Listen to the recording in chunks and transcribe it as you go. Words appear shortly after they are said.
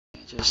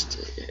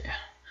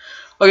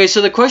Okay,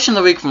 so the question of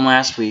the week from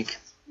last week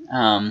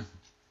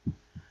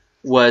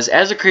was,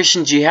 as a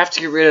Christian, do you have to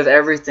get rid of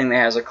everything that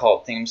has a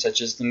cult theme,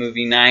 such as the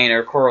movie 9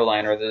 or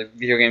Coraline or the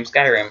video game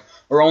Skyrim,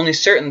 or only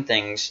certain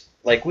things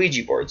like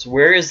Ouija boards?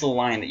 Where is the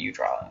line that you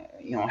draw?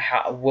 You know,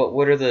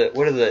 what are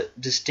the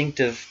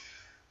distinctive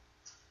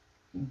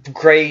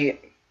gray,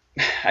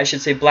 I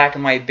should say black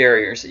and white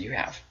barriers that you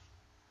have?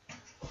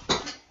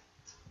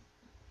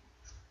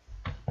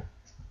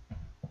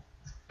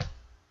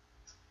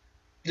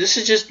 This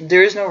is just,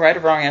 there is no right or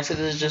wrong answer.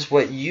 This is just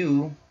what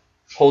you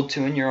hold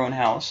to in your own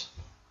house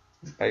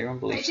by your own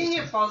belief system. I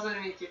think it falls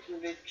underneath your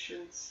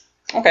convictions.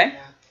 Okay.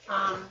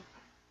 Yeah.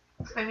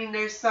 I mean,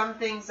 there's some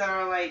things that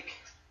are like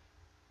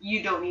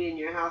you don't need in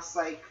your house,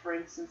 like for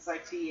instance,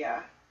 like the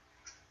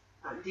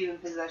demon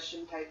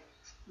possession type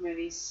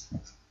movies.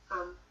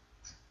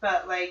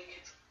 But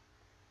like,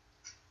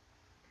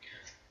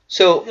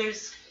 so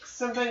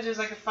sometimes there's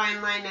like a fine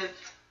line of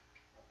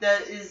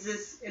is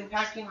this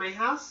impacting my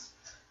house?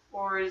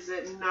 Or is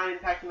it not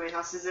impacting my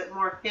house? Is it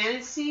more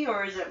fantasy,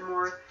 or is it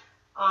more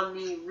on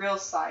the real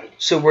side?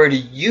 So where do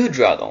you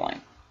draw the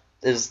line,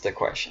 is the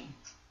question.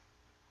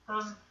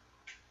 I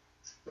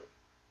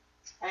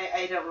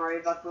don't worry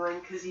about the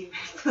line because you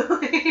make the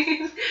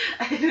line.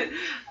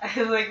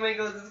 I'm like,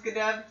 Michael, is this good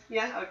to have?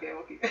 Yeah? Okay,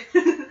 we'll keep it.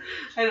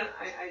 I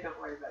don't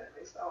worry about it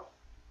myself.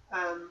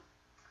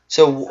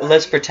 So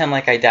let's pretend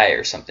like I die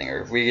or something,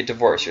 or we get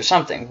divorced or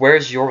something.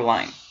 Where's your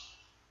line?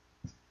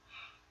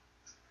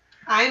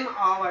 I'm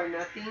all or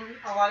nothing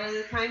a lot of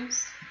the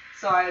times,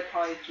 so I would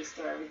probably just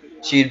throw everything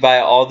away. So you'd buy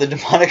all the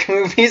demonic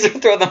movies or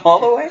throw them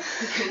all away?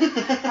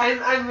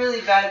 I'm really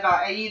bad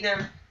about I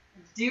either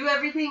do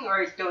everything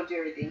or don't do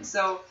everything.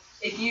 So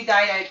if you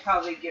died, I'd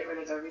probably get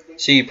rid of everything.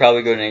 So you'd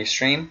probably go to an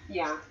extreme?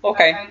 Yeah.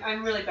 Okay.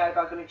 I'm really bad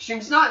about going to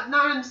extremes. I'm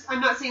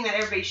not saying that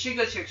everybody should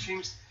go to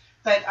extremes,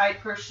 but I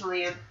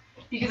personally am,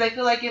 because I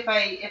feel like if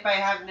I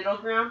have middle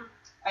ground,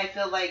 I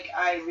feel like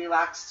I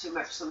relax too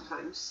much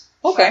sometimes.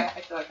 Okay. So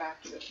I feel like I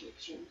have to go to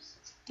extremes.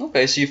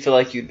 Okay, so you feel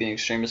like you'd be an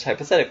extremist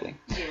hypothetically.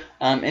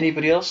 Yeah.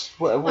 Anybody else?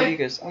 What do you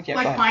guys? Okay,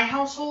 like my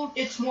household,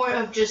 it's more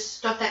of just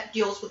stuff that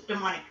deals with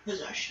demonic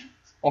possession.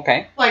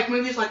 Okay. Like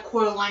movies like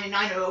Coraline and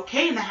 9 are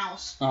okay in the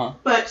house,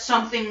 but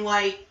something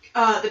like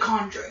The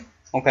Conjuring.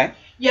 Okay.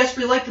 Yes,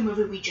 we like the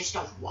movie, we just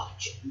don't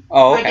watch it.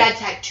 Oh, okay. My dad's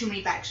had too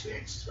many bad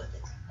experiences with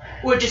it.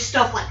 Or just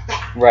stuff like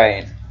that.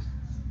 Right.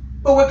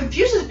 But what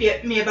confuses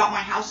me about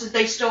my house is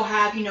they still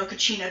have,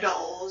 Kachina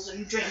dolls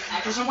and dream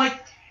catchers. I'm like,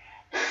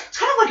 it's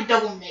kind of like a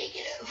double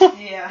negative.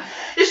 Yeah.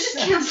 It's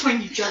just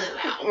canceling each other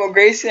out. Well,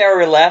 Gracie and I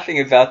were laughing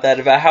about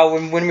that, about how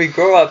when we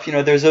grow up,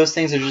 there's those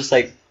things that are just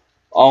like,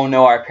 oh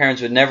no, our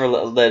parents would never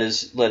let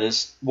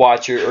us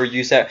watch or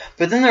use that.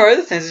 But then there are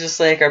other things that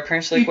just like our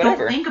parents are like,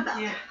 whatever. Don't think about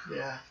it.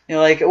 Yeah.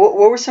 Like, what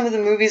were some of the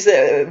movies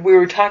that we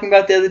were talking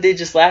about the other day,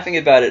 just laughing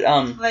about it?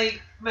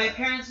 Like, my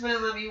parents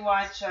wouldn't let me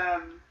watch,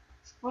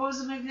 what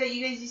was the movie that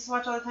you guys used to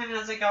watch all the time? And I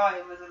was like, oh,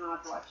 I wasn't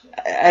allowed to watch it.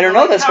 I don't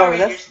know. That's Power why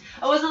Rangers.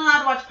 I wasn't allowed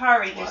to watch Power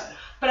Rangers. What?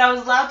 But I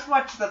was allowed to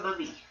watch The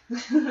Mummy.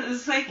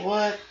 It's like...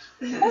 What?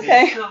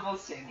 Okay. Double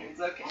standards,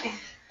 okay.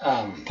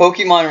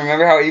 Pokemon,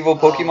 remember how evil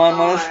Pokemon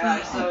was? Oh my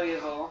gosh, so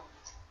evil.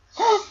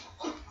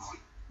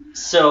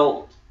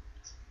 So,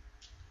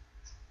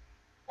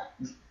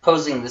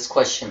 posing this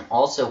question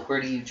also,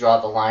 where do you draw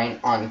the line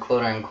on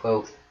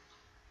quote-unquote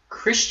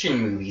Christian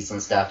movies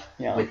and stuff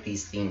with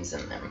these themes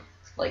in them?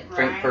 Like,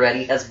 Frank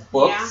Peretti has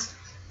books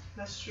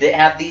that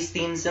have these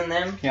themes in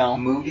them. Yeah.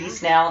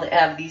 Movies now that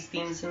have these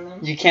themes in them.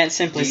 You can't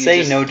simply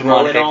say no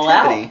demonic it all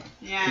activity. out?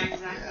 Yeah,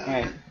 exactly.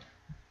 Right.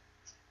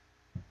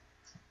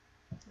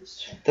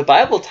 The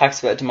Bible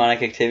talks about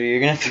demonic activity. You're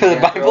going to throw the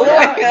Bible away?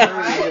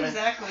 Right,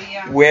 exactly,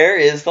 yeah. Where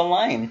is the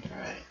line?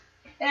 Right.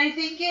 And I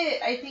think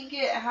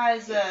it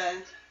has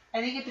I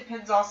think it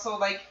depends also,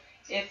 like,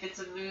 if it's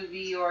a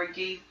movie or a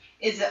game.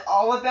 Is it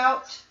all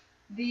about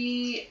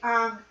the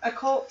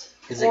occult?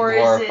 Is it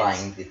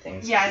glorifying the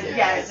things?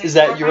 Yeah. Is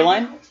that your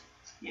line?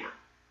 Yeah.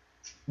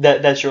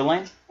 That's your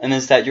line? And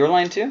is that your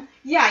line too?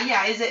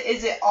 Yeah. Is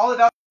it all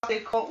about the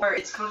occult where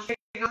it's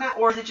concentrating on that,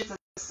 or is it just a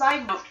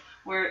side note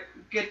where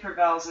good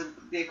prevails and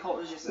the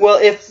occult is just? Well,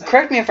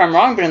 correct me if I'm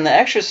wrong, but in The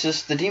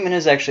Exorcist, the demon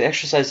is actually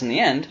exorcised in the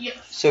end. Yes.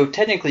 So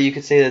technically, you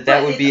could say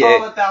that would be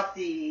all about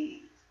the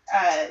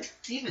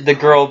demon. The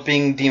girl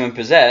being demon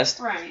possessed.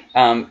 Right.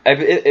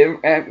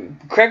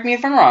 Correct me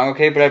if I'm wrong,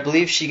 okay? But I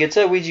believe she gets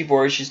a Ouija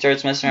board, she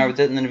starts messing around with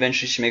it, and then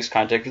eventually she makes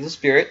contact with the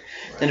spirit.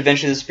 Right. Then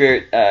eventually the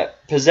spirit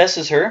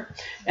possesses her,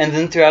 and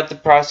then throughout the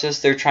process,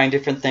 they're trying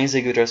different things.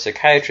 They go to a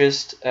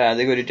psychiatrist,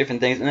 they go to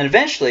different things, and then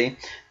eventually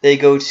they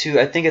go to,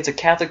 I think it's a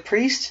Catholic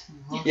priest.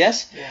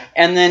 Yes? Yeah.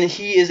 And then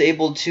he is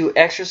able to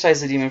exorcise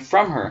the demon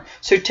from her.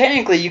 So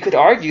technically, you could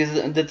argue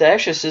that The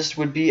Exorcist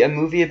would be a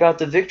movie about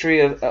the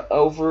victory of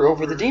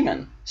over the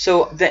demon.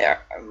 So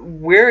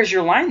where is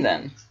your line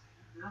then?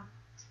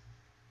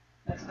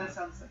 That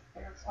sounds like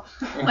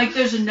terrible. Like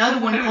there's another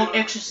one called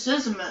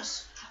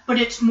Exorcismus, but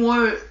it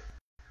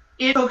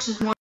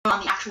focuses more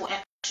on the actual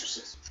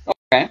exorcism.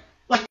 Okay.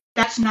 Like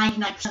that's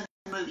 99% of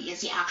the movie is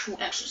the actual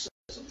exorcism.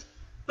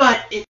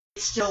 But it's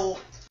still,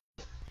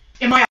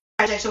 in my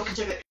eyes, I still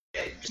consider it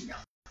no.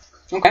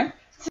 Okay.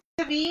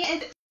 To me,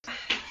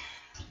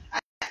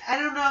 I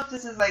don't know if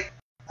this is like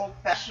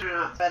old-fashioned or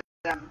not, but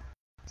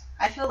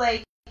I feel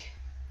like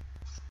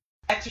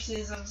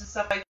exorcisms and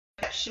stuff like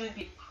that shouldn't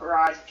be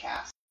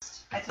broadcast.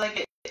 I feel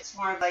like it's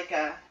more of like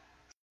a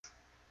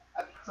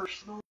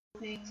personal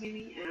thing,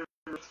 maybe. I don't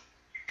know.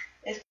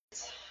 It's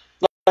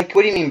like,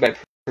 what do you mean by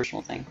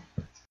personal thing?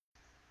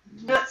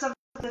 Not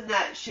something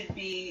that should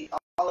be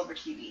all over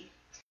TV.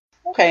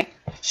 Okay.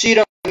 So you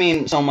don't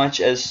mean so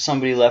much as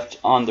somebody left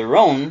on their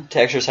own to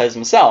exercise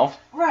themselves.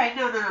 Right,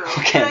 no.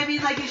 Okay. But I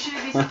mean, like, it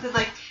shouldn't be something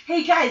like,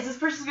 hey guys, this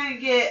person's gonna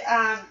get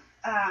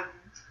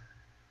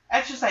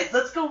exercise.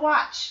 Let's go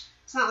watch.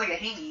 It's not like a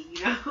hanging,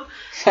 you know?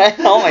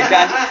 Oh my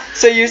god.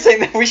 So you're saying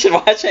that we should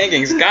watch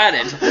hangings. Got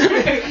it.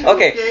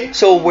 Okay.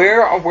 So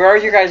where are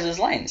your guys'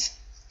 lines?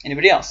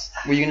 Anybody else?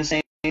 Were you gonna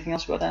say anything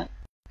else about that?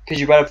 Because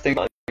you brought up things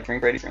about like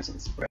Frank Brady, for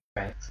instance.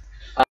 Right.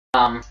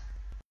 I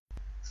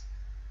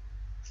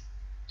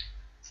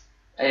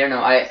don't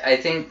know. I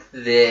think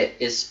that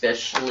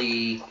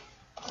especially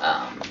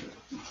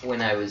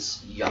when I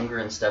was younger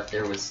and stuff,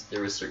 there was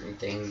certain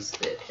things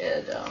that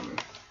had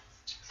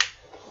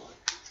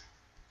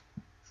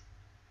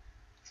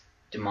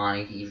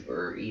demonic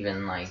or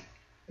even like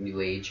New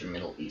Age or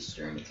Middle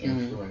Eastern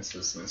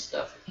influences and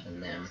stuff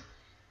in them,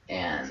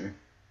 and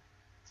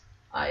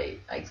I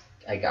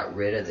got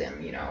rid of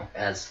them. You know,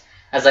 as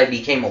I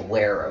became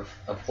aware of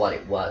what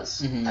it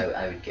was,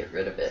 I would get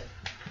rid of it.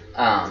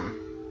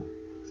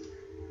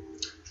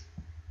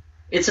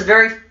 It's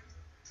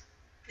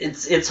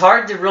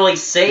hard to really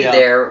say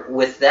there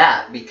with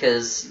that,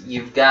 because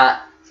you've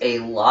got a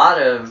lot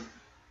of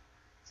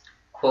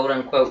quote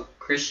unquote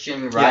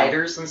Christian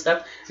writers and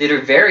stuff that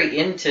are very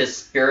into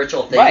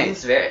spiritual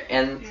things,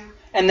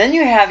 and then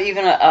you have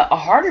even a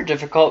harder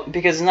difficult,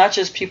 because it's not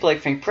just people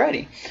like Frank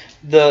Peretti.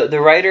 The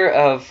writer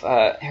of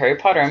Harry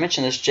Potter, I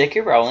mentioned this,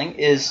 J.K. Rowling,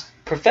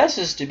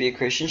 professes to be a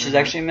Christian. She's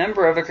actually a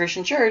member of a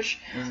Christian church,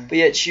 but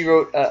yet she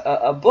wrote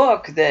a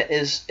book that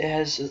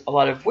has a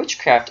lot of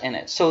witchcraft in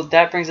it. So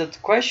that brings up the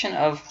question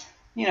of,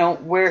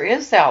 where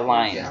is that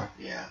line?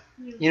 Yeah.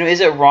 Is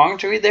it wrong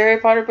to read the Harry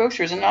Potter books,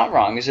 or is it not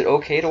wrong? Is it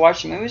okay to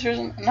watch the movies, or is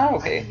it not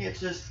okay? I think it's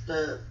just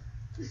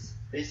it's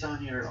based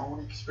on your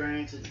own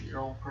experience and your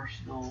own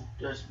personal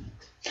judgment.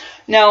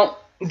 Now,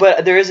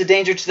 but there is a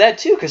danger to that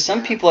too, because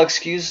some people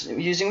excuse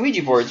using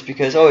Ouija boards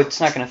because,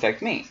 it's not going to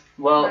affect me.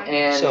 Well,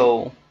 and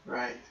so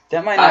right.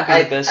 That might not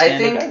be the best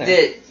standard I think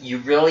that you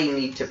really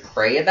need to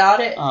pray about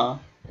it. Yeah.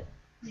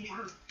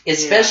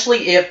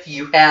 Especially if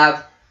you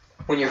have,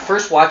 when you're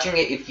first watching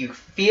it, if you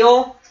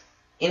feel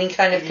any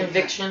kind of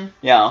conviction,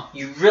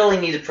 you really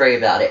need to pray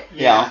about it.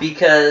 Yeah.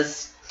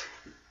 Because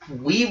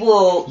we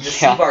will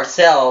deceive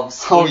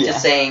ourselves into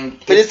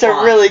saying, but it's fine.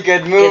 A really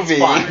good movie.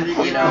 It's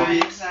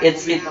fine,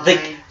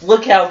 Exactly.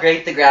 Look how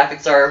great the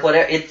graphics are.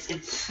 Whatever.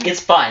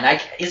 It's fine.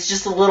 It's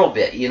just a little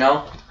bit,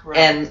 Right.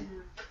 And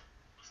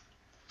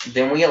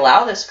then we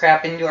allow this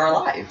crap into our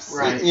lives.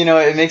 Right.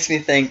 It makes me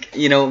think,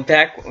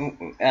 back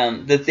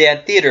that they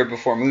had theater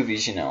before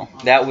movies,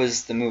 that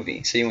was the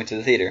movie. So you went to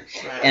the theater.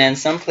 Right. And in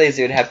some plays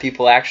they would have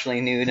people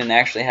actually nude and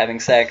actually having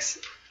sex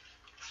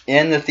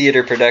in the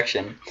theater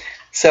production.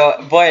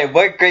 So, boy,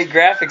 what great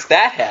graphics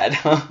that had.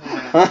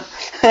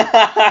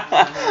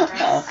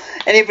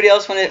 Anybody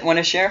else want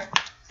to share?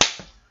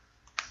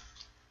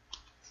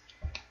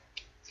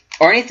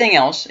 Or anything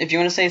else. If you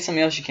want to say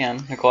something else, you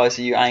can. Nicole, I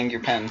see you eyeing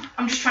your pen.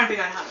 I'm just trying to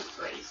figure out how to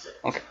phrase it.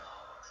 Okay.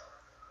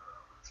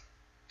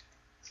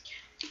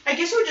 I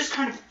guess it would just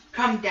kind of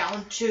come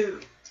down to,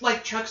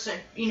 like Chuck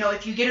said,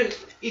 if you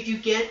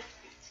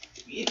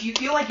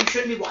feel like you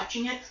shouldn't be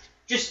watching it,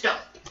 just don't.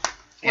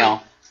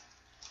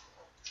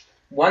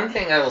 One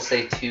thing I will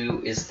say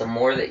too is the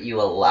more that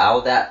you allow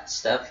that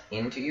stuff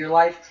into your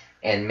life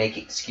and make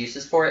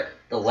excuses for it,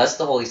 the less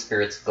the Holy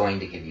Spirit's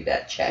going to give you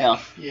that check.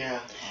 Yeah.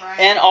 Right.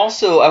 And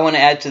also, I want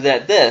to add to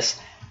that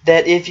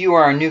that if you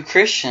are a new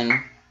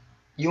Christian,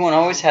 you won't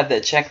always have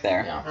that check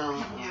there.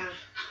 Yeah.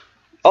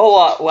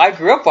 Oh, I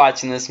grew up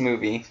watching this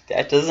movie.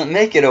 That doesn't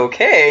make it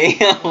okay.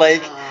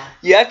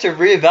 You have to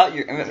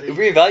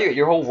reevaluate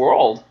your whole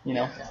world,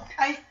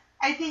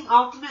 I think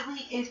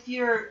ultimately, if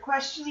you're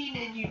questioning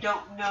and you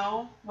don't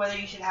know whether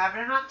you should have it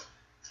or not,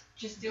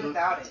 just do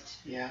without it.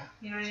 Yeah.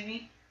 You know what I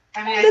mean?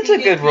 That's a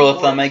good rule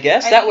of thumb, I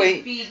guess. That way,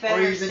 or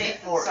even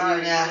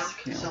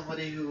ask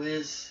somebody who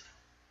is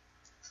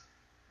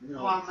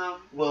well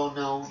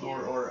known,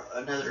 or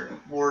another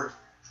more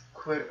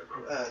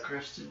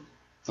Christian.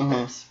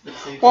 Well,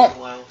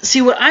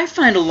 see, what I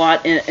find a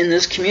lot in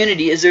this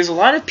community is there's a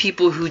lot of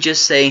people who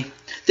just say,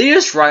 they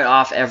just write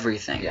off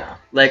everything. Yeah.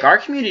 Like, our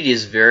community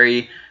is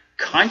very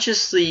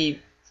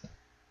consciously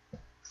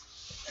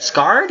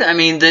scarred. I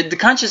mean, the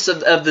conscience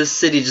of the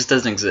city just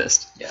doesn't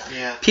exist.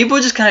 Yeah. People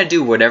just kind of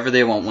do whatever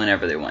they want,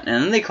 whenever they want.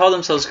 And then they call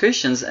themselves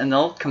Christians, and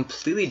they'll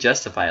completely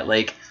justify it.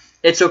 Like,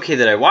 it's okay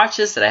that I watch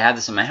this, that I have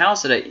this in my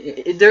house, that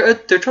they're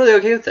totally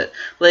okay with it.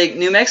 Like,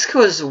 New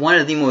Mexico is one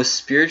of the most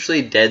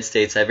spiritually dead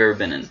states I've ever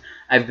been in.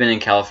 I've been in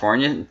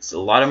California. It's a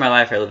lot of my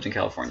life I lived in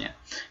California.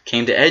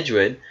 Came to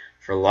Edgewood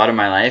for a lot of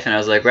my life, and I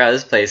was like, wow,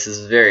 this place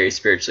is very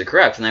spiritually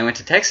corrupt. And I went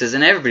to Texas,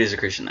 and everybody's a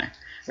Christian there.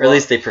 Or at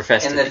least they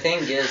profess to be. And the thing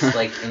is,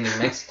 like, in New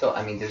Mexico,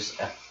 I mean, there's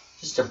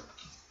just a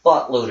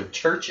buttload of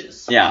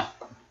churches. Yeah.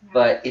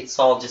 But it's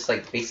all just,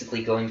 like,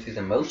 basically going through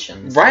the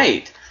motions.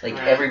 Right. Like,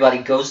 everybody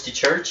goes to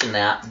church and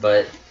that,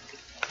 but...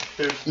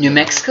 New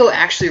Mexico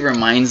actually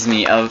reminds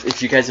me of,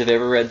 if you guys have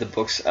ever read the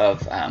books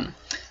of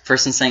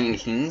First and Second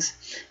Kings,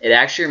 it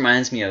actually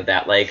reminds me of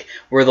that, like,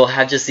 where they'll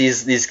have just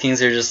these kings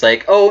that are just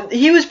like, oh,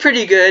 he was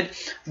pretty good,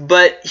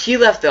 but he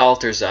left the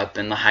altars up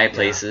in the high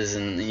places,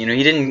 and, you know,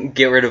 he didn't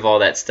get rid of all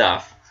that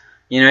stuff.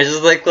 You know, it's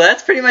just like, well,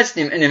 that's pretty much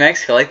New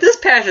Mexico. Like, this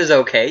pastor's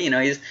okay, you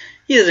know,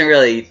 he doesn't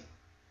really,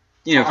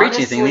 you know, preach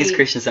anything. These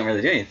Christians don't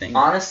really do anything.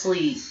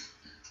 Honestly,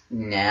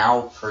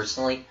 now,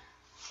 personally,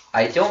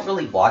 I don't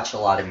really watch a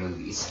lot of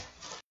movies.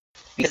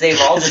 Because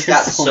they've all just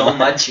got so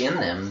much in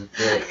them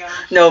that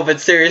no, but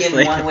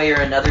seriously, in one way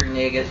or another,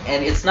 negative.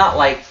 And it's not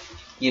like,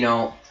 you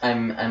know,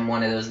 I'm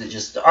one of those that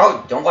just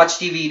don't watch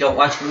TV, don't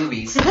watch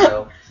movies, you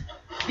know,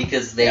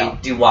 because they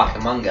do walk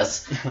among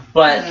us.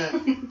 But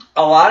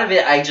a lot of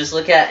it I just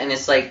look at and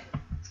it's like,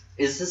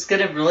 is this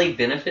gonna really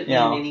benefit me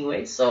in any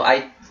way? So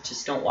I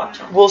just don't watch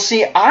them. Well,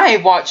 see, I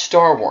watch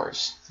Star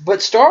Wars,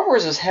 but Star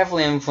Wars is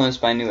heavily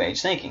influenced by New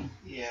Age thinking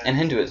and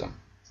Hinduism.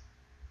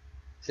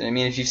 So, I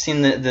mean, if you've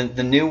seen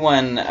the new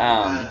one,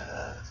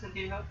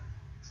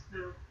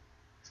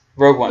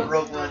 Rogue One,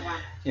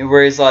 you know,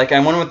 where he's like,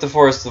 I'm one with the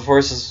Force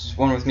is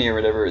one with me, or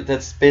whatever.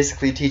 That's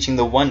basically teaching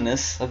the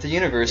oneness of the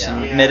universe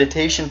and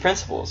meditation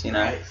principles, you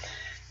know. Right.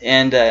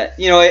 And,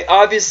 you know,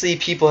 obviously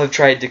people have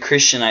tried to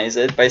Christianize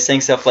it by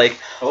saying stuff like,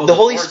 the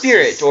Holy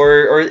Spirit,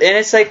 and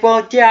it's like,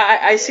 well, yeah,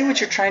 I see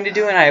what you're trying to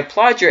do, and I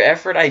applaud your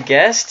effort, I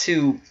guess,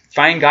 to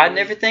find God in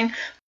everything,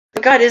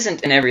 but God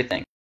isn't in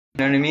everything.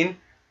 You know what I mean?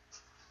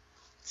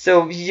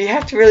 So you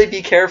have to really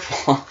be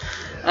careful.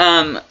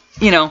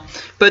 You know,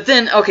 but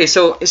then, okay,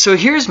 so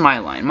here's my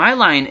line. My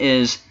line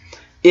is,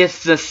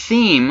 if the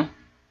theme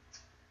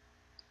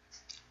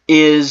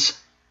is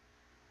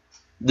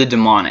the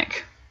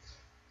demonic,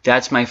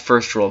 that's my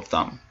first rule of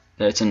thumb.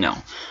 That's a no.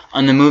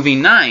 On the movie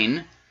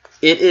 9,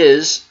 it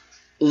is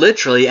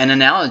literally an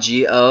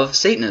analogy of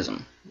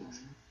Satanism.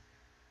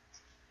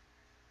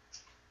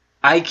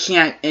 I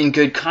can't, in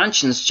good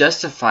conscience,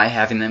 justify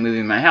having that movie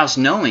in my house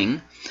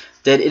knowing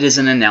that it is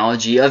an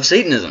analogy of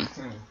Satanism.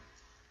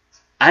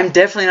 I'm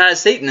definitely not a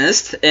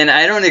Satanist, and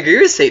I don't agree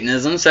with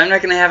Satanism, so I'm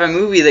not going to have a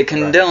movie that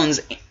condones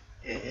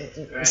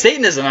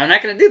Satanism. I'm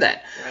not going to do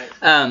that.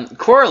 Right.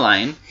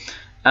 Coraline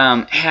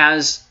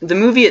has... The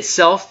movie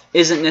itself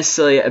isn't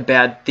necessarily a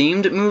bad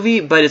themed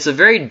movie, but it's a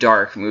very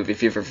dark movie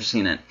if you've ever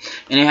seen it.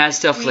 And it has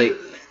stuff like...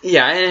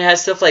 Yeah, and it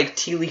has stuff like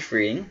tea leaf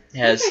reading. It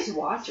has... What are you guys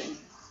watching?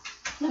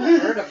 I've never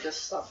heard of this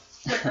stuff.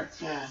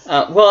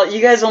 Well,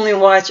 you guys only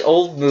watch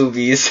old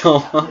movies,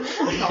 so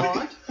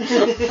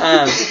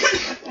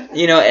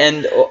you know,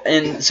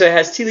 and so it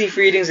has tea leaf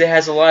readings. It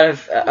has a lot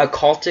of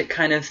occultic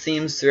kind of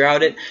themes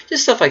throughout it,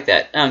 just stuff like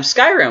that.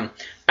 Skyrim,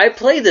 I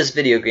play this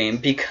video game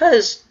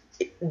because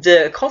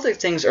the occultic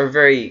things are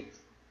very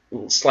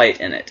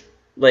slight in it.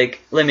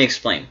 Like, let me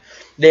explain.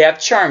 They have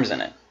charms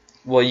in it.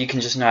 Well, you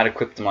can just not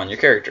equip them on your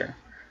character.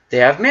 They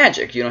have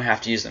magic. You don't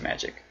have to use the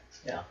magic.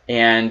 Yeah.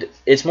 And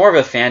it's more of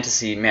a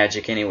fantasy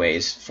magic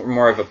anyways,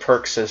 more of a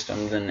perk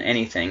system than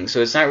anything.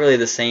 So it's not really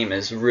the same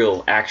as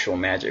real, actual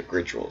magic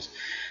rituals.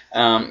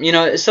 You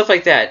know, stuff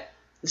like that.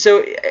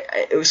 So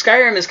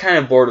Skyrim is kind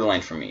of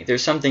borderline for me.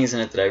 There's some things in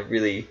it that I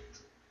really...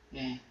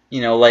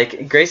 You know,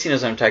 like, Gracie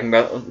knows what I'm talking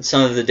about.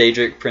 Some of the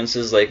Daedric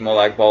princes, like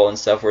Molag Bal and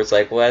stuff, where it's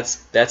like, well,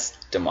 that's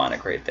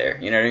demonic right there.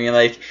 You know what I mean?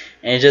 Like,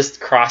 and it just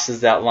crosses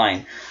that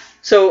line.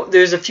 So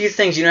there's a few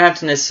things you don't have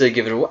to necessarily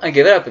give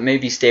it up, but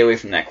maybe stay away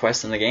from that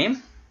quest in the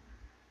game.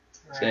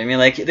 Right. So, I mean,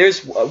 like,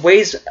 there's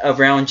ways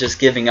around just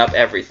giving up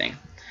everything.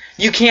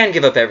 You can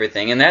give up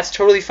everything, and that's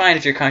totally fine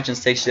if your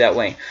conscience takes you that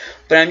way.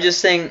 But I'm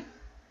just saying,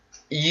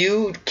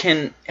 you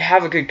can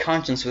have a good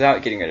conscience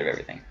without getting rid of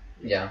everything.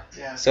 Yeah.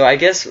 So I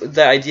guess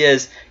the idea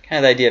is kind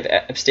of the idea of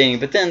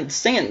abstaining. But then the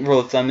second rule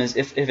of thumb is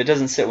if it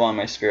doesn't sit well in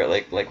my spirit,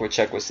 like what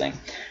Chuck was saying.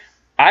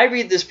 I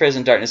read this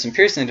Present Darkness and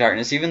Piercing the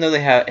Darkness, even though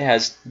it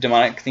has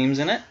demonic themes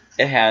in it.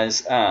 It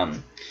has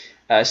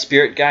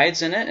spirit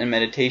guides in it and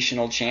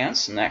meditational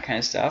chants and that kind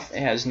of stuff. It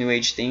has New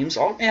Age themes.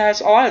 It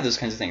has a lot of those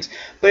kinds of things.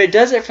 But it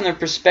does it from the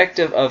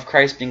perspective of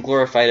Christ being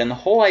glorified. And the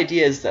whole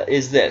idea is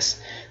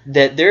this,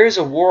 that there is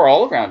a war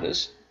all around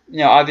us. You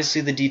know,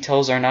 obviously the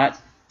details are not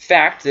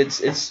fact.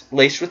 It's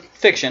laced with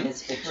fiction.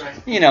 It's fiction.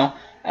 You know,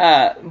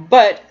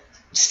 but...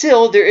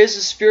 Still, there is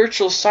a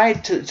spiritual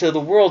side to the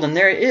world, and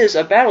there is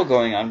a battle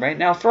going on right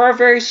now for our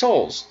very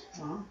souls.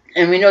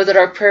 And we know that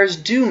our prayers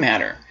do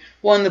matter.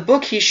 Well, in the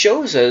book, he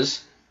shows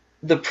us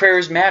the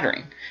prayers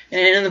mattering.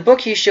 And in the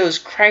book, he shows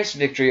Christ's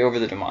victory over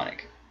the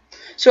demonic.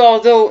 So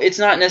although it's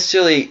not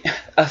necessarily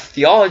a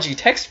theology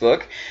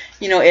textbook,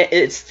 you know,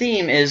 its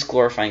theme is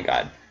glorifying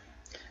God.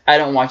 I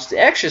don't watch The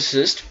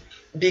Exorcist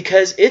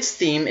because its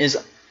theme is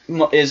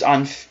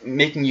on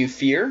making you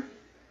fear,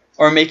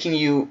 or making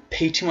you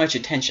pay too much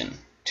attention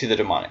to the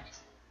demonic.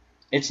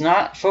 It's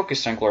not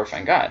focused on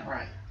glorifying God.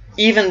 Right.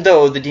 Even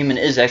though the demon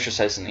is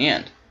exorcised in the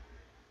end.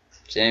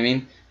 See what I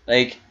mean?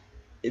 Like,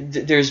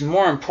 there's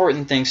more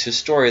important things to a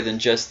story than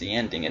just the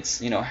ending.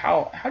 It's, you know,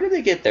 how did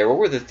they get there? What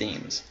were the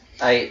themes?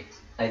 I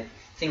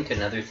think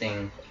another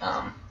thing,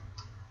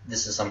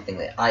 this is something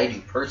that I do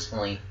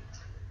personally,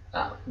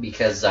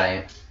 because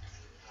I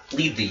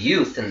lead the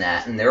youth in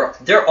that, and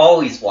they're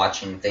always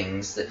watching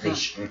things that they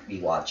shouldn't be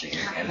watching,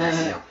 and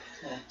you know,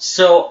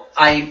 so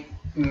I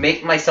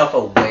make myself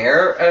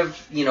aware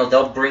of, you know,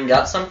 they'll bring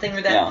up something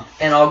or that,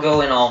 and I'll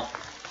go and I'll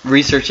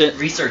research it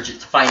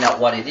to find out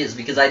what it is,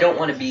 because I don't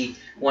want to be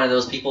one of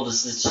those people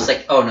that's just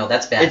like, oh no,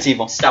 that's bad. It's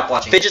evil. Stop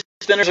watching. Fidget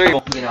spinners are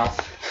evil. You know.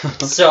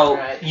 So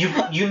Right.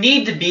 you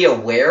need to be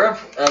aware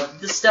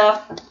of the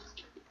stuff,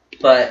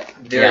 but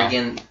there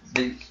again,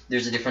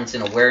 there's a difference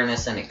in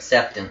awareness and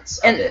acceptance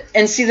of it.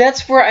 And see,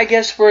 that's where I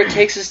guess where it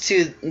takes us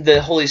to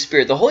the Holy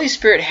Spirit. The Holy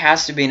Spirit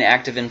has to be an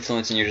active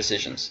influence in your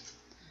decisions.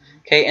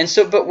 Okay, and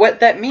so, but what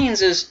that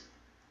means is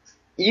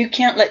you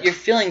can't let your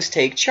feelings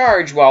take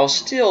charge while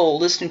still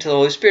listening to the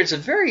Holy Spirit. It's a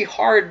very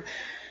hard.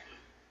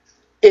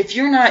 If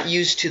you're not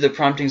used to the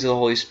promptings of the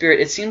Holy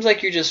Spirit, it seems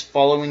like you're just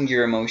following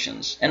your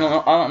emotions. And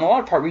on a lot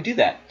of part, we do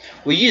that.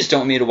 Well, you just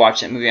don't want me to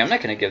watch that movie. I'm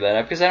not going to give that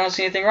up because I don't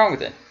see anything wrong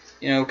with it.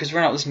 You know, because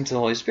we're not listening to the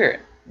Holy Spirit.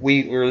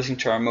 We're listening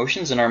to our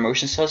emotions, and our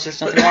emotions tell us there's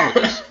nothing wrong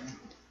with this.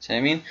 See what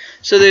I mean?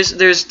 So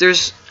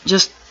there's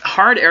just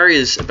hard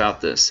areas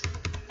about this.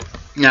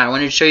 Now, I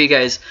wanted to show you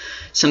guys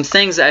some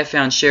things that I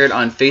found shared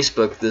on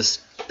Facebook this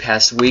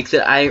past week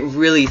that I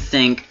really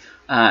think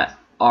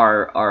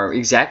are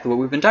exactly what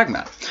we've been talking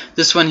about.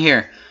 This one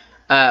here.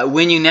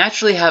 When you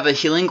naturally have a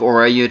healing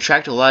aura, you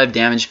attract a lot of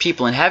damaged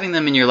people, and having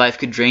them in your life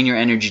could drain your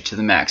energy to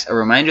the max. A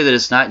reminder that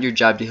it's not your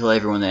job to heal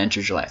everyone that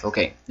enters your life.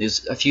 Okay,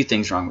 there's a few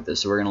things wrong with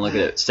this, so we're going to look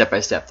at it step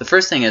by step. The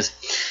first thing is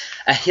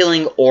a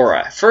healing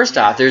aura. First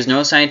off, there's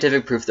no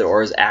scientific proof that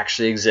auras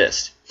actually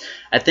exist.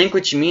 I think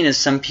what you mean is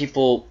some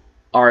people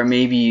are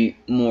maybe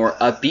more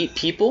upbeat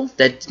people.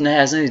 That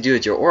has nothing to do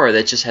with your aura.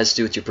 That just has to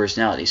do with your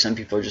personality. Some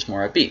people are just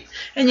more upbeat.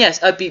 And yes,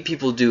 upbeat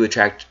people do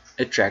attract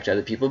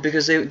other people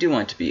because they do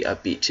want to be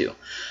upbeat too.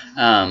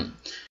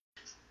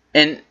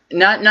 And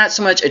not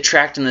so much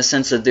attract in the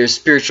sense that there's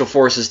spiritual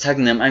forces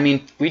tugging them. I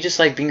mean, we just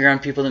like being around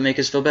people that make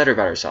us feel better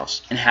about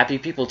ourselves. And happy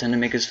people tend to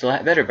make us feel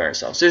better about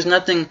ourselves. There's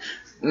nothing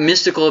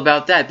mystical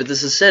about that, but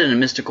this is said in a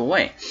mystical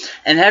way.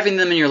 And having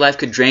them in your life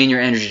could drain your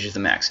energy to the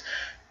max.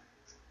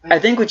 I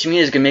think what you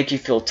mean is going to make you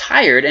feel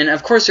tired, and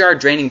of course there are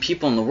draining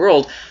people in the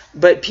world,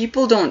 but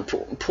people don't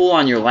pull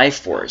on your life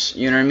force.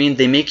 You know what I mean?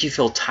 They make you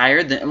feel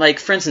tired. Like,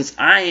 for instance,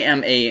 I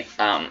am a,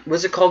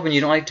 what's it called when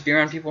you don't like to be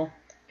around people?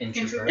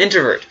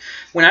 Introvert.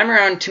 When I'm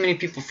around too many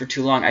people for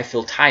too long, I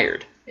feel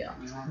tired. Yeah.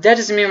 That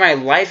doesn't mean my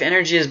life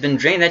energy has been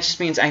drained. That just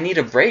means I need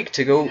a break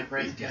to go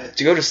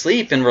to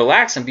sleep and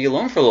relax and be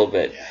alone for a little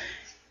bit. Yeah.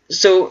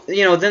 So,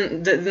 you know,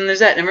 then there's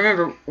that. And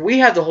remember, we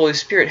have the Holy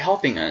Spirit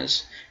helping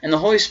us. And the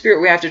Holy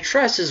Spirit we have to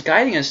trust is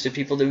guiding us to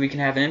people that we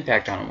can have an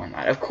impact on and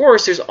whatnot. Of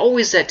course, there's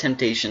always that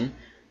temptation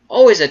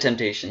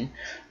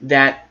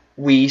that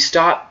we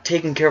stop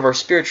taking care of our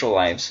spiritual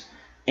lives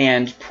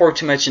and pour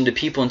too much into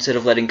people instead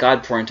of letting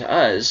God pour into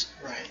us,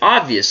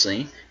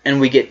 obviously, and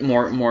we get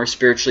more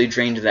spiritually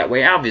drained that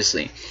way,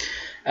 obviously.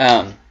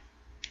 A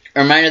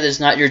reminder that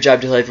it's not your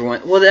job to heal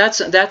everyone. Well, it's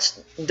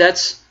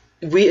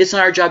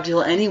not our job to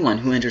heal anyone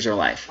who enters our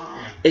life.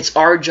 It's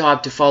our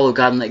job to follow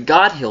God and let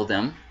God heal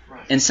them.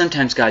 And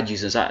sometimes God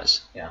uses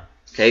us. Yeah.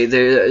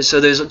 Okay. So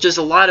there's just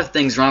a lot of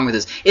things wrong with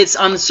this. It's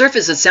on the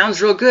surface. It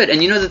sounds real good.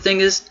 And you know the thing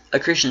is, a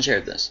Christian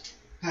shared this.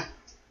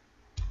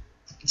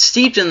 It's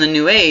steeped in the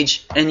New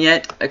Age, and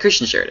yet a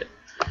Christian shared it.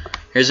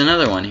 Here's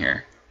another one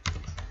here.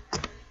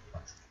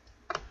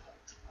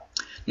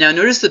 Now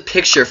notice the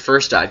picture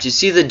first off. Do you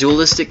see the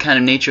dualistic kind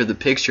of nature of the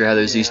picture? How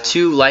there's these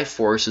two life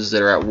forces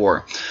that are at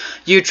war.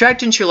 You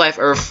attract into your life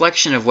a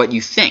reflection of what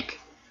you think.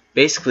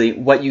 Basically,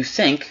 what you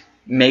think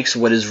makes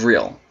what is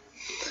real.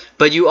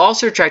 But you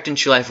also attract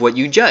into your life what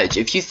you judge.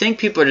 If you think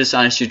people are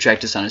dishonest, you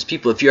attract dishonest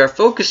people. If you are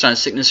focused on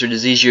sickness or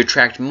disease, you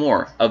attract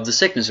more of the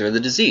sickness or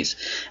the disease.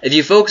 If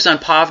you focus on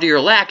poverty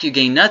or lack, you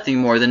gain nothing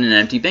more than an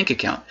empty bank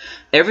account.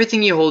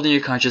 Everything you hold in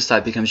your conscious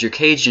thought becomes your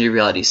cage and your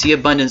reality. See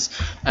abundance,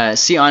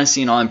 see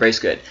honesty, and all embrace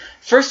good.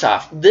 First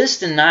off, this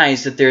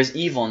denies that there is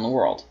evil in the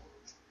world.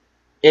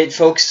 It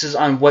focuses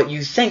on what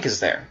you think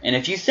is there. And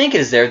if you think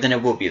it is there, then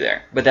it will be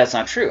there. But that's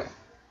not true.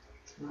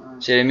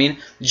 See what I mean?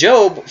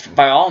 Job,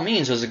 by all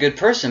means, was a good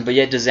person, but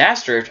yet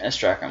disaster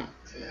struck him.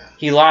 Yeah.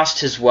 He lost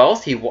his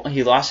wealth. He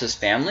lost his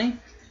family.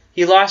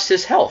 He lost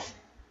his health.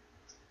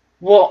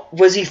 Well,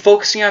 was he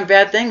focusing on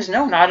bad things?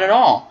 No, not at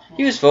all.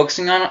 He was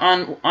focusing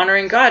on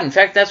honoring God. In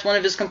fact, that's one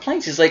of his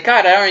complaints. He's like,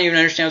 God, I don't even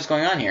understand what's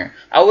going on here.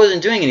 I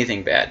wasn't doing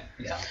anything bad.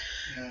 Yeah.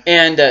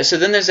 And so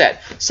then there's that.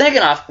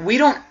 Second off, we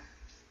don't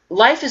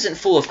life isn't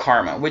full of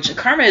karma, which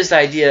karma is the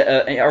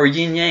idea, or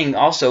yin-yang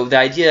also, the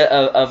idea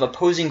of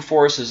opposing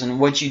forces, and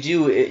what you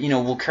do,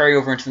 will carry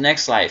over into the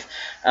next life.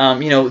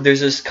 There's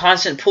this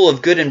constant pull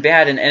of good and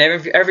bad, and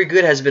every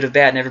good has a bit of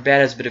bad, and every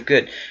bad has a bit of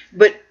good.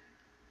 But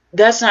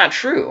that's not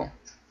true.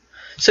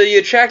 So you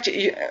attract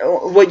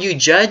what you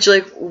judge,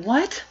 like,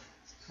 what?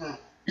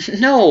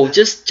 No,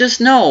 just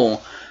no.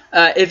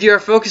 If you are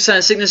focused on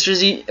a sickness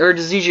or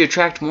disease, you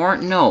attract more?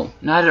 No,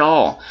 not at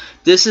all.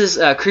 This is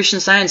Christian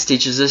Science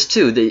teaches this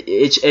too.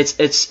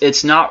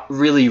 It's not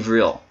really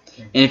real,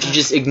 and if you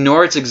just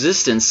ignore its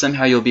existence,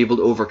 somehow you'll be able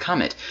to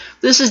overcome it.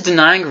 This is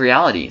denying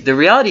reality. The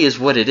reality is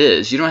what it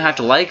is. You don't have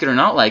to like it or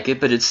not like it,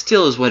 but it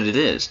still is what it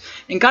is.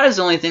 And God is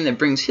the only thing that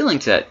brings healing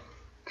to that.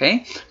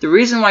 Okay? The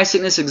reason why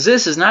sickness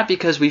exists is not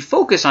because we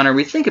focus on it or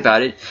we think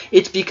about it.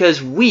 It's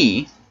because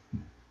we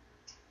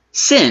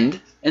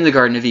sinned in the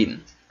Garden of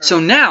Eden. So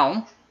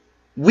now,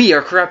 we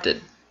are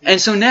corrupted.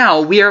 And so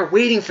now, we are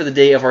waiting for the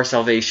day of our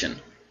salvation.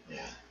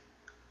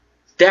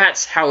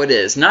 That's how it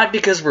is. Not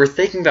because we're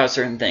thinking about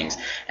certain things.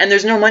 And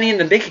there's no money in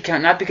the bank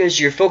account, not because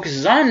your focus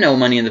is on no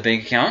money in the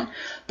bank account,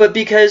 but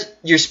because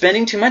you're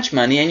spending too much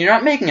money and you're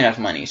not making enough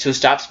money. So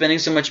stop spending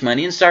so much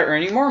money and start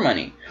earning more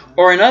money.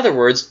 Or in other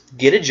words,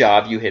 get a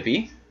job, you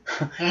hippie,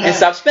 and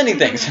stop spending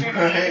things.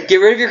 Get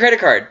rid of your credit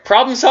card.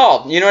 Problem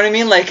solved. You know what I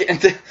mean? Like,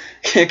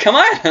 come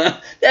on.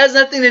 That has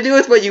nothing to do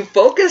with what you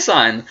focus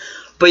on.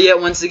 But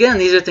yet, once again,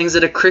 these are things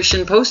that a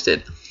Christian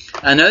posted.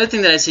 Another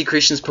thing that I see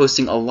Christians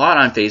posting a lot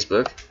on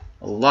Facebook,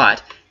 a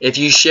lot, if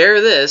you share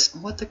this,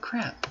 what the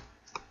crap?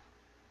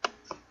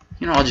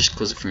 I'll just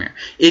close it from here.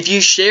 If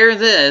you share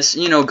this,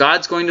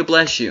 God's going to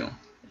bless you.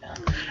 I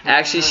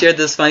actually shared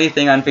this funny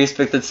thing on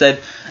Facebook that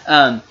said,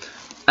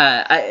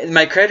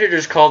 my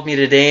creditors called me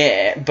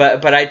today,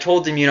 but I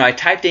told them, I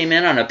typed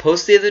amen on a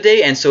post the other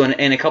day, and so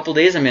in a couple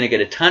days I'm going to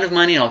get a ton of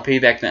money and I'll pay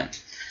you back then.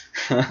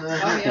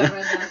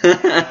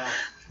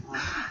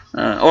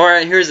 Or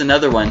here's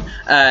another one.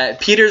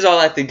 Peter's all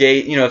at the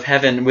gate, of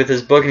heaven with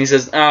his book, and he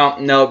says, "Oh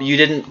no, you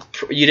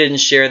didn't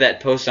share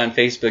that post on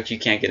Facebook. You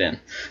can't get in."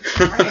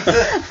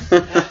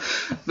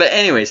 But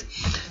anyways,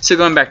 so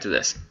going back to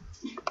this.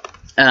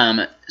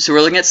 So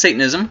we're looking at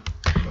Satanism.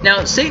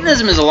 Now,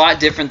 Satanism is a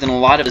lot different than a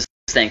lot of us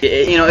think.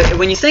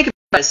 When you think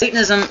about it,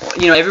 Satanism,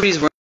 everybody's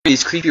wearing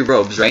these creepy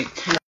robes, right?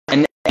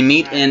 And they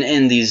meet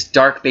in these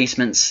dark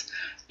basements.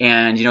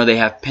 And, they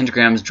have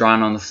pentagrams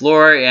drawn on the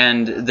floor,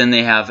 and then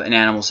they have an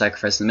animal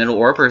sacrifice in the middle,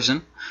 or a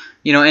person.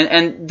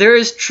 And there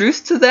is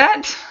truth to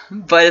that,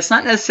 but it's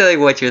not necessarily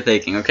what you're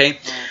thinking, okay?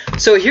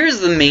 So here's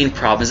the main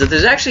problem, is that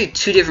there's actually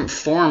two different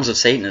forms of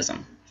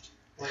Satanism.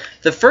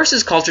 The first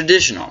is called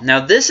traditional.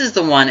 Now, this is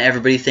the one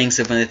everybody thinks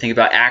of when they think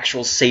about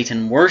actual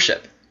Satan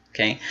worship,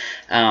 okay?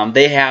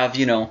 They have,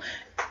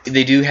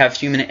 they do have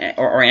human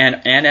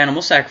and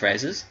animal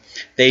sacrifices.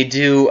 They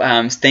do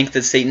think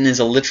that Satan is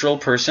a literal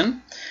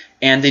person.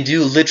 And they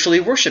do literally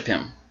worship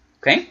him,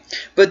 okay?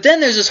 But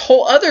then there's this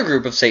whole other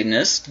group of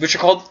Satanists, which are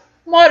called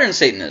modern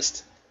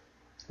Satanists,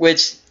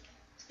 which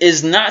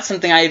is not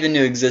something I even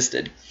knew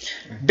existed.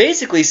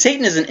 Basically,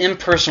 Satan is an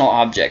impersonal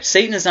object.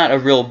 Satan is not a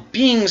real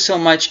being so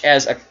much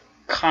as a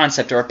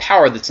concept or a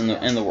power that's in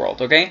the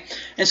world, okay?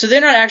 And so they're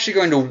not actually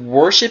going to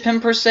worship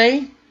him per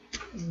se.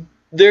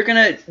 They're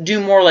going to do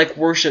more like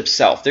worship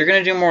self. They're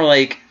going to do more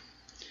like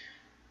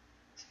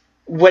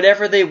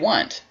whatever they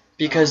want.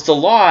 Because the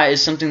law is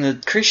something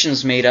that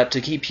Christians made up to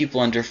keep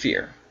people under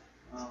fear.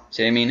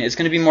 See what I mean? It's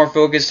going to be more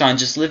focused on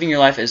just living your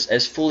life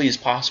as fully as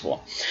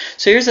possible.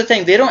 So here's the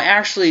thing. They don't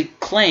actually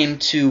claim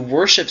to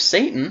worship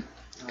Satan,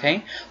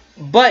 okay?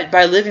 But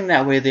by living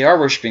that way, they are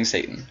worshiping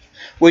Satan.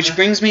 Which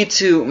brings me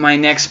to my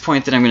next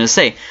point that I'm going to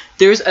say.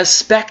 There's a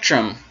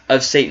spectrum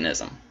of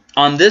Satanism.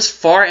 On this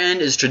far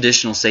end is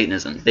traditional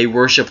Satanism. They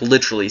worship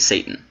literally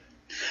Satan.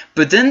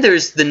 But then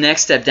there's the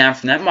next step down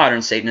from that,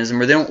 modern Satanism,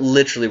 where they don't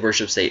literally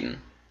worship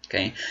Satan.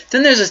 Okay.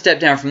 Then there's a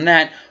step down from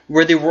that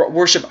where they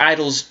worship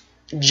idols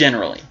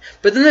generally.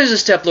 But then there's a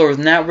step lower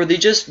than that where they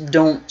just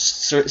don't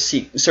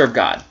serve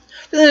God.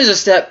 But then there's a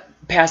step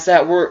past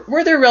that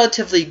where they're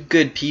relatively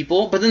good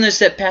people. But then there's a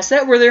step past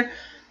that where they're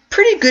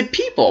pretty good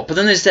people. But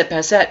then there's a step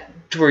past that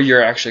to where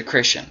you're actually a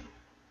Christian.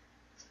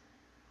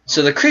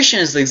 So the Christian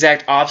is the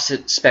exact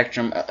opposite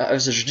spectrum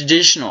as a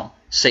traditional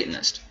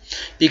Satanist.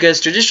 Because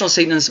traditional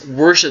Satanist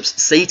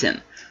worships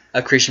Satan.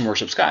 A Christian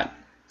worships God.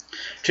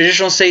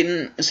 Traditional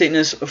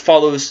Satanist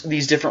follows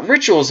these different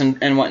rituals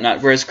and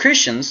whatnot, whereas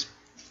Christians,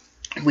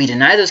 we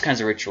deny those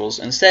kinds of rituals.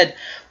 Instead,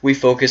 we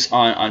focus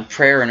on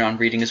prayer and on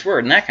reading His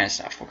Word and that kind of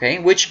stuff, okay?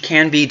 Which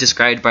can be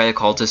described by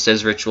occultists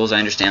as rituals, I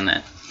understand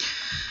that.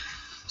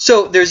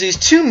 So there's these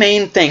two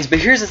main things, but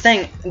here's the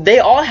thing. They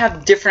all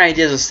have different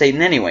ideas of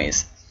Satan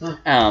anyways.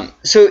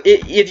 So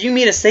if you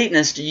meet a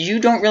Satanist, you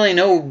don't really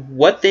know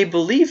what they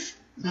believe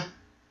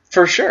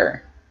for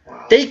sure.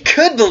 They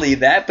could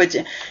believe that, but,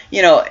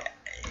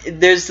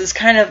 there's this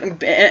kind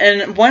of,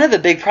 and one of the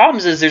big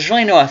problems is there's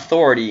really no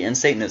authority in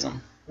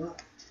Satanism.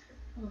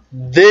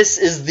 this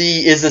is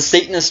the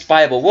Satanist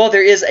Bible. Well,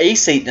 there is a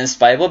Satanist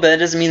Bible, but that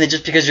doesn't mean that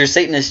just because you're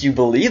Satanist you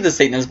believe the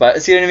Satanist Bible.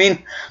 See what I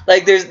mean?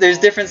 Like there's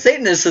different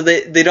Satanists, so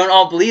they don't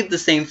all believe the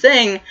same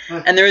thing,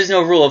 and there is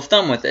no rule of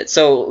thumb with it.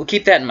 So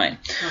keep that in mind.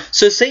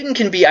 So Satan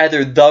can be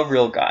either the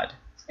real God.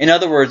 In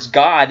other words,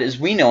 God, as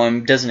we know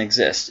him, doesn't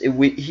exist.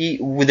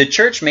 The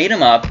church made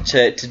him up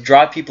to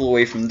draw people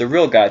away from the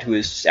real God, who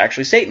is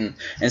actually Satan.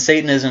 And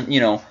Satan isn't,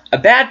 a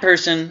bad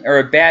person or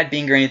a bad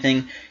being or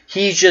anything.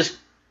 He's just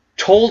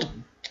told.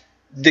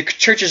 The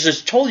church has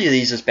just told you that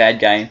he's this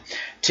bad guy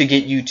to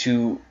get you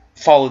to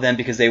follow them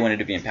because they wanted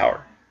to be in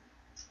power.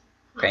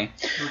 Okay?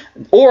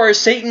 Or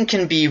Satan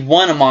can be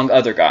one among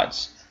other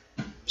gods.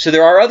 So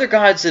there are other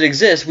gods that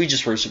exist. We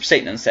just worship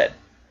Satan instead.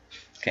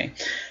 Okay?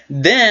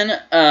 Then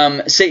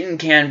Satan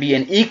can be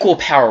an equal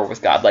power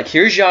with God. Like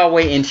here's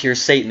Yahweh and here's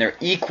Satan. They're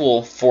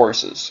equal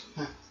forces.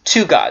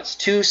 Two gods.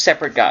 Two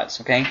separate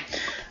gods. Okay?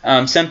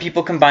 Some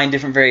people combine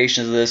different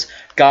variations of this.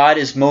 God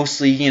is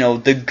mostly,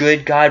 the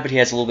good God, but he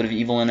has a little bit of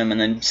evil in him. And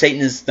then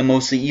Satan is the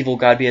mostly evil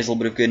God, but he has a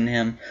little bit of good in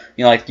him.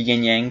 Like the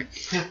yin-yang.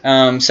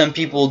 Some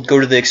people go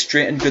to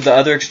the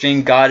other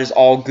extreme. God is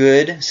all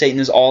good. Satan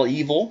is all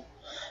evil.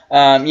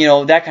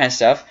 That kind of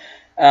stuff.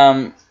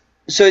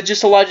 So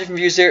just a lot of different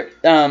views there.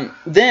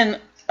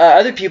 Then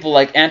other people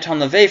like Anton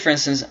LaVey, for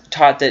instance,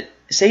 taught that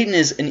Satan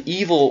is an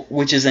evil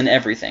which is in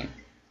everything.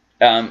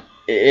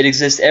 It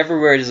exists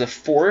everywhere. It is a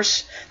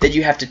force that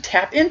you have to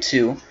tap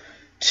into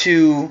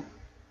to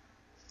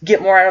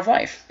get more out of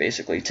life,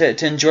 basically,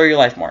 to enjoy your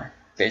life more,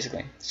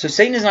 basically. So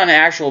Satan is not an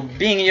actual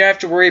being, and you don't have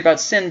to worry about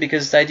sin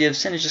because the idea of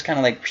sin is just kind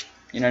of like,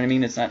 you know what I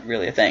mean? It's not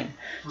really a thing.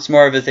 It's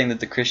more of a thing that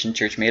the Christian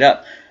church made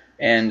up.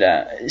 And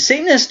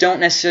Satanists don't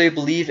necessarily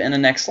believe in a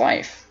next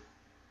life.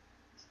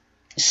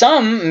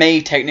 Some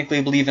may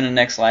technically believe in a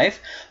next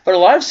life, but a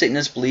lot of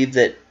Satanists believe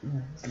that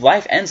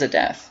life ends at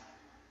death.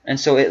 And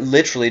so it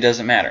literally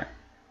doesn't matter.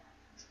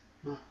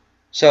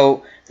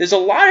 So there's a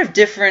lot of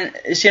different...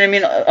 See what I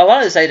mean? A lot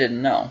of this I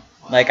didn't know.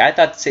 Like, I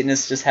thought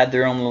Satanists just had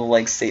their own little,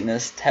 like,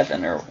 Satanist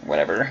heaven or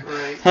whatever.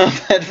 Right.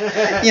 But,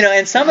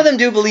 and some of them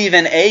do believe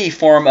in a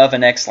form of a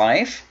next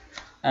life.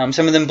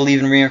 Some of them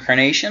believe in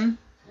reincarnation.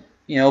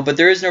 But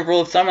there is no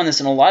rule of thumb on this.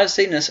 And a lot of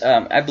Satanists,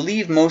 I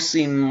believe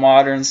mostly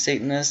modern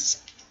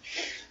Satanists,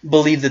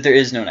 believe that there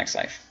is no next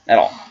life at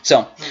all.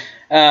 So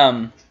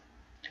the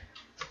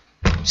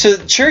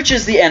church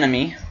is the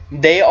enemy.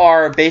 They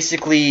are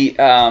basically,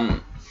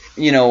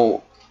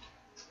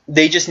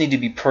 they just need to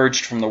be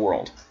purged from the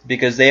world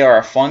because they are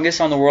a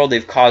fungus on the world.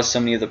 They've caused so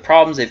many of the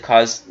problems. They've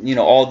caused,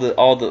 all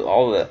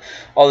the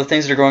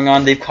things that are going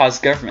on. They've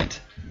caused government.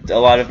 A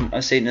lot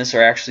of Satanists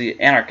are actually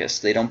anarchists.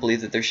 They don't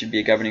believe that there should be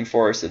a governing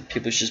force, that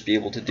people should just be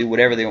able to do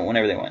whatever they want,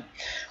 whenever they want.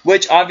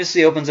 Which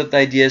obviously opens up the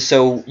idea,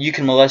 so you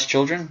can molest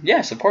children?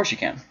 Yes, of course you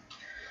can.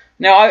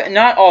 Now,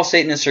 not all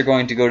Satanists are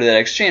going to go to that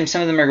extreme.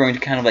 Some of them are going to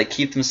kind of like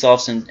keep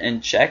themselves in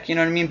check, you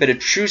know what I mean? But a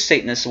true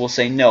Satanist will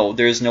say, no,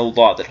 there is no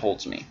law that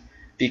holds me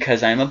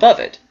because I am above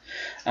it.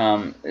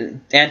 Anton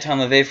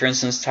LaVey, for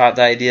instance, taught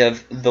the idea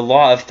of the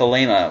law of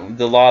thelema,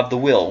 the law of the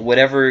will.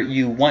 Whatever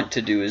you want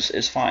to do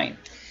is fine.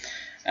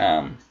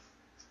 So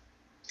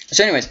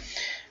anyways,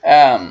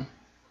 the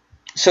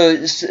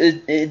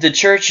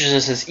church is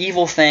just this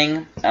evil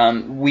thing.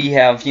 We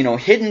have,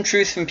 hidden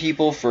truth from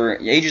people for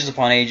ages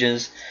upon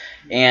ages,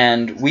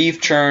 and we've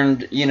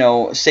turned,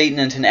 Satan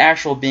into an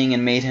actual being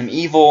and made him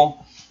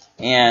evil,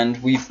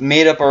 and we've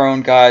made up our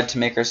own God to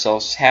make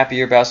ourselves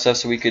happier about stuff,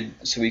 so we could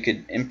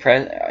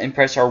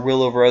impress our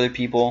will over other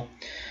people.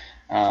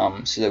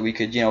 So that we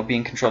could, be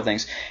in control of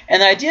things.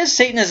 And the idea of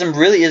Satanism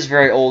really is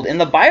very old. In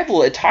the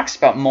Bible, it talks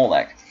about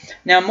Molech.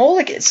 Now,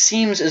 Molech, it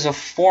seems, is a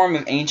form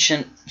of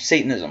ancient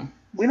Satanism.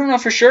 We don't know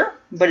for sure,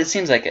 but it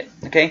seems like it.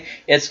 Okay,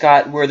 it's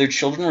got where their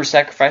children were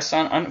sacrificed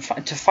on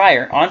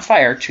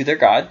fire to their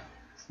god,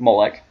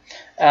 Molech,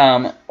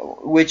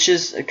 which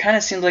is kind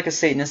of seems like a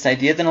Satanist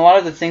idea. Then a lot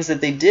of the things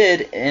that they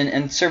did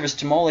in service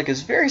to Molech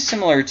is very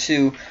similar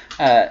to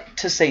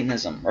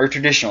Satanism or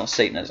traditional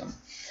Satanism.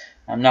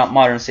 Not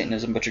modern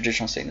Satanism, but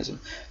traditional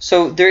Satanism.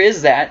 So there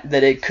is that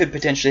it could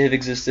potentially have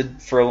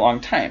existed for a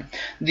long time.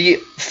 The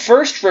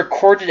first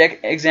recorded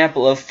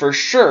example of, for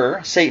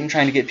sure, Satan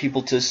trying to get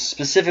people to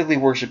specifically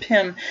worship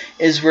him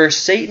is where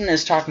Satan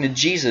is talking to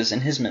Jesus in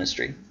his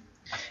ministry.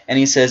 And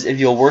he says, if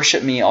you'll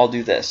worship me, I'll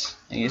do this.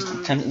 And he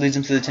leads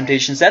him to the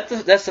temptations.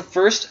 That's the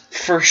first,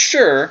 for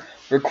sure,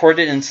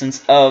 recorded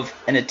instance of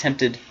an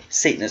attempted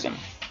Satanism.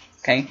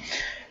 Okay?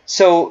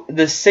 So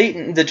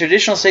the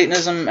traditional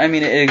Satanism,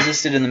 it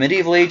existed in the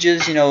medieval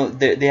ages.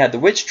 They had the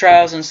witch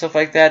trials and stuff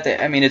like that.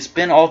 It's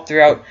been all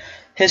throughout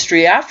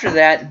history after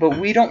that, but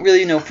we don't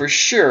really know for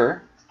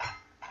sure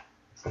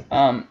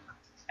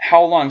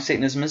how long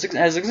Satanism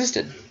has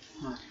existed.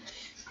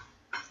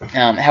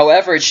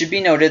 However, it should be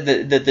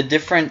noted that the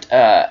different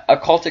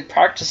occultic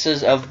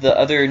practices of the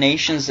other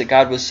nations that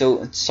God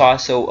saw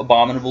so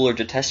abominable or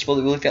detestable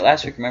that we looked at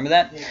last week, remember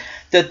that? Yeah.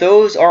 That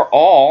those are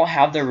all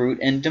have their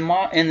root in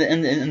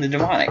the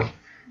demonic.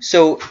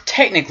 So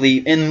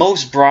technically, and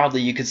most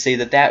broadly, you could say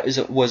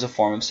that was a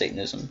form of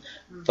Satanism.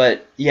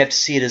 But you have to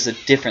see it as a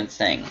different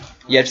thing.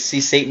 You have to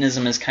see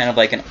Satanism as kind of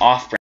like an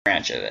off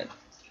branch of it.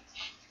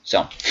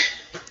 So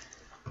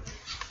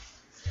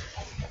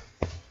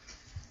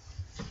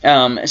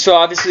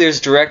obviously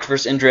there's direct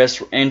versus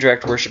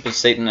indirect worship of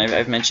Satan.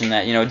 I've mentioned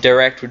that.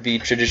 Direct would be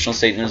traditional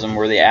Satanism,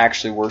 where they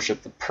actually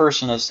worship the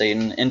person of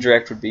Satan.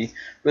 Indirect would be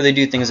where they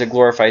do things that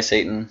glorify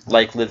Satan,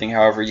 like living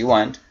however you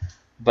want,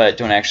 but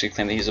don't actually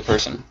claim that he's a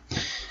person.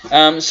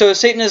 So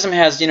Satanism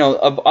has,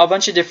 a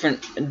bunch of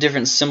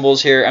different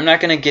symbols here. I'm not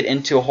going to get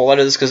into a whole lot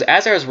of this because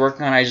as I was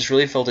working on it, I just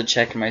really felt a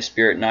check in my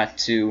spirit not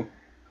to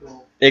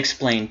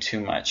explain too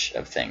much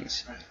of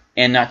things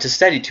and not to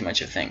study too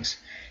much of things.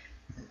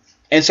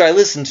 And so I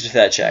listened to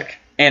that check,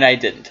 and I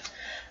didn't.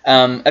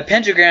 A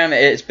pentagram,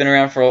 it's been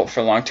around for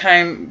a long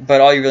time,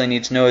 but all you really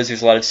need to know is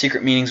there's a lot of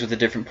secret meanings with the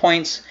different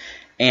points,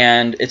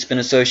 and it's been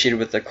associated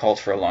with the cult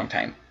for a long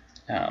time.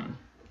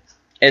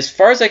 As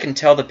far as I can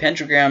tell, the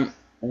pentagram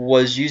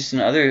was used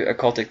in other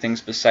occultic things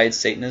besides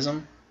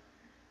Satanism.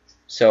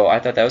 So I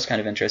thought that was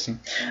kind of interesting.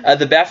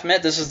 The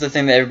Baphomet, this is the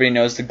thing that everybody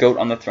knows, the goat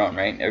on the throne,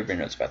 right? Everybody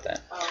knows about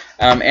that.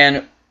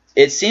 And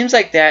it seems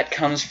like that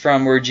comes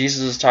from where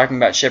Jesus is talking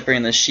about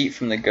separating the sheep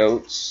from the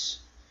goats.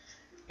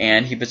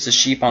 And he puts the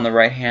sheep on the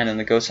right hand and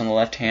the goats on the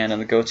left hand.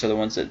 And the goats are the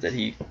ones that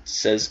he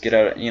says, get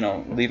out,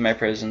 leave my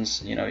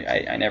presence.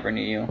 I never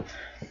knew you.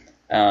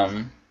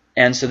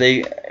 And so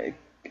a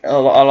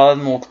lot of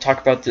them will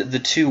talk about the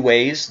two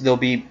ways. There'll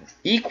be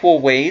equal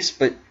ways,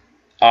 but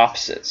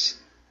opposites.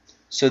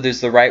 So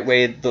there's the right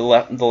way, the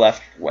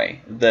left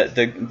way,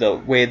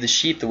 the way of the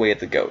sheep, the way of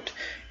the goat.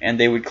 And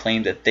they would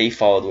claim that they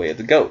follow the way of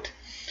the goat.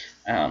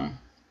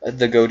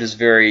 The goat is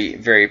very,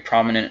 very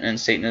prominent in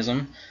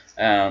Satanism.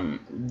 I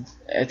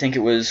think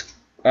it was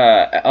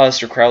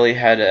Aleister Crowley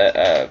had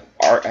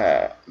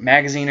a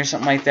magazine or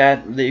something like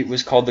that. It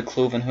was called The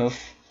Cloven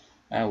Hoof,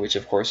 which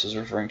of course is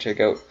referring to a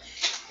goat.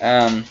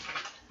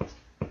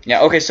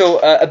 So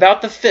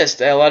about the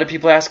fist, a lot of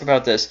people ask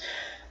about this.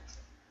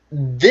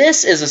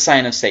 This is a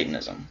sign of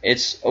Satanism.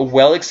 It's a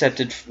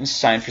well-accepted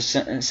sign for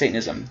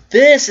Satanism.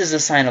 This is a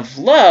sign of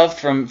love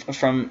from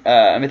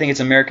I think it's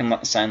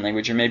American Sign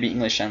Language or maybe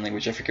English Sign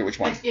Language. I forget which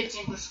one. It's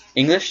English.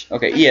 English?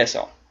 Okay,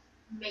 ESL.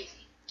 Maybe.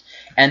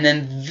 And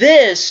then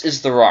this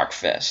is the rock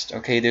fist.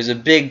 Okay, there's a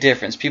big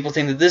difference. People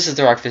think that this is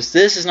the rock fist.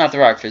 This is not the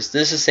rock fist.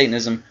 This is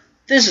Satanism.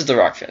 This is the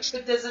rock fist.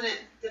 But doesn't it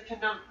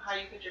depend on how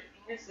you put your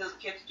fingers? Does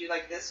you have to do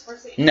like this for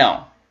Satan?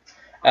 No.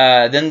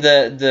 Then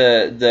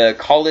the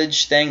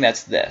college thing,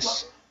 that's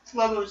this.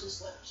 Lobos is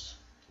this.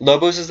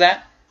 Lobos is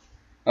that?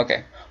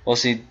 Okay. Well,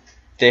 see,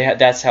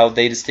 that's how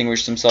they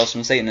distinguish themselves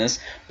from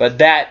Satanists. But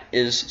that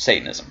is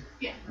Satanism.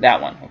 Yeah.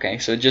 That one. Okay.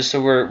 So just so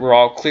we're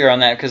all clear on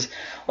that, because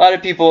a lot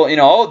of people,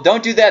 oh,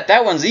 don't do that.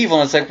 That one's evil.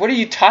 And it's like, what are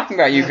you talking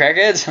about, you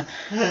crackheads?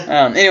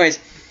 Anyways,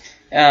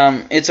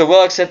 it's a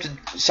well-accepted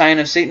sign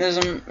of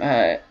Satanism.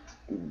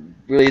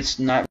 Really, it's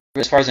not,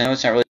 as far as I know,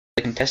 it's not really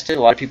contested.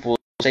 A lot of people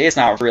say it's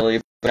not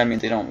really, but I mean,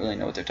 they don't really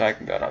know what they're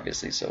talking about,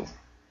 obviously. So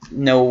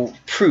no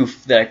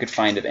proof that I could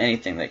find of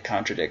anything that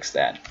contradicts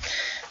that.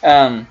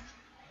 The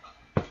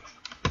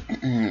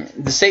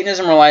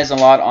Satanism relies a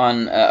lot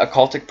on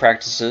occultic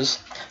practices.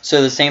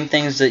 So the same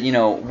things that,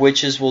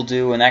 witches will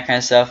do and that kind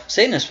of stuff,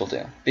 Satanists will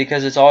do.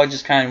 Because it's all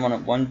just kind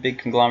of one big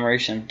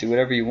conglomeration. Do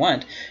whatever you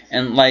want.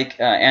 And like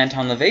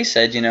Anton LaVey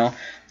said,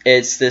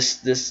 it's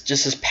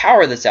this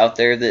power that's out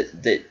there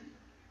that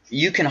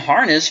you can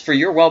harness for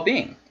your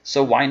well-being.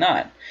 So why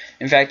not?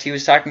 In fact, he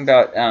was talking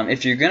about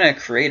if you're going to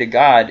create a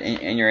God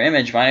in your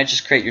image, why not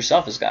just create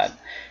yourself as God?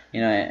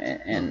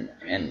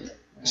 And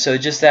so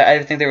just that,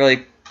 I think that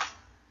really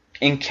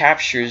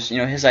encaptures,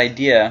 his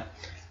idea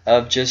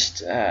of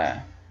just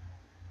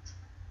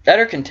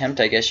utter contempt,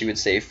 I guess you would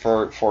say,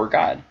 for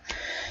God.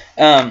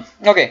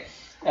 Okay.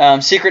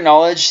 Secret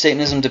knowledge.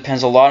 Satanism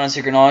depends a lot on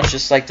secret knowledge,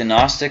 just like the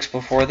Gnostics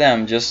before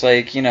them, just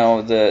like,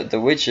 the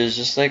witches,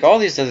 just like all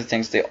these other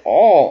things. They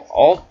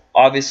all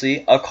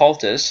obviously,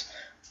 occultists,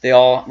 they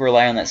all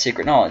rely on that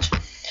secret knowledge.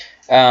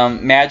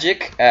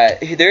 Magic.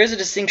 There is a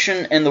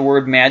distinction in the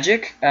word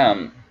magic.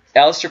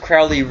 Aleister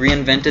Crowley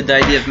reinvented the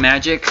idea of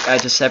magic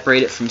to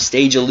separate it from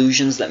stage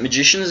illusions that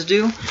magicians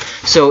do.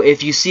 So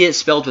if you see it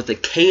spelled with a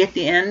K at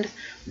the end,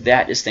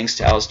 that is thanks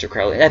to Aleister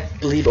Crowley. I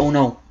believe, oh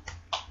no,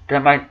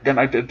 that might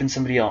have been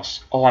somebody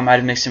else. Oh, I might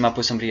have mixed him up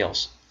with somebody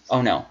else.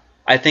 Oh no,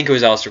 I think it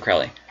was Aleister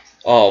Crowley.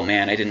 Oh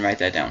man, I didn't write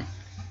that down.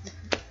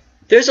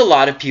 There's a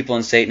lot of people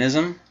in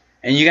Satanism,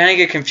 and you kind of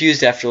get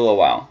confused after a little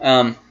while.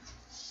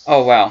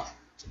 Oh wow.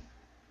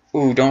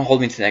 Ooh, don't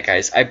hold me to that,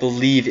 guys. I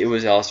believe it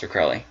was Aleister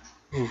Crowley.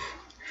 Ooh.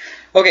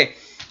 Okay.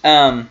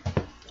 I'll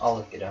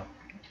look it up.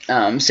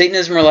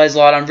 Satanism relies a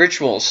lot on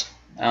rituals.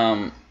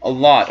 A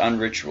lot on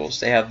rituals.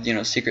 They have,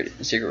 secret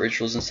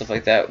rituals and stuff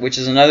like that, which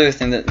is another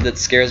thing that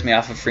scares me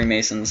off of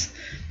Freemasons,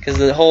 because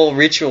the whole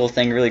ritual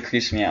thing really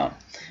creeps me out.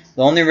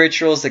 The only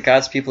rituals that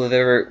God's people have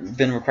ever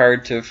been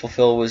required to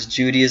fulfill was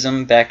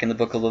Judaism back in the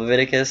book of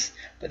Leviticus,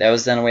 but that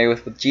was done away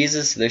with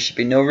Jesus, so there should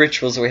be no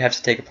rituals that we have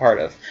to take a part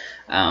of.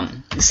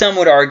 Some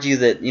would argue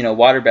that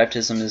water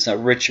baptism is a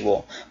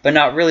ritual, but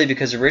not really,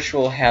 because a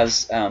ritual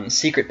has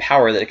secret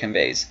power that it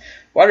conveys.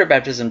 Water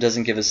baptism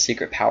doesn't give us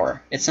secret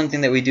power. It's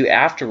something that we do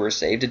after we're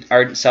saved.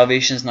 Our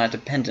salvation is not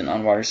dependent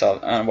on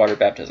water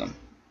baptism.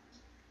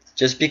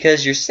 Just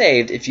because you're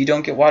saved, if you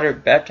don't get water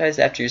baptized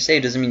after you're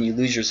saved, doesn't mean you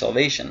lose your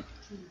salvation.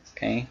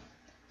 Okay?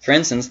 For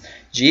instance,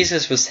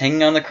 Jesus was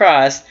hanging on the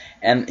cross,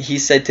 and he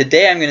said,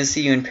 "Today I'm going to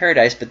see you in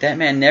paradise," but that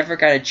man never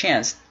got a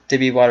chance to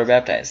be water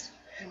baptized.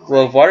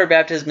 Well, if water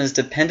baptism is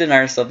dependent on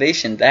our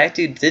salvation, that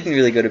dude didn't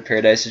really go to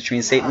paradise, which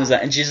means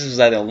Jesus was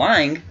either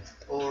lying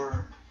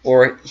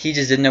or he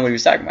just didn't know what he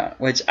was talking about,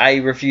 which I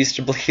refuse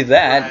to believe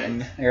that,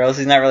 or else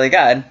he's not really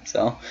God.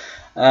 So,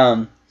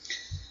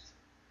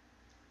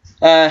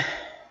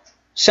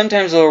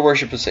 sometimes they'll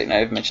worship of Satan.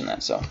 I've mentioned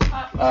that.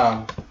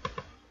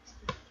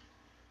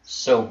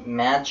 So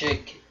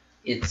magic,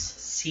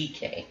 it's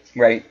CK.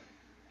 Right.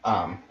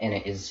 And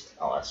it is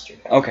Aleister.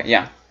 Okay,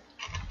 yeah.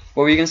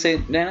 What were you gonna say,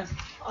 Dana?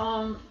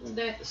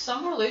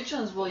 Some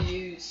religions will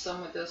use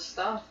some of this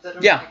stuff that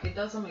are like, it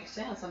doesn't make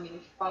sense. I mean,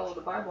 if you follow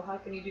the Bible, how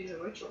can you do the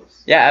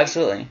rituals? Yeah,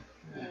 absolutely.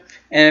 Yeah.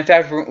 And in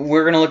fact,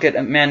 we're going to look at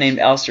a man named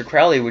Aleister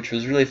Crowley, which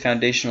was really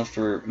foundational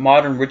for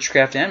modern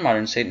witchcraft and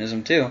modern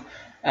Satanism too.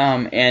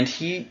 And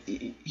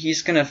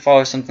he's going to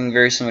follow something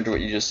very similar to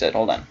what you just said.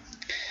 Hold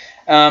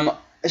on.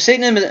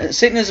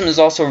 Satanism is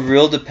also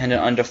real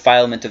dependent on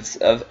defilement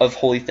of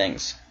holy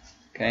things.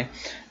 Okay,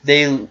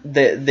 they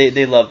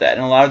love that,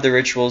 and a lot of the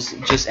rituals,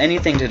 just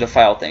anything to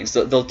defile things.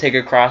 They'll take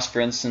a cross, for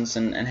instance,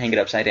 and hang it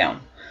upside down.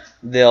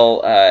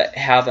 They'll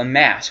have a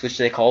mass, which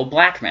they call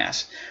black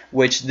mass,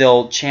 which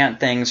they'll chant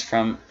things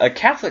from a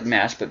Catholic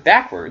mass but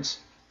backwards.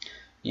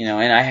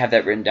 And I have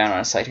that written down on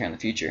a slide here in the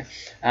future.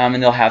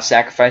 And they'll have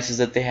sacrifices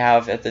that they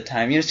have at the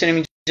time. You know what I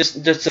mean?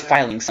 Just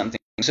defiling something.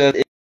 So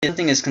if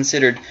something is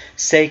considered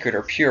sacred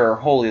or pure or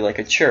holy, like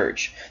a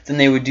church, then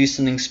they would do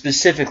something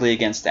specifically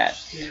against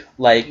that.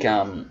 Like,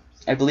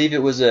 I believe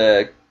it was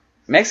a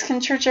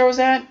Mexican church I was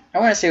at. I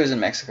want to say it was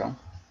in Mexico.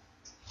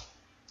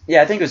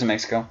 Yeah, I think it was in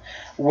Mexico,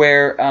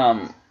 where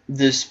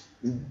the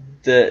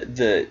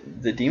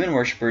demon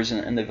worshippers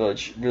in the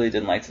village really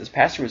didn't like that this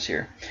pastor was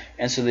here,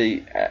 and so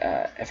they,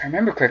 if I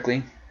remember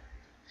correctly,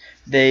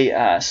 they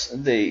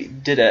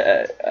did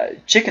a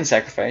chicken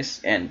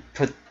sacrifice and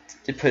put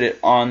it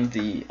on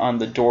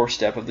the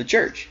doorstep of the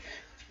church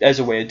as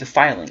a way of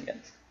defiling it.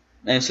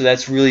 And so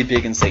that's really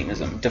big in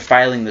Satanism,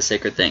 defiling the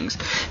sacred things.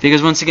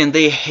 Because once again,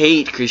 they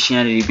hate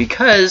Christianity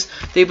because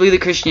they believe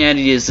that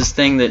Christianity is this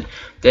thing that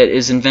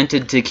is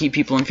invented to keep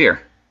people in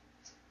fear.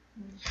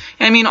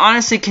 And I mean,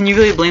 honestly, can you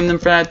really blame them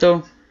for that,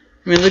 though?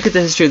 I mean, look at the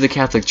history of the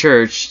Catholic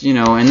Church,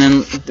 and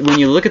then when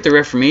you look at the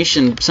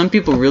Reformation, some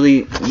people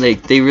really,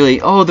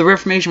 the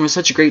Reformation was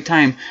such a great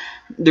time.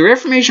 The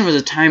Reformation was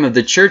a time of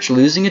the church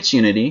losing its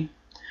unity.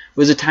 It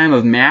was a time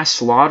of mass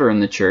slaughter in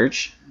the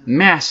church.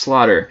 Mass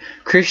slaughter.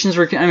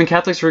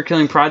 Catholics were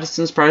killing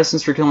Protestants.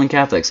 Protestants were killing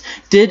Catholics.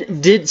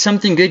 Did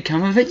something good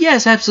come of it?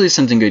 Yes, absolutely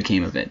something good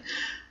came of it.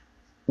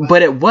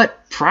 But at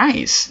what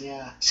price?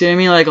 Yeah. See what I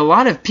mean? Like, a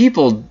lot of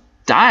people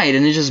died,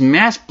 and there's just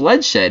mass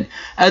bloodshed.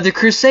 The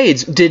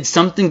Crusades. Did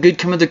something good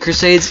come of the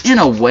Crusades? In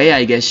a way,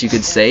 I guess you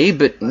could say,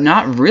 but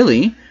not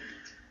really.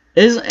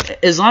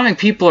 Islamic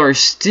people are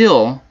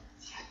still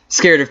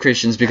scared of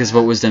Christians because of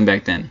what was done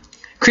back then.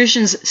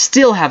 Christians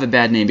still have a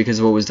bad name because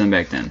of what was done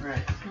back then.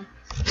 Right.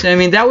 So, I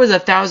mean, that was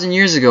 1,000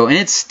 years ago, and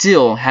it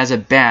still has a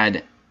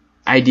bad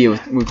idea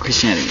with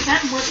Christianity.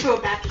 That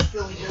Westboro Baptist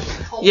really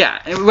doesn't hold.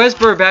 Yeah,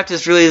 Westboro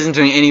Baptist really isn't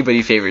doing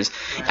anybody favors.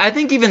 Right. I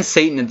think even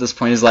Satan at this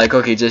point is like,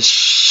 okay, just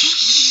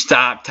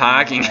stop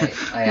talking.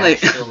 I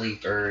actually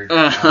heard,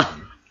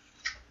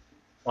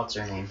 what's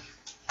her name?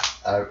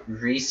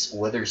 Reese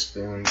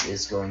Witherspoon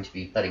is going to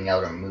be putting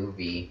out a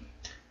movie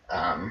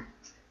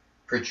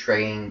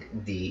portraying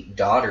the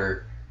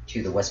daughter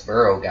to the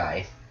Westboro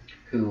guy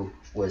who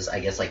was, I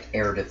guess, like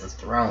heir to the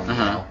throne,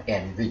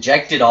 and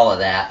rejected all of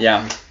that.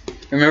 Yeah.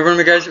 Remember when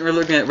we guys were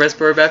looking at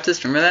Westboro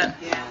Baptist? Remember that?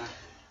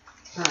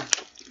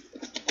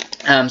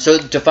 Yeah. So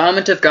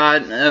defilement of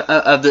God,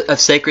 of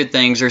sacred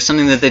things, or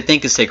something that they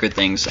think is sacred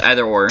things,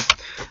 either or,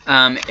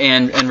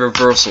 and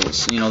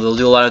reversals. They'll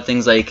do a lot of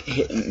things like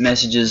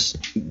messages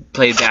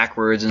played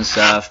backwards and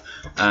stuff,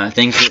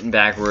 things written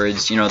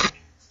backwards.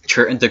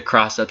 The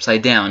cross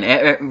upside down,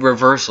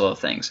 reversal of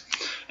things.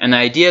 And the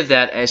idea of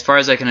that, as far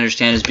as I can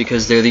understand, is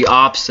because they're the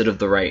opposite of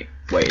the right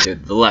way. They're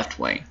the left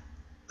way.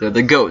 They're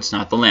the goats,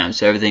 not the lambs,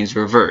 so everything's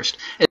reversed.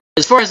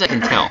 As far as I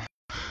can tell.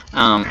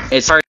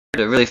 It's hard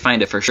to really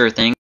find a for sure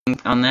thing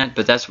on that,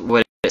 but that's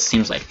what it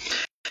seems like.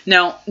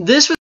 Now,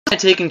 this was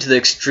taken to the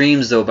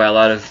extremes, though, by a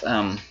lot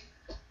of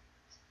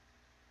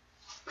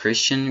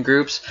Christian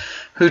groups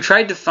who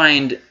tried to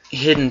find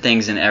hidden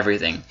things in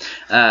everything.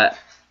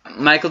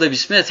 Michael W.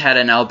 Smith had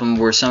an album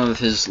where some of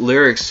his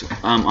lyrics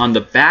on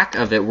the back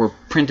of it were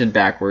printed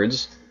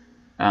backwards,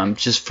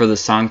 just for the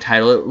song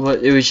title.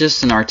 It was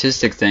just an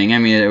artistic thing. I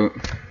mean,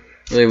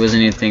 Really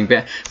wasn't anything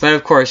bad. But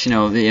of course,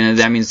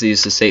 that means they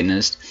used a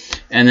Satanist.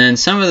 And then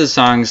some of the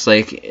songs,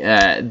 like,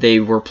 they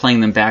were playing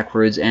them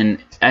backwards. And,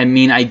 I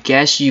mean, I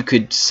guess you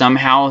could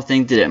somehow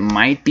think that it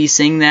might be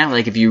saying that,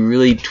 like, if you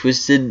really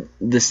twisted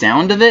the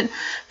sound of it.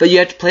 But you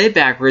have to play it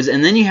backwards,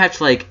 and then you have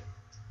to, like,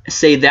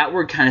 say that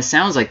word kind of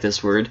sounds like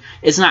this word.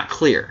 It's not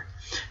clear.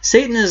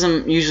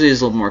 Satanism usually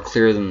is a little more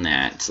clear than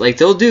that. Like,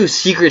 they'll do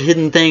secret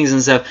hidden things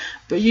and stuff,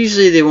 but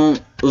usually they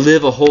won't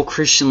live a whole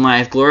Christian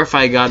life,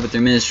 glorify God with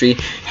their ministry,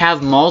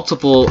 have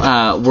multiple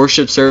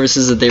worship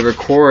services that they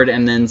record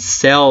and then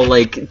sell,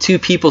 like, to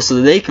people so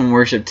that they can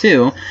worship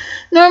too.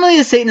 Normally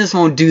the Satanists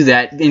won't do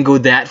that and go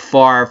that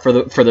far for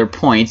their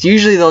points.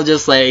 Usually they'll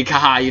just like,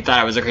 haha, you thought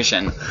I was a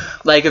Christian.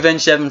 Like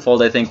Avenged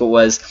Sevenfold, I think it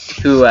was,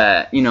 who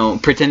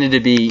pretended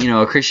to be,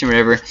 a Christian or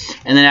whatever,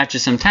 and then after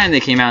some time they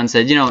came out and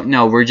said,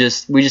 no, we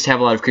just have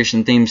a lot of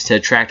Christian themes to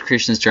attract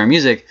Christians to our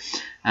music.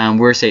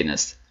 We're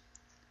Satanists.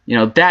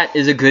 That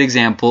is a good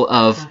example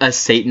of a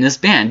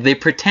Satanist band. They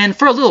pretend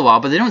for a little while,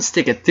 but they don't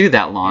stick it through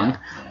that long. Yeah.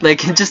 Like,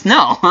 just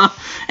no.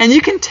 And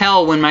you can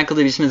tell when Michael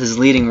W. Smith is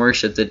leading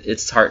worship that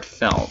it's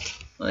heartfelt.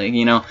 Like,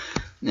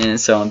 and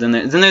so then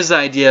there's the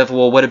idea of,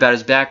 well, what about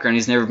his background?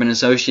 He's never been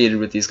associated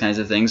with these kinds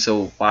of things,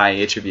 so why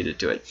attribute it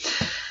to it?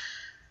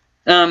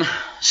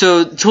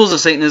 So, tools of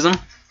Satanism.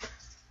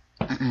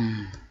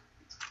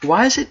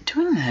 Why is it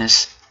doing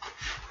this?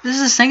 This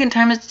is the second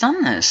time it's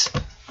done this.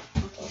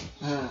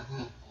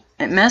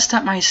 It messed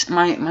up my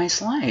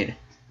slide.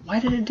 Why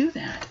did it do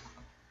that?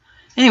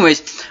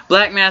 Anyways,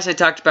 Black Mass, I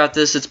talked about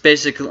this. It's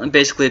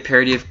basically a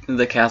parody of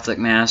the Catholic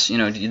Mass.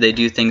 They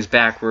do things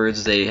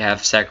backwards. They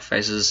have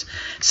sacrifices.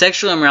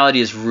 Sexual immorality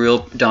is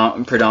real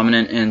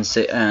predominant in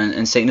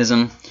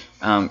Satanism,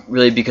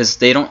 really, because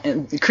they don't.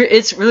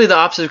 It's really the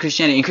opposite of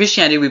Christianity. In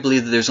Christianity, we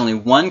believe that there's only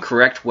one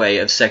correct way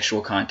of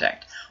sexual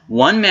contact: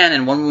 one man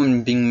and one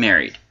woman being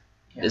married.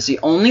 It's the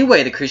only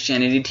way that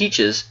Christianity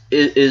teaches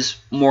is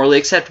morally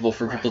acceptable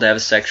for people to have a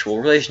sexual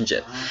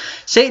relationship.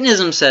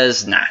 Satanism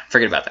says, nah,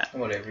 forget about that.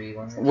 Whatever you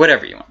want.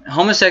 Whatever you want.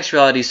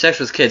 Homosexuality, sex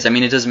with kids, I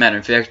mean, it doesn't matter.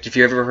 In fact, if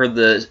you ever heard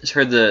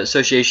the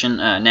association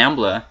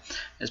NAMBLA,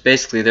 it's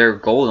basically their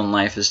goal in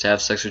life is to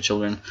have sex with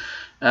children.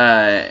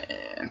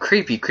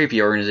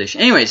 Creepy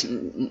organization. Anyways,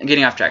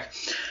 getting off track.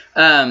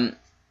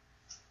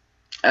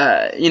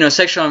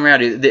 Sexual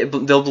immorality,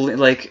 they'll believe,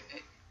 like,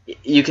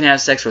 you can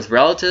have sex with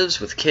relatives,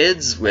 with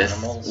kids,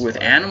 with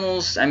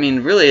animals. I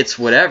mean, really, it's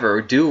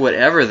whatever. Do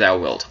whatever thou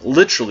wilt.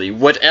 Literally,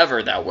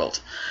 whatever thou wilt.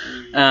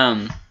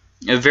 A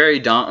very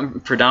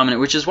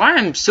predominant, which is why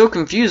I'm so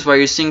confused why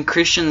you're seeing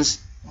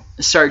Christians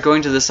start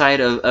going to the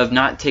side of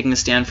not taking a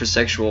stand for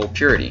sexual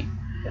purity.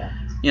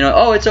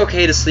 Yeah. It's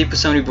okay to sleep with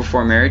somebody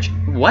before marriage.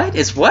 What?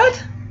 It's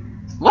what?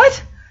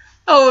 What?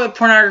 Oh,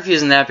 pornography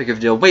isn't that big of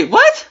a deal. Wait,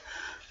 what?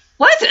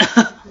 What?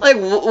 Like,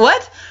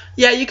 what?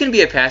 Yeah, you can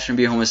be a pastor and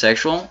be a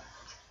homosexual.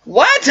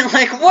 What?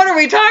 Like, what are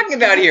we talking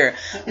about here?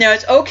 Now,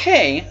 it's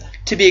okay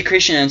to be a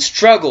Christian and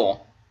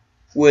struggle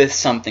with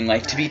something,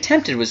 like to be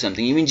tempted with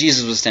something. Even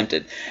Jesus was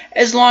tempted.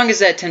 As long as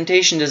that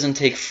temptation doesn't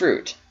take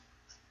fruit.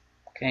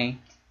 Okay?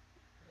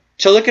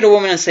 To look at a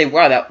woman and say,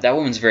 wow, that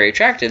woman's very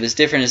attractive, is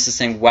different as to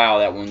saying, wow,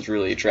 that woman's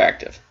really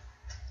attractive.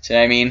 See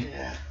what I mean?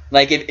 Yeah.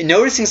 Like, if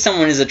noticing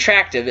someone is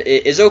attractive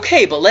is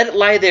okay, but let it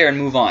lie there and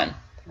move on.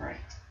 Right.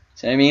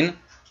 See what I mean?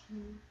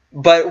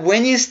 But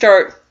when you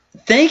start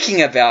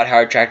thinking about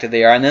how attractive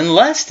they are, and then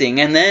lusting,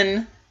 and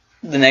then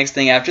the next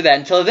thing after that,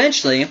 until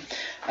eventually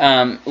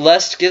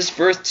lust gives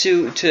birth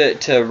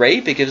to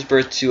rape, it gives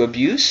birth to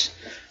abuse.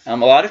 A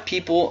lot of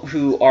people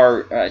who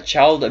are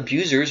child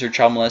abusers or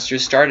child molesters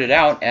started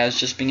out as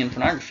just being in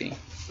pornography,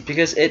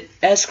 because it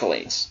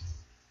escalates.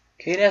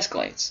 Okay, it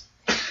escalates.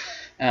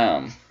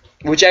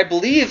 Which I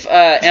believe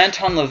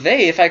Anton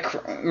LaVey, if I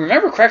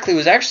remember correctly,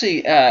 was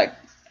actually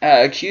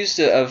accused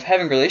of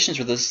having relations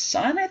with his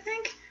son, I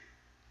think?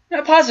 I'm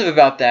not positive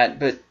about that,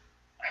 but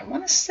I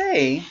want to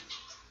say...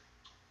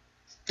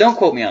 Don't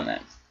quote me on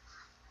that.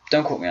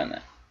 Don't quote me on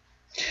that.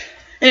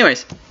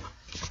 Anyways.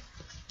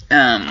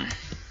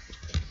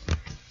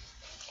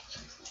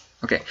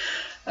 Okay.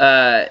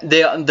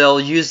 They'll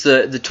use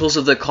the tools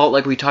of the occult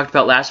like we talked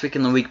about last week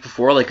and the week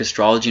before, like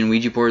astrology and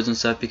Ouija boards and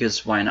stuff,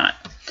 because why not?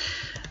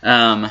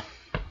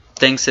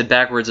 Things said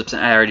backwards,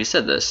 I already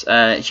said this.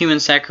 Human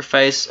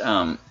sacrifice...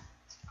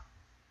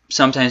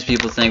 Sometimes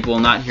people think, well,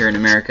 not here in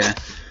America.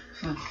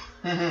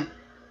 You'd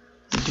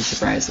be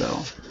surprised,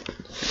 though.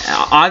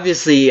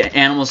 Obviously,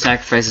 animal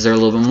sacrifices are a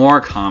little bit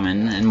more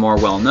common and more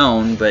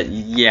well-known, but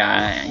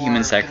yeah,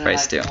 human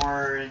sacrifice too.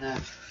 More in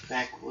the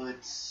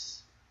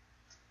backwoods,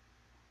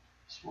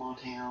 small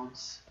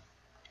towns.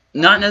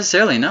 Not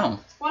necessarily, no.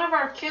 One of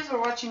our kids were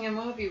watching a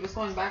movie, was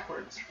going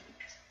backwards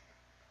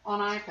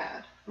on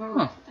iPad.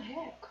 What the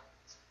heck?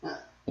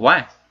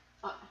 Why?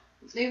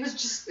 It was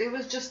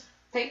just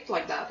taped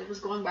like that. It was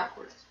going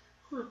backwards.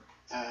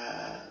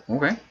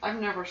 Okay.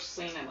 I've never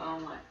seen it.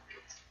 I'm like,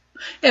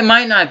 it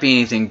might not be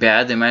anything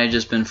bad. They might have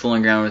just been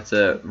fooling around with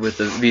the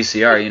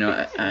VCR.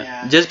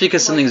 Yeah. Just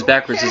because something's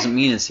backwards doesn't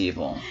mean it's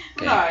evil.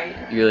 Okay.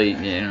 Right. You really,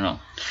 I don't know.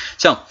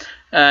 So,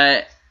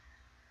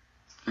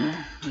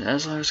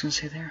 That's all I was going to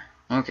say there.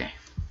 Okay.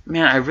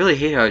 Man, I really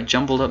hate how it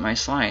jumbled up my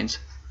slides.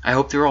 I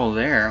hope they're all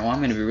there. Well, I'm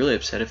going to be really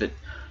upset if it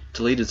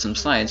deleted some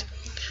slides.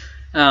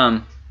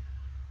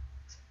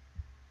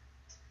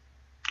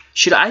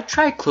 Should I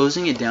try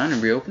closing it down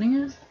and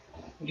reopening it?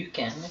 You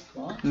can if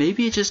you want.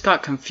 Maybe it just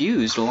got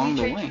confused along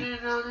the way. Turn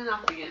it on and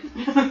off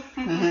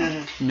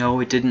again. No,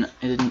 it didn't.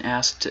 It didn't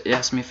ask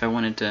me if I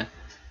wanted to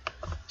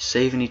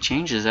save any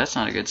changes. That's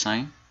not a good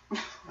sign.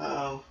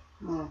 Oh.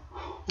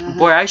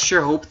 Boy, I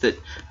sure hope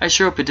it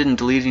didn't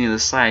delete any of the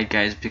slide,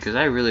 guys, because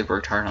I really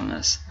worked hard on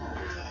this.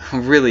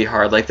 Really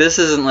hard. Like, this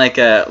isn't like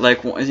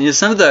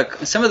some of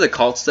the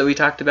cults that we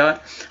talked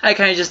about. I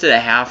kind of just did a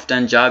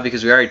half-done job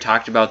because we already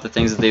talked about the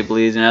things that they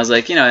believed, and I was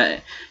like,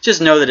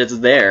 just know that it's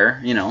there,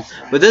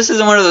 But this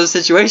isn't one of those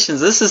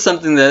situations. This is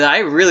something that I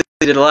really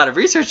did a lot of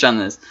research on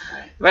this.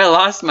 If I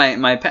lost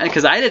my pen,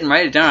 because I didn't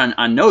write it down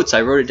on notes,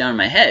 I wrote it down in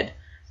my head,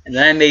 and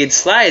then I made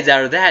slides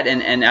out of that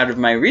and out of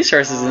my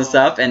resources and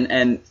stuff.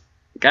 And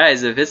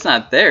guys, if it's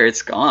not there,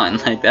 it's gone.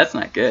 Like, that's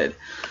not good.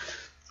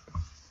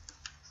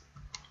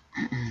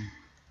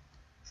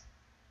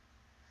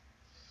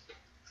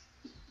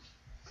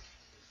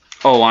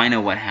 Oh, I know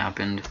what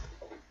happened.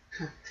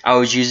 I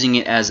was using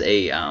it as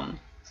a, I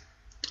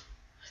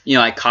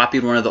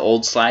copied one of the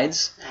old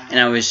slides, and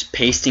I was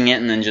pasting it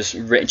and then just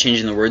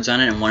changing the words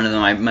on it, and one of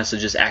them I must have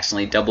just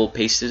accidentally double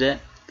pasted it.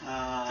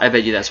 I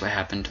bet you that's what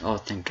happened. Oh,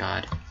 thank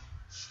God.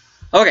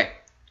 Okay,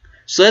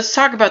 so let's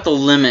talk about the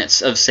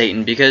limits of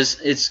Satan, because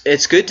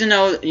it's good to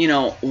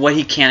know, what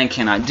he can and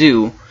cannot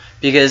do,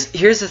 because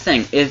here's the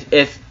thing.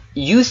 If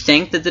you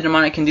think that the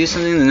demonic can do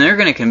something, then they're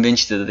going to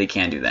convince you that they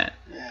can do that.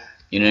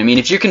 You know what I mean?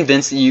 If you're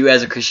convinced that you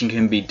as a Christian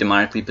can be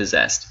demonically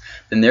possessed,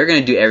 then they're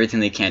going to do everything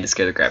they can to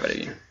scare the crap out of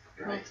you.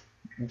 Right.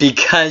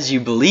 Because you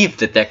believe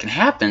that can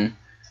happen,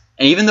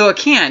 and even though it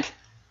can't,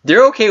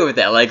 they're okay with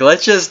that. Like,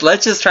 let's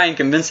just try and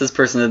convince this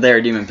person that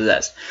they're demon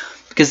possessed,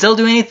 because they'll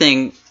do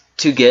anything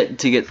to get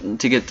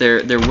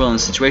their will in the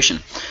situation.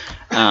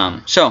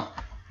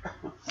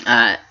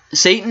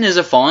 Satan is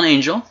a fallen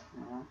angel.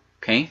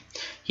 Okay,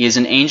 he is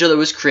an angel that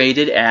was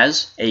created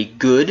as a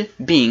good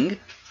being.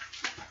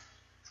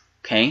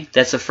 Okay,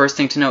 that's the first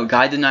thing to note.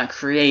 God did not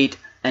create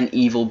an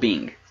evil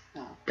being.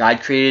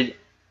 God created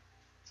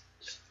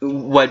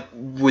what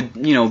would,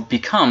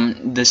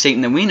 become the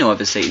Satan that we know of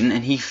as Satan,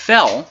 and he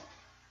fell.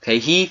 Okay,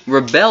 he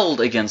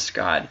rebelled against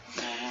God.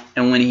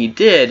 And when he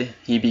did,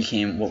 he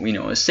became what we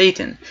know as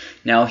Satan.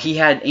 Now, he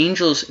had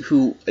angels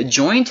who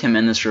joined him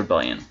in this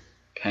rebellion.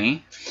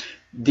 Okay,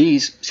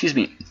 these,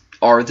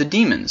 are the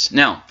demons.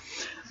 Now,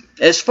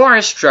 as far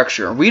as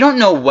structure, we don't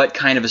know what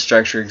kind of a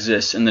structure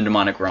exists in the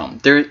demonic realm.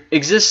 There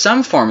exists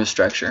some form of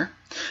structure,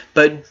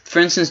 but for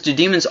instance, do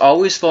demons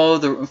always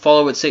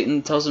follow what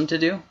Satan tells them to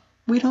do?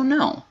 We don't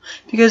know,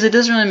 because it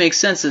doesn't really make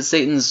sense that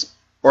Satan's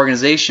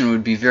organization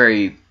would be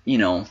very,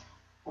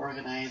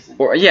 organized.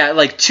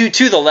 Like to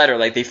the letter,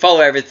 like they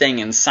follow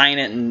everything and sign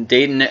it and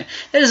date it.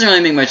 That doesn't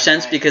really make much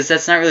sense, because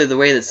that's not really the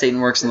way that Satan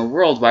works in the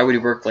world. Why would he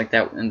work like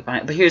that?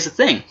 But here's the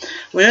thing: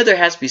 we know there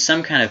has to be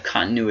some kind of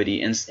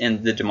continuity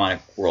in the demonic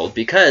world,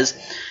 because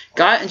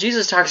God and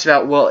Jesus talks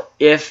about, well,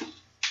 if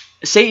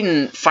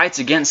Satan fights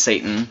against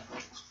Satan,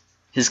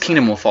 his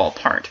kingdom will fall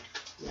apart.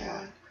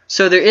 Yeah.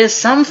 So there is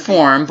some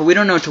form, but we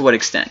don't know to what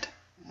extent.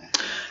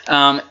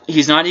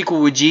 He's not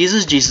equal with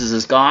Jesus. Jesus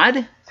is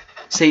God.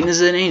 Satan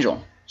is an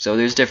angel. So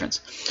there's a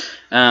difference.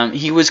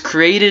 He was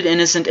created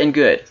innocent and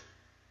good.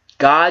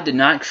 God did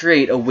not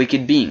create a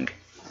wicked being.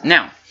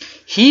 Now,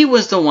 he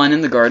was the one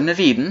in the Garden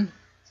of Eden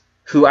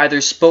who either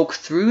spoke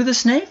through the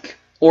snake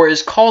or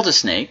is called a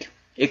snake.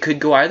 It could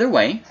go either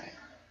way.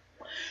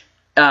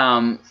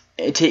 To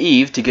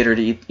Eve, to get her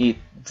to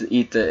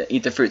eat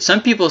the fruit.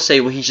 Some people say,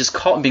 well, he's just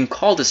being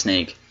called a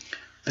snake,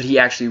 but he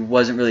actually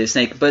wasn't really a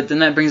snake. But then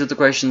that brings up the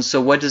question,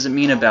 so what does it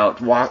mean about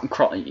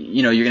crawl?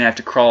 You're going to have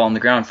to crawl on the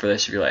ground for the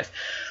rest of your life.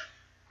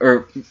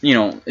 Or,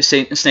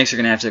 snakes are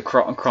going to have to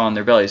crawl on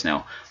their bellies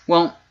now.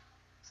 Well,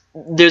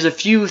 there's a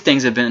few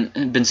things that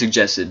have been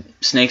suggested.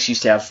 Snakes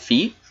used to have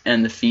feet,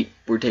 and the feet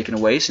were taken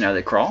away, so now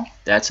they crawl.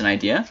 That's an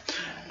idea.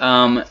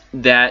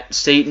 That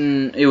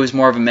Satan, it was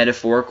more of a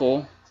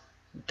metaphorical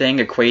thing,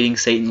 equating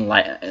Satan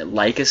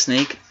like a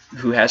snake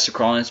who has to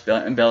crawl on its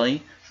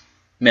belly.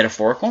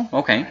 Metaphorical?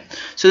 Okay.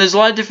 So there's a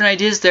lot of different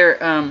ideas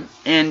there,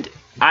 and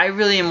I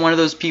really am one of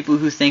those people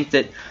who think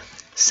that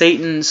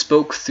Satan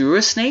spoke through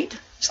a snake,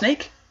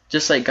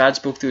 just like God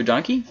spoke through a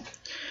donkey.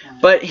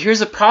 But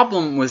here's a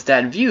problem with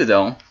that view,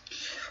 though.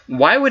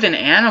 Why would an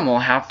animal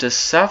have to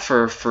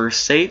suffer for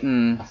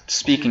Satan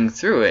speaking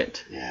through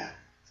it? Yeah.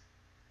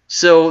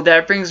 So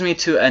that brings me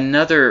to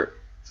another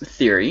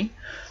theory,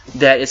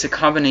 that it's a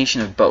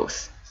combination of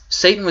both.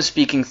 Satan was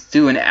speaking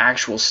through an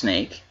actual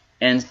snake,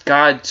 and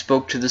God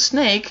spoke to the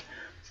snake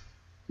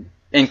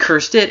and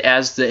cursed it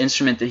as the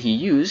instrument that he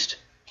used.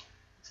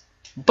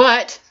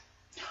 But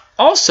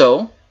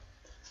also,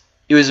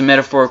 it was a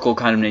metaphorical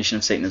condemnation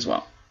of Satan as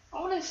well.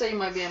 I wouldn't say it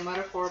might be a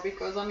metaphor,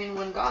 because,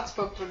 when God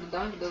spoke through the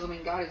donkey, doesn't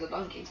mean God is a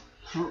donkey.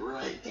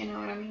 Right. You know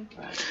what I mean?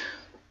 Right.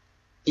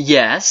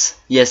 Yes,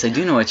 I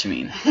do know what you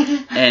mean,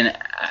 and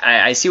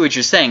I see what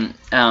you're saying.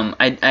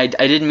 I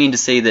didn't mean to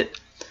say that.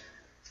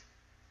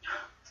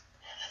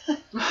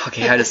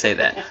 Okay, how to say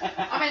that?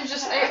 I mean,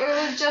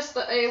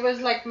 it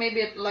was like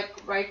maybe like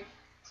right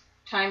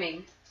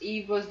timing.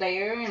 Eve was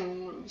there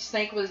and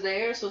snake was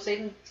there, so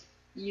Satan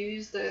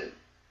used the.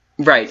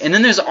 Right, and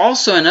then there's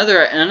also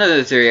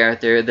another theory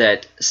out there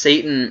that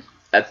Satan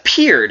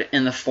appeared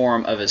in the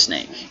form of a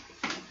snake,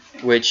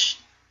 which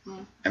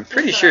I'm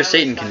pretty sure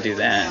Satan can do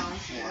that.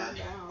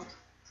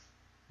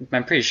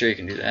 I'm pretty sure he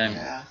can do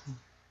that.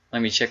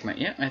 Let me check my.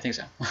 Yeah, I think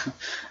so.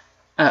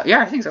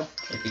 Yeah, I think so.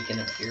 If he can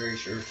appear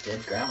as your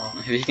dead grandma.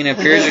 If he can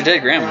appear as your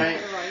dead grandma.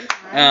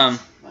 Right.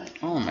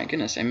 Oh my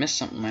goodness, I missed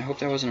something. I hope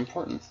that wasn't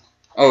important.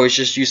 Oh, it's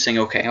just you saying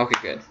okay. Okay,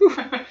 good.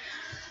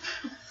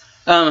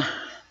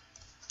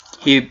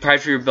 He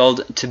pridefully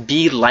rebelled to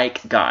be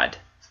like God.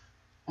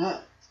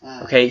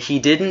 Okay, he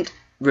didn't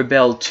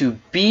rebel to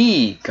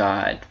be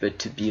God, but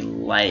to be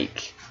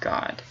like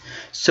God.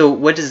 So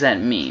what does that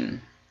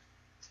mean?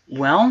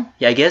 Well,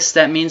 I guess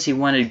that means he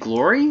wanted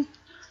glory.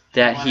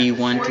 That he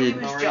wanted.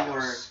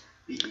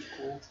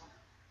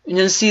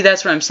 See,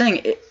 that's what I'm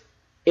saying.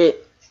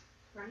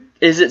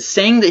 Is it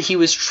saying that he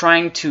was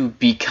trying to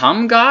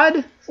become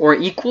God or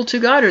equal to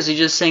God, or is he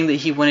just saying that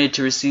he wanted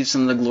to receive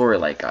some of the glory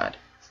like God?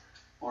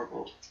 Or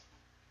both.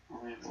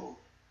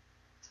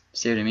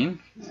 See what I mean?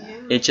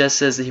 Yeah. It just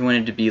says that he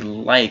wanted to be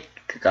like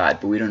God,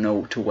 but we don't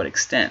know to what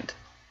extent.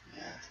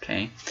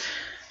 Okay.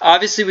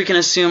 Obviously, we can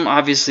assume,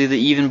 that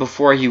even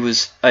before he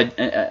was,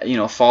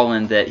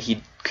 fallen, that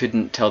he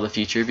couldn't tell the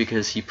future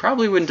because he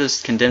probably wouldn't have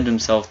condemned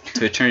himself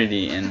to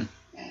eternity in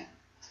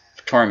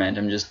torment.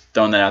 I'm just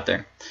throwing that out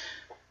there.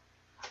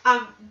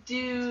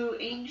 Do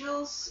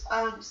angels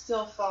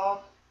still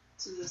fall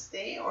to this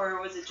day, or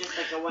was it just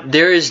like a one?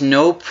 There is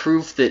no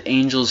proof that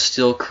angels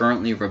still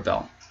currently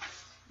rebel.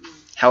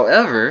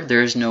 However,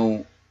 there is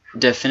no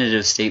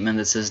definitive statement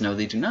that says no,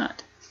 they do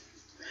not.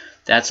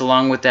 That's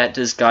along with that,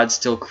 is God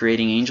still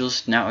creating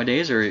angels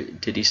nowadays, or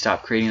did he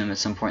stop creating them at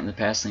some point in the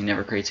past and he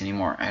never creates any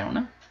more? I don't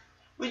know.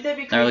 Would that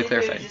be Not really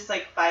created clarified. Just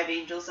like 5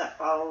 angels that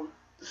follow?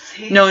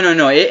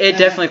 No. It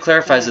definitely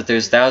clarifies that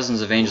there's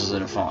thousands of angels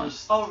that have fallen.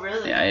 Oh,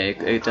 really? Yeah,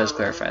 it does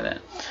clarify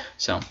that.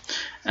 So,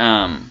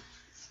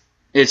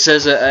 it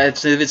says I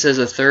believe it says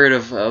a third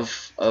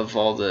of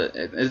all the.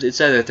 It's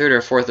either a third or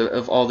a fourth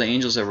of all the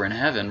angels that were in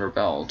heaven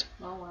rebelled.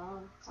 Oh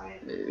wow!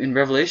 In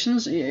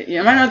Revelations,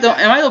 am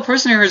I the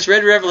person who has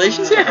read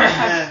Revelations here?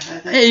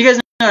 Hey, you guys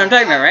know what I'm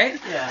talking about, right?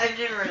 Yeah. I've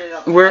never read it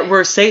up.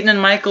 Where Satan and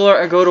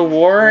Michael go to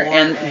war,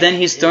 and then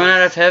he's thrown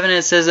out of heaven. And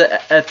it says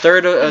a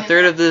third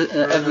of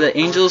the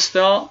angels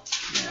fell.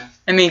 Yeah.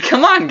 I mean,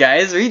 come on,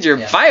 guys, read your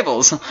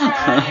Bibles.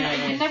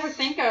 I never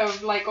think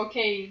of like,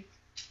 okay,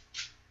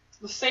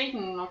 the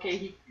Satan,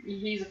 okay,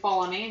 he's a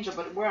fallen angel,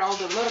 but where all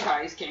the little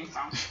guys came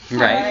from.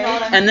 Right. You know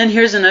what I mean? And then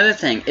here's another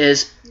thing: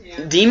 is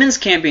demons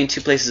can't be in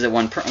two places at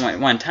one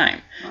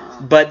time.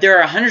 But there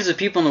are hundreds of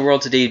people in the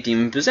world today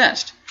demon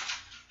possessed.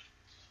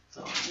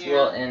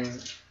 Well, and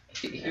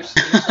here's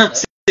See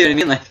what I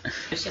mean?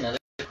 here's another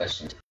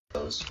question to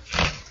pose.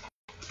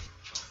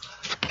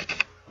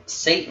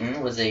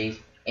 Satan was a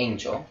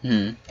angel,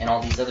 and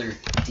all these other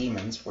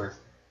demons were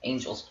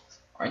angels.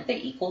 Aren't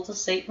they equal to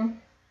Satan?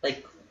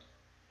 Like,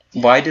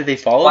 why do they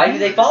follow why him? do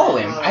they follow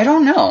him? I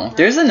don't know.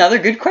 There's another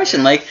good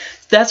question. Like,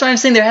 that's why I'm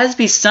saying there has to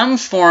be some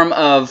form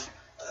of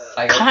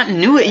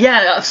continuity.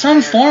 Yeah,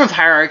 some form of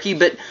hierarchy,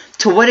 but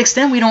to what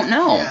extent we don't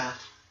know. Yeah.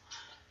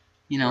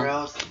 You know. Or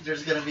else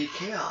there's gonna be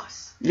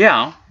chaos.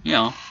 Yeah.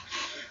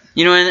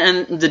 You know,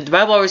 and the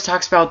Bible always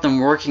talks about them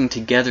working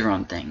together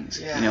on things.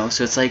 Yeah. You know,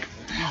 so it's like,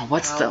 oh,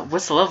 what's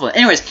the level?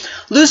 Anyways,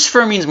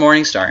 Lucifer means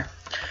morning star,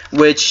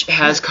 which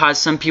has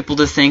caused some people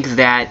to think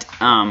that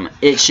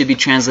it should be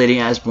translated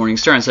as morning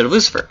star instead of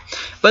Lucifer.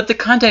 But the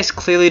context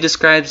clearly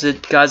describes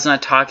that God's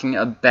not talking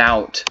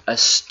about a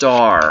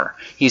star.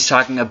 He's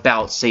talking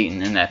about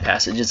Satan in that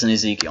passage. It's in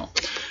Ezekiel.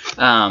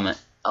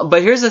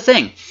 But here's the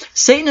thing.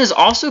 Satan is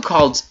also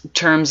called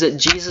terms that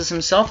Jesus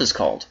himself is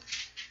called.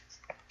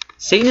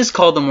 Satan is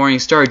called the morning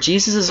star.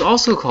 Jesus is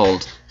also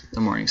called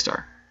the morning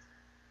star.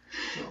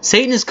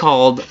 Satan is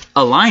called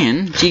a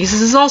lion.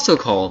 Jesus is also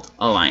called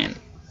a lion.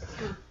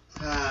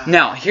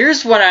 Now,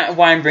 here's why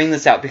I'm bringing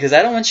this out, because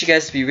I don't want you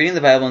guys to be reading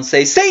the Bible and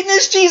say, Satan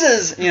is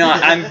Jesus! You know,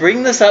 I'm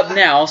bringing this up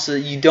now so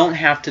that you don't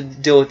have to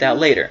deal with that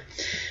later.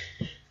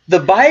 The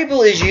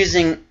Bible is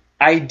using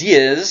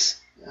ideas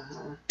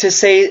to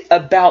say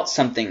about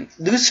something.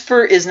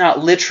 Lucifer is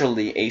not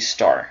literally a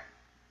star.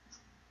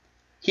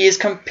 He is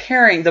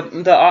comparing,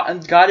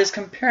 God is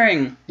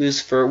comparing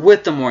Lucifer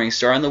with the morning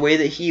star in the way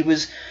that he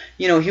was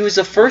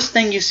the first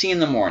thing you see in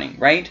the morning,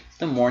 right?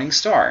 The morning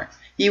star.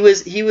 The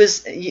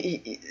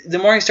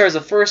morning star is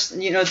the first,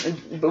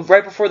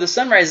 right before the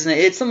sun rises, and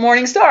it's the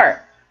morning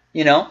star,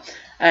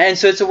 And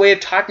so it's a way of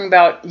talking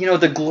about,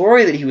 the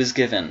glory that he was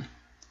given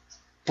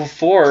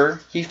before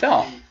he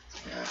fell.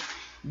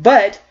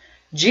 But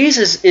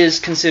Jesus is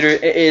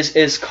considered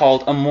is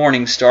called a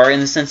morning star in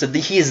the sense of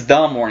he is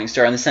the morning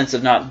star in the sense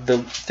of not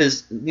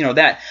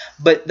that,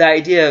 but the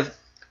idea of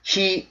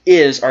He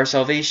is our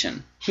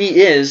salvation.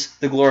 He is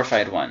the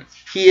glorified one.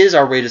 He is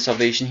our way to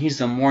salvation. He's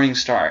the morning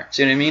star.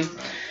 See what I mean?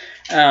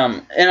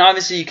 And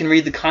obviously you can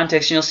read the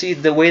context and you'll see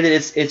the way that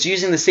it's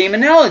using the same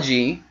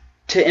analogy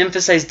to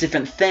emphasize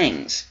different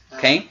things.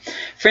 Okay?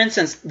 For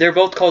instance, they're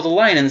both called a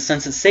lion in the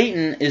sense that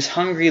Satan is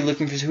hungry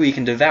looking for who he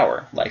can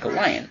devour, like a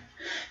lion.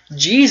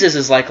 Jesus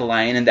is like a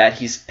lion in that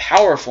he's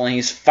powerful and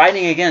he's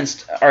fighting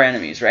against our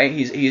enemies, right?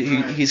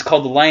 He's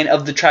called the Lion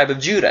of the tribe of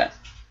Judah.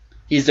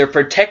 He's their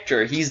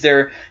protector. He's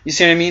their, you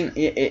see what I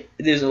mean?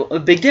 There's a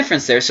big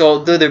difference there.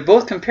 So though they're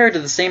both compared to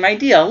the same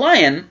idea, a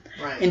lion,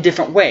 in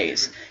different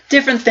ways.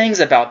 Different things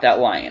about that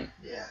lion.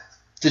 Yeah.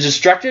 The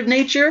destructive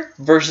nature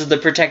versus the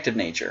protective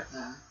nature.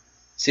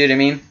 See what I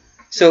mean?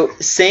 So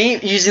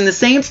using the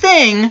same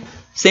thing,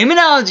 same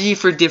analogy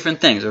for different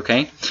things,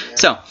 okay? Yeah.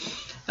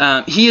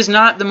 So, he is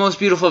not the most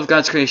beautiful of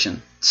God's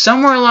creation.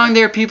 Somewhere along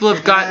there, people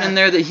have gotten in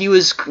there that he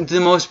was the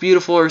most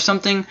beautiful or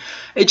something.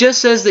 It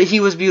just says that he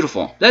was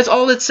beautiful. That's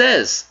all it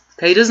says.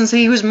 Okay, it doesn't say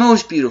he was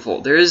most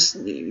beautiful.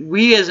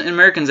 We as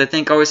Americans, I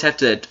think, always have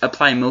to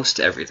apply most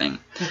to everything.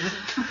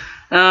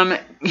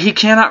 He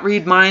cannot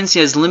read minds.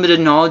 He has limited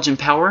knowledge and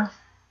power.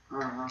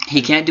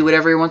 He can't do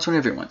whatever he wants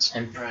whenever he wants.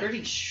 I'm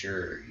pretty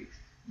sure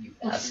you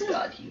ask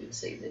God, he would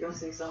say that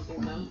say something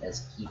we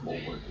as people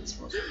were his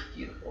most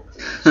beautiful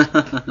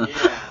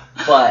Yeah.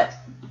 But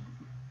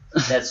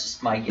that's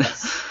just my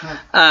guess.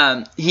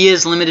 He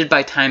is limited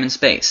by time and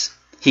space.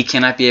 He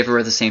cannot be everywhere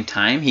at the same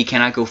time. He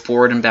cannot go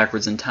forward and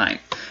backwards in time.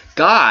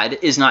 God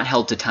is not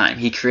held to time.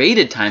 He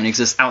created time and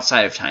exists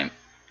outside of time.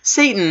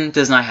 Satan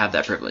does not have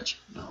that privilege.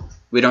 No.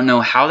 We don't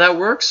know how that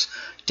works.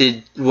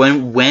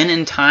 When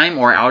in time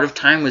or out of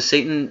time was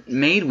Satan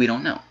made? We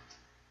don't know.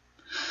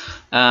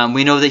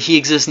 We know that he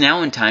exists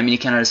now in time and he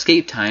cannot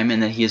escape time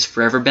and that he is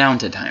forever bound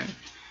to time.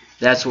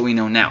 That's what we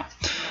know now.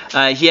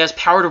 He has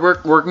power to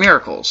work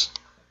miracles.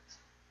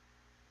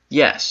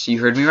 Yes, you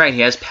heard me right.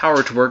 He has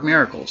power to work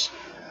miracles.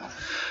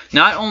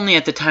 Not only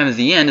at the time of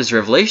the end, as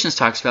Revelations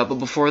talks about, but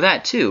before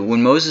that too.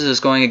 When Moses is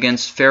going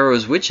against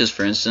Pharaoh's witches,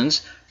 for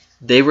instance,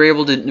 they were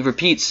able to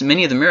repeat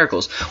many of the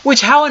miracles.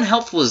 Which, how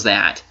unhelpful is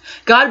that?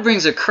 God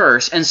brings a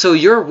curse, and so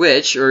your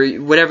witch, or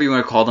whatever you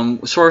want to call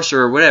them,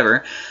 sorcerer or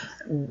whatever,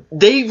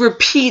 they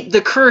repeat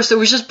the curse that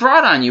was just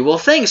brought on you. Well,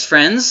 thanks,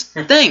 friends.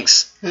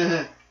 Thanks.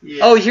 Yeah.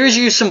 Oh, here's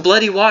you some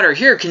bloody water.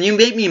 Here, can you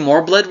make me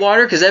more blood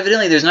water? Because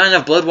evidently there's not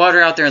enough blood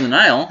water out there in the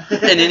Nile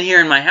and in here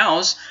in my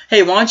house.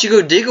 Hey, why don't you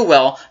go dig a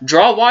well,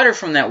 draw water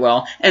from that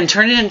well, and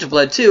turn it into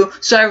blood too,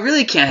 so I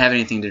really can't have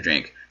anything to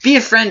drink. Be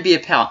a friend, be a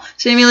pal.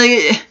 See, I mean,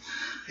 like...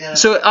 Yeah.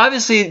 So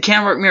obviously it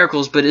can work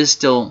miracles, but is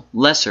still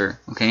lesser,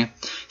 okay?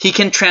 He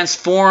can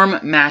transform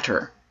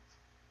matter.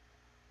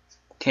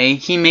 Okay?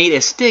 He made a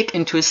stick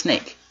into a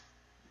snake.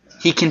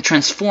 He can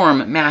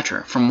transform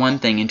matter from one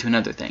thing into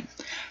another thing.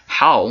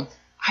 How?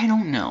 I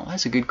don't know.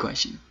 That's a good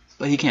question.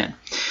 But he can.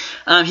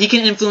 He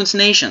can influence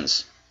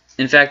nations.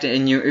 In fact,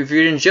 if you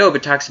read in Job,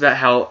 it talks about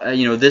how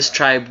this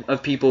tribe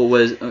of people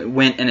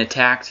went and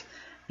attacked.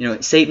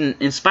 Satan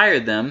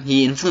inspired them.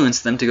 He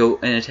influenced them to go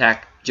and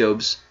attack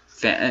Job's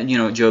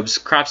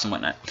crops and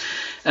whatnot.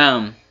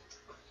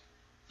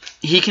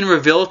 He can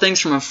reveal things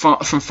from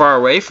far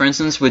away. For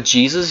instance, with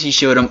Jesus, he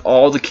showed him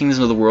all the kingdoms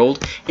of the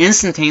world.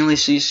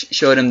 Instantaneously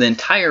showed him the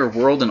entire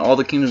world and all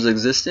the kingdoms that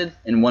existed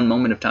in one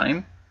moment of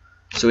time.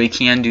 So he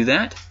can do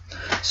that.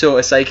 So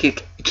a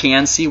psychic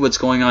can see what's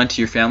going on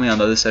to your family on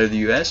the other side of the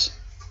U.S.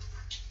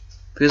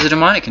 Because a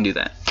demonic can do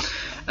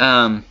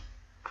that.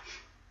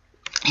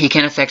 He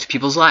can affect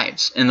people's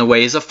lives in the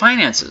ways of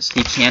finances.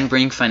 He can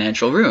bring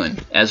financial ruin,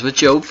 as with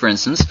Job, for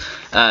instance.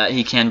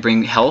 He can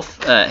bring health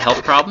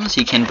problems.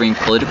 He can bring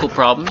political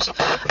problems.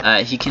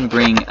 He can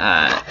bring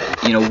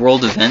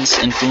world events,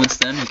 influence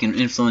them. He can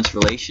influence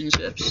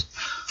relationships.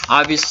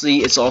 Obviously,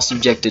 it's all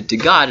subjected to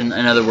God. In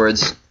other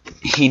words,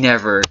 he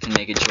never can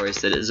make a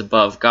choice that is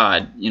above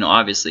God,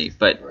 obviously,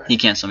 but he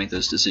can still make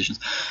those decisions,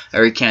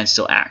 or he can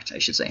still act, I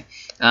should say.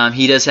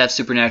 He does have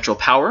supernatural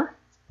power.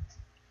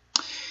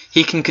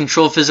 He can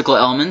control physical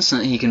elements,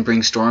 and he can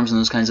bring storms and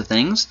those kinds of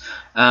things,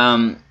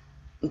 to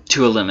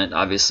a limit,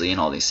 obviously, in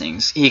all these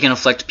things. He can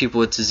afflict people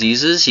with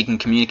diseases. He can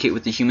communicate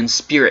with the human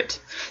spirit.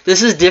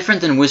 This is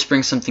different than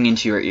whispering something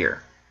into your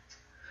ear.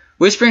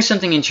 Whispering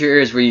something into your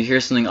ear is where you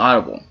hear something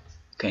audible.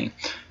 Okay.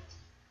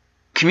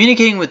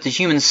 Communicating with the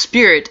human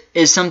spirit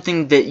is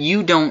something that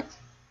you don't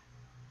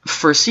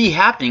foresee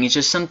happening. It's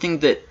just something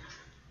that...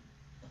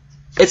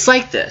 It's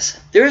like this.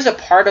 There is a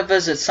part of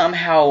us that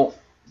somehow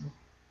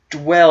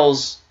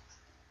dwells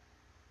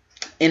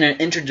in an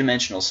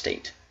interdimensional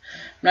state.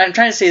 I'm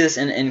trying to say this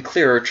in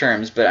clearer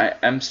terms, but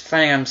I'm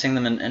finding I'm saying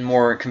them in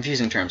more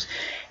confusing terms.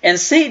 And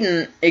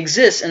Satan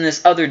exists in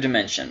this other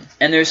dimension.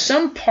 And there's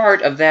some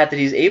part of that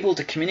he's able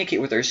to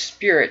communicate with our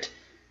spirit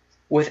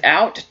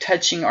without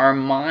touching our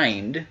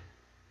mind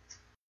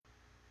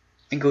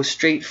and go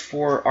straight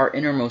for our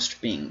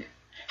innermost being.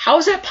 How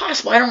is that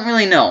possible? I don't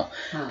really know.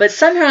 But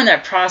somehow in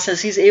that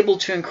process, he's able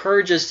to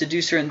encourage us to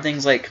do certain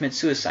things like commit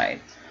suicide.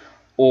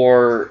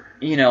 Or,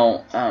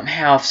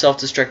 have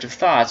self-destructive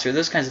thoughts or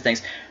those kinds of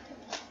things.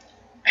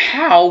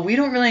 how, we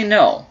don't really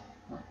know.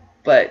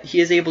 But he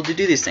is able to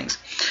do these things.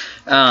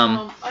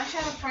 I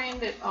had a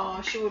friend that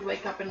she would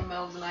wake up in the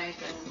middle of the night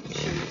and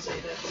she would say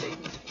that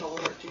Satan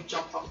told her to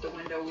jump out the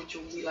window, which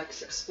would be like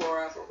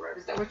explore up or whatever.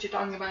 Is that what you're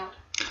talking about?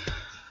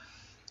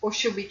 Or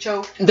she'll be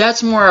choked?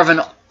 That's more of an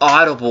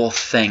audible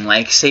thing.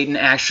 Like Satan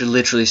actually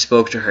literally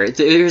spoke to her.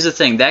 Here's the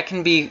thing. That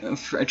can be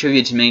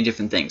attributed to many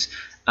different things.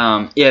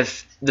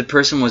 If the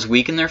person was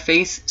weak in their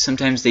faith,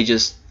 sometimes they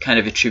just kind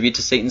of attribute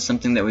to Satan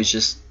something that was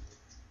just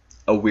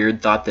a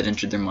weird thought that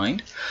entered their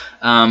mind.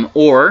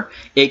 Or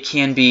it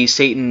can be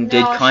Satan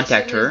did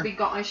contact her.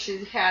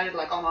 She had it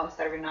like almost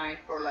every night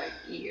for like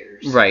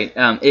years. Right.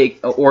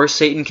 Or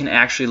Satan can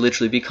actually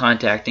literally be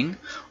contacting.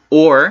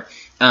 Or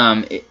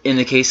in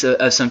the case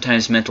of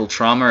sometimes mental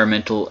trauma or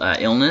mental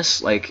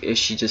illness, like if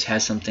she just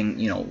has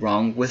something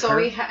wrong with her. So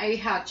it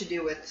had to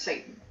do with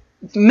Satan.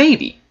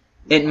 Maybe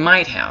it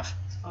might have.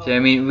 Oh. So, I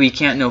mean, we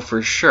can't know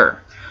for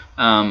sure.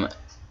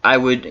 I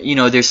would,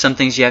 there's some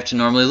things you have to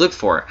normally look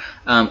for.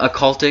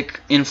 Occultic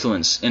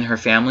influence in her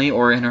family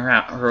or in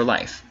her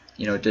life.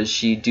 Does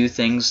she do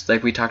things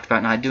like we talked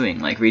about not doing,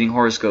 like reading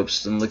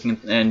horoscopes and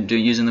looking and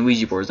using the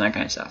Ouija boards and that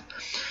kind of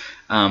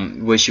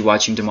stuff? Was she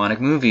watching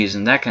demonic movies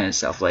and that kind of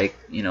stuff, like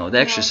The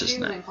Exorcist?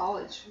 She was in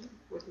college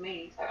with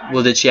me.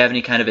 Well, did she have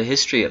any kind of a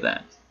history of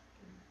that?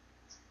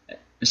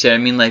 See what I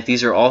mean? Like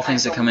these are all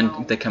things that come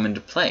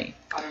into play.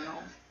 I don't know.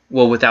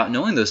 Well, without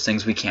knowing those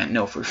things, we can't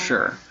know for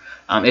sure.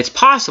 It's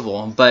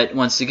possible, but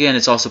once again,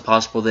 it's also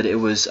possible that it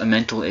was a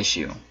mental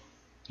issue.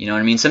 You know what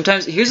I mean?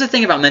 Sometimes, here's the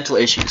thing about mental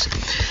issues.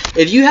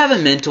 If you have a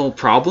mental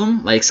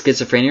problem, like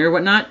schizophrenia or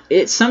whatnot,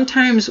 it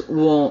sometimes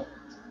will...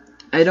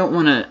 I don't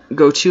want to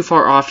go too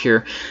far off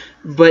here,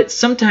 but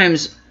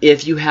sometimes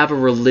if you have a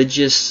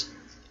religious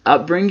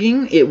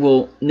upbringing, it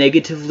will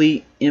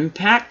negatively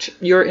impact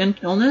your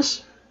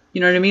illness. You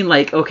know what I mean?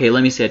 Like, okay,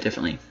 let me say it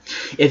differently.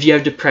 If you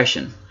have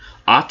depression...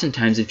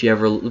 Oftentimes, if you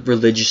have a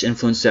religious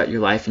influence throughout your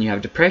life and you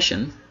have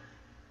depression,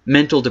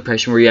 mental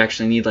depression where you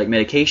actually need like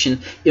medication,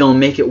 it'll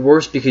make it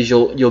worse because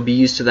you'll be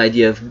used to the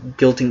idea of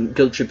guilt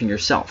tripping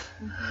yourself.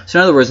 Mm-hmm. So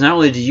in other words, not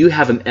only do you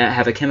have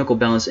a chemical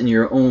imbalance in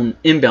your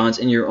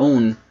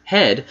own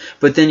head,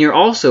 but then you're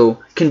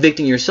also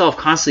convicting yourself,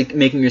 constantly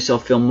making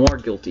yourself feel more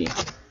guilty,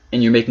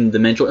 and you're making the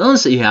mental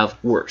illness that you have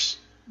worse.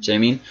 Do you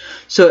know what I mean?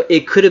 So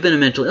it could have been a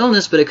mental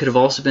illness, but it could have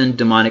also been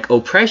demonic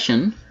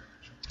oppression.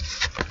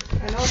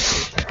 And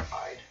also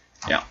terrified.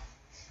 Yeah.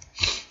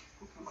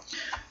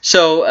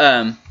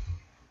 So,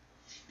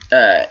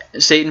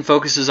 Satan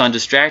focuses on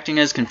distracting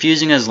us,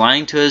 confusing us,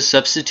 lying to us,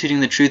 substituting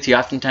the truth. He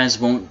oftentimes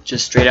won't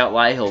just straight out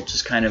lie. He'll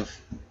just kind of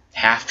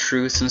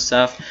half-truths and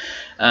stuff.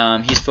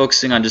 He's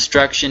focusing on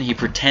destruction. He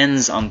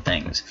pretends on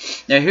things.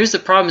 Now, here's the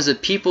problem is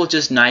that people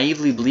just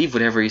naively believe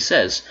whatever he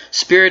says.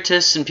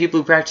 Spiritists and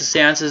people who practice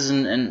seances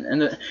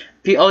and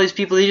all these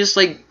people, they just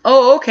like,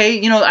 oh,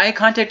 okay, I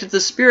contacted the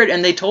spirit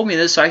and they told me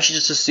this, so I should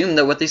just assume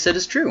that what they said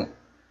is true.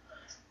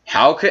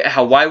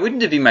 Why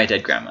wouldn't it be my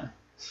dead grandma?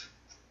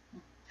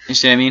 You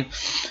see what I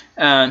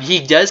mean?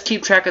 He does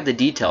keep track of the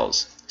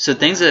details. So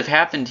things that have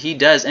happened, he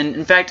does. And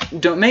in fact,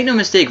 don't make no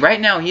mistake, right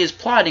now he is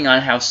plotting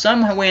on how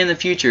some way in the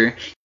future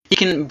he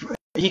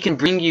can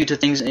bring you to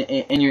things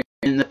in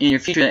your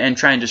future and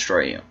try and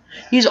destroy you.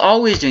 He's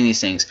always doing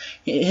these things.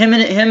 Him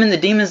and the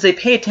demons, they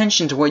pay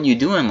attention to what you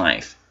do in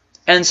life.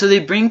 And so they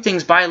bring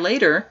things by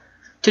later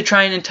to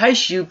try and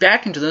entice you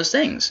back into those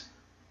things.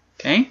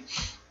 Okay?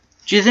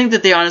 Do you think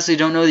that they honestly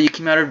don't know that you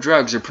came out of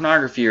drugs or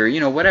pornography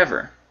or,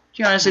 whatever?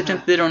 Do you honestly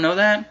think they don't know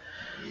that?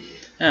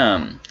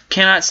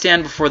 Cannot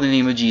stand before the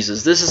name of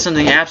Jesus. This is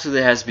something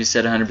absolutely has to be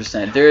said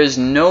 100%. There is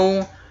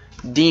no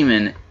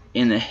demon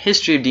in the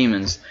history of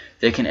demons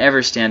that can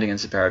ever stand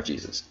against the power of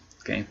Jesus.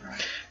 Okay?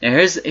 Now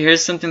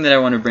here's something that I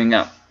want to bring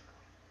up.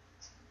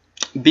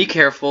 Be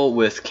careful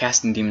with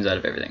casting demons out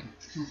of everything.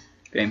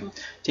 Okay?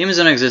 Demons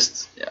don't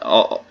exist,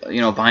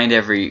 behind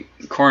every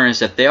corner and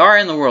stuff. They are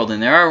in the world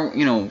and they are,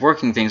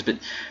 working things, but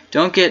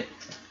don't get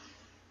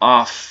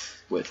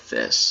off with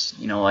this.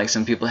 Like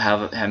some people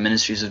have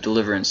ministries of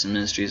deliverance and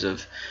ministries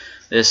of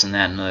this and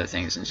that and other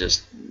things and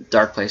just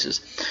dark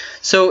places.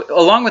 So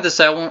along with this,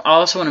 I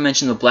also want to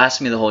mention the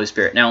blasphemy of the Holy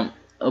Spirit. Now,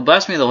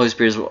 blasphemy of the Holy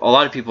Spirit is a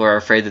lot of people are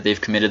afraid that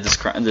they've committed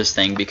this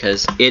thing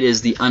because it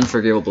is the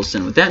unforgivable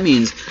sin. What that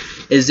means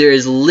is there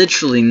is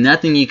literally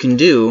nothing you can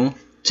do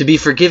to be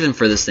forgiven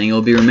for this thing. It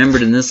will be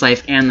remembered in this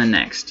life and the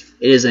next.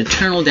 It is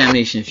eternal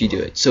damnation if you do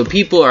it. So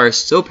people are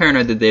so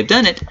paranoid that they've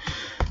done it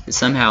that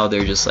somehow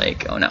they're just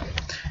like, oh no.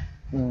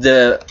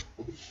 The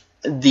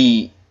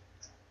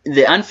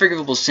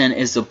unforgivable sin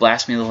is the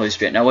blasphemy of the Holy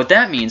Spirit. Now what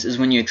that means is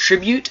when you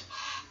attribute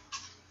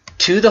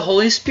to the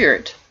Holy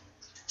Spirit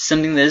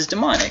something that is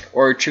demonic,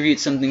 or attribute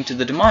something to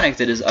the demonic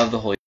that is of the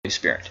Holy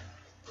Spirit.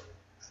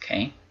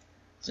 Okay?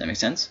 Does that make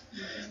sense?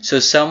 So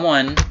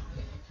someone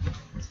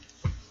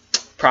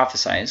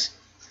prophesies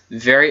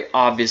very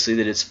obviously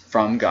that it's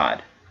from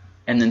God,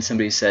 and then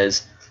somebody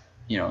says,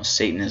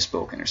 Satan has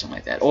spoken or something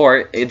like that.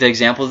 Or the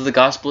example that the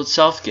gospel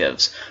itself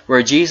gives,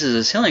 where Jesus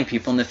is healing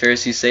people and the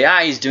Pharisees say,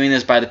 he's doing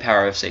this by the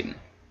power of Satan.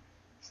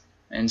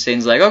 And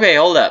Satan's like, okay,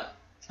 hold up.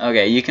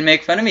 Okay, you can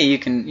make fun of me, you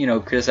can,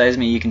 criticize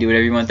me, you can do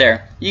whatever you want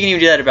there. You can even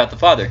do that about the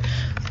Father.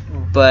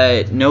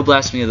 But no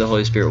blasphemy of the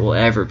Holy Spirit will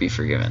ever be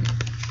forgiven.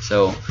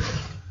 So,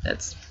 and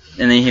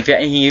then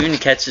he even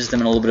catches them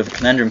in a little bit of a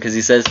conundrum because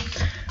he says,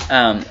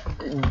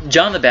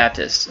 John the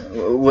Baptist,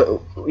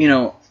 who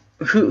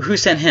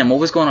sent him? What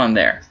was going on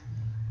there?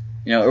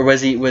 Or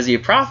was he a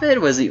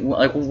prophet? Was he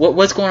like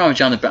what's going on with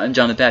John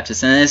the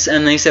Baptist? And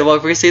then he said, well,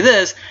 if we say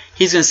this,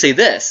 he's going to say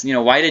this.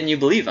 Why didn't you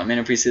believe him? And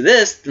if we say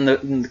this,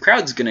 then the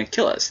crowd's going to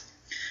kill us.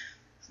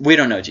 We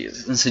don't know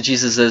Jesus. And so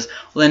Jesus says,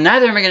 well, then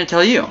neither am I going to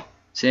tell you.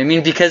 See,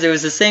 because it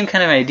was the same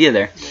kind of idea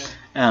there.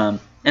 Yeah.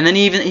 And then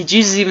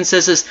Jesus even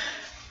says this: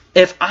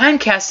 if I'm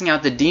casting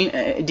out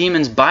the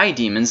demons by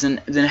demons, then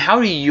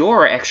how do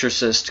your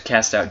exorcists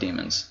cast out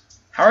demons?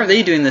 How are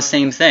they doing the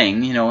same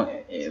thing?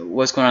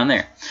 What's going on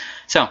there?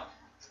 So,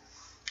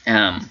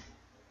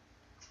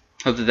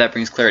 hope that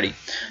brings clarity.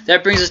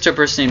 That brings us to a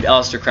person named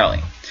Aleister Crowley.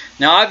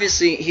 Now,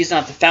 obviously, he's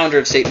not the founder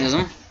of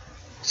Satanism.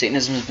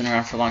 Satanism has been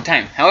around for a long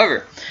time.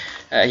 However,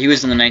 he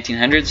was in the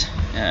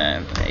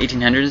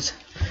 1800s,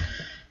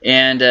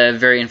 and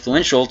very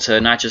influential to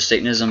not just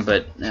Satanism,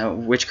 but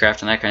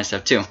witchcraft and that kind of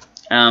stuff too.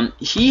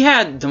 He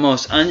had the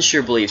most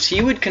unsure beliefs.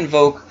 He would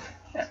invoke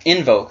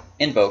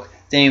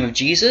the name of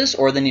Jesus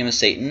or the name of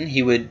Satan.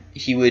 He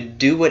would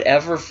do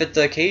whatever fit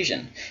the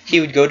occasion.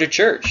 He would go to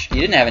church. He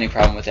didn't have any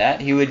problem with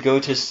that. He would go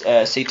to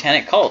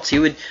satanic cults. He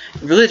would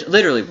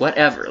literally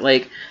whatever.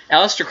 Like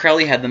Aleister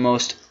Crowley had the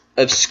most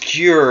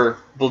obscure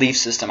belief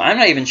system. I'm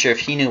not even sure if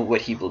he knew what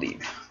he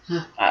believed.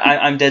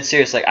 I'm dead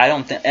serious. Like I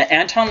don't think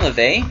Anton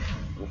LaVey,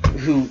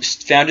 who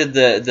founded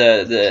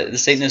the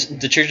Satanist,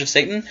 the Church of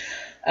Satan,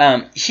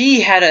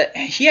 he had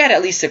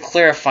at least a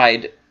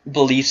clarified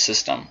belief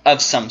system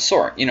of some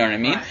sort, you know what I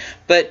mean? Right.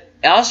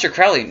 But Aleister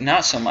Crowley,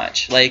 not so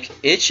much. Like,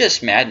 it's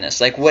just madness.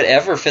 Like,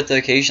 whatever fit the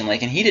occasion.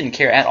 Like, and he didn't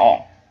care at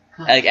all.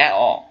 Like, at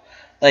all.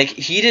 Like,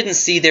 he didn't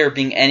see there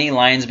being any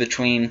lines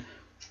between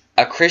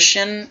a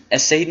Christian, a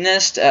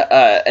Satanist,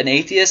 an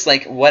atheist,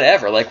 like,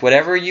 whatever. Like,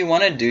 whatever you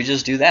want to do,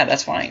 just do that.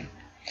 That's fine.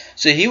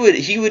 So he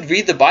would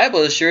read the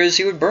Bible as sure as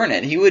he would burn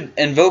it. He would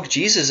invoke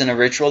Jesus in a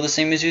ritual the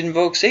same as he'd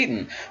invoke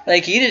Satan.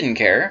 Like, he didn't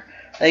care.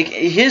 Like,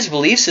 his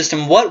belief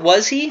system, what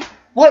was he?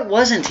 What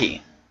wasn't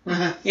he?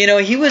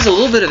 He was a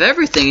little bit of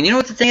everything. And you know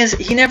what the thing is?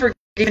 He never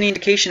gave any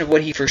indication of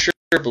what he for sure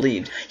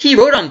believed. He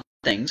wrote on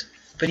things,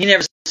 but he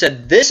never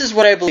said, this is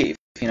what I believe.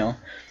 Kind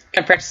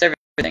of practiced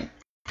everything.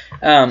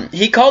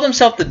 He called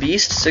himself the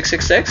Beast,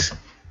 666.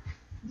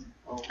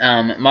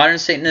 Modern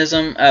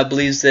Satanism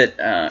believes that,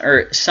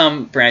 or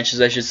some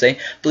branches I should say,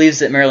 believes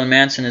that Marilyn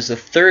Manson is the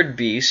third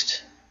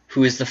beast,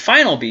 who is the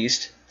final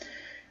beast.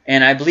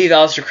 And I believe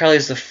Aleister Crowley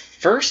is the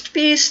first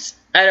beast?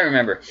 I don't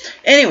remember.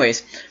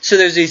 Anyways, so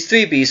there's these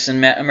three beasts in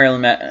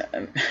Marilyn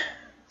Manson.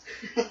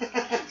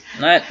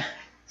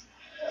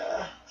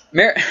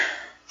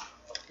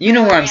 You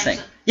know what I'm saying.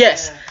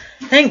 Yes.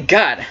 Thank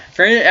God.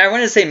 I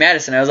wanted to say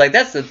Madison. I was like,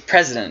 that's the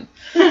president.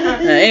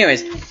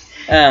 Anyways,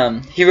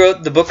 he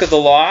wrote the Book of the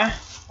Law.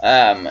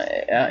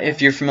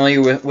 If you're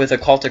familiar with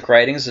occultic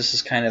writings, this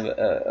is kind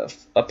of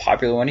a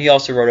popular one. He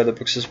also wrote other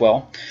books as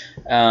well.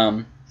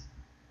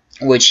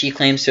 Which he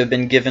claims to have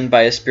been given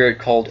by a spirit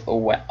called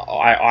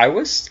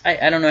Iwas.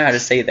 I don't know how to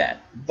say that,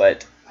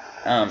 but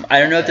I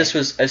don't know if this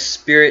was a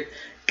spirit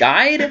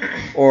guide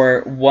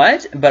or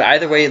what. But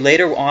either way,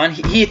 later on,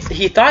 he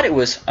thought it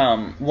was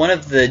one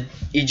of the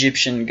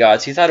Egyptian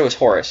gods. He thought it was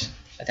Horus,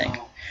 I think.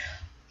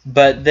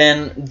 But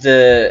then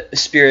the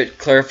spirit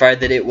clarified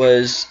that it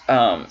was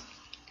I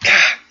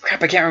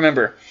can't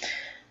remember.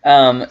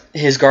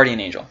 His guardian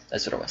angel.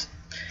 That's what it was.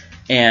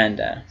 And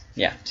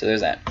yeah, so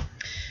there's that.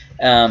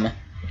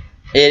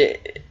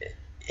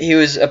 He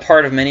was a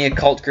part of many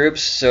occult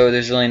groups, so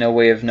there's really no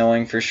way of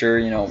knowing for sure.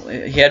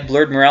 He had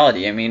blurred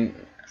morality. I mean,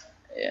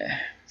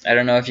 I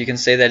don't know if you can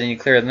say that any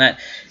clearer than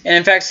that. And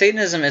in fact,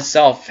 Satanism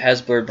itself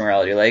has blurred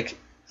morality,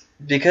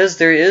 because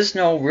there is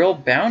no real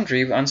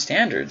boundary on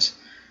standards.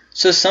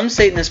 So some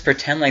Satanists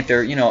pretend like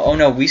they're, oh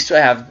no, we still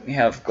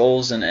have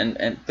goals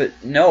but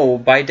no,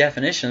 by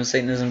definition,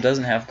 Satanism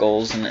doesn't have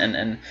goals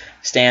and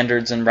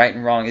standards and right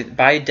and wrong.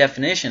 By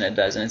definition, it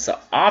does, and it's the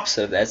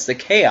opposite of that. It's the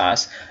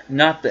chaos,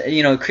 not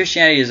the,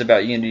 Christianity is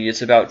about unity.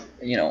 It's about,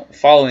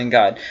 following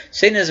God.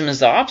 Satanism is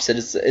the opposite.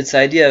 It's the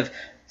idea of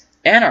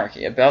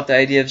anarchy, about the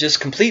idea of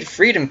just complete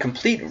freedom,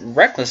 complete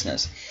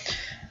recklessness.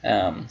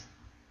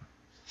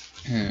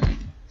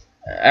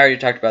 I already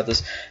talked about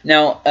this.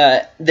 Now,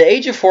 the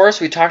Age of Horus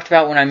we talked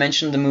about when I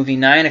mentioned the movie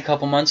 9 a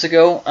couple months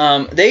ago.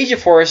 The Age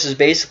of Horus is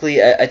basically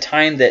a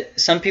time that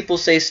some people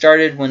say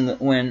started when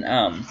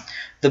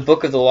the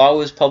Book of the Law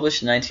was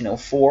published in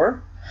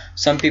 1904.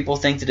 Some people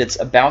think that it's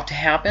about to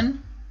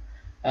happen.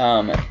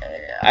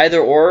 Either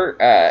or,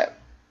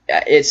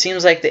 it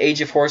seems like the Age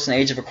of Horus and the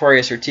Age of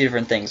Aquarius are two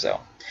different things, though.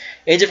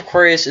 Age of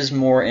Aquarius is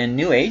more in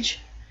New Age.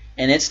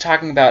 And it's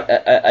talking about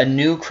a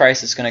new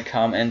Christ that's going to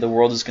come, and the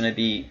world is going to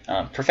be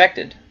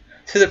perfected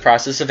through the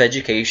process of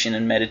education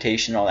and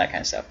meditation and all that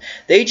kind of stuff.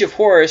 The Age of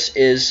Horus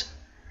is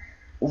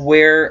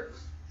where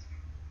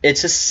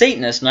it's a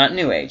Satanist, not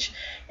New Age.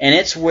 And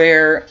it's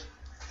where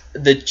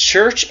the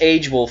church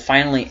age will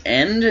finally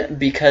end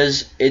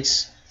because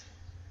it's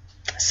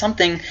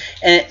something,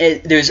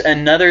 and there's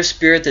another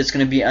spirit that's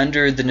going to be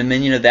under the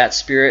dominion of that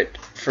spirit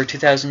for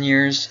 2,000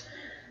 years.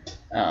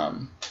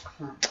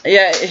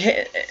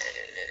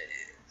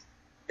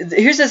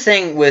 Here's the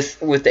thing with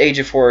the Age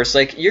of Horus.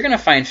 Like, you're going to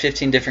find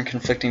 15 different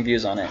conflicting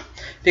views on it.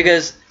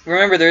 Because,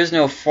 remember, there is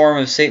no form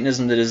of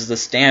Satanism that is the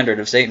standard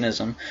of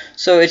Satanism.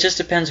 So it just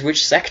depends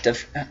which sect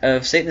of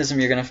Satanism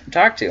you're going to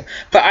talk to.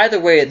 But either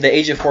way, the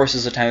Age of Horus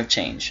is a time of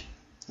change.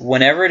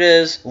 Whenever it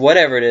is,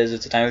 whatever it is,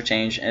 it's a time of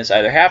change. And it's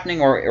either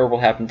happening or will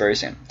happen very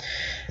soon.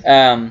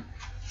 And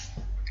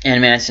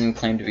Manson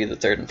claimed to be the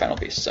third and final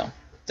beast, so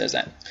there's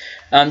that.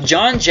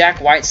 John Jack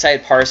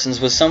Whiteside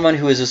Parsons was someone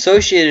who was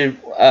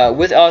associated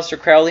with Aleister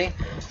Crowley.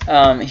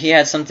 He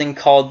had something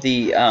called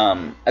the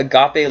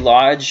Agape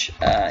Lodge,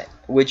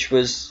 which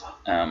was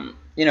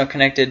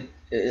connected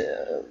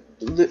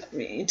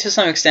to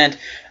some extent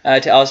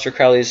to Aleister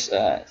Crowley's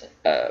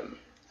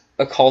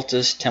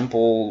occultist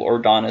temple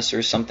Ordonus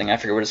or something. I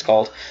forget what it's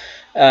called.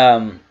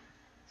 And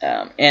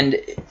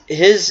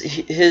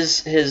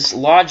his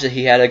lodge that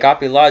he had,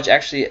 Agape Lodge,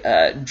 actually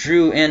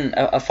drew in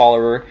a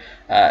follower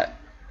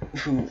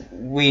who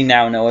we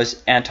now know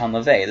as Anton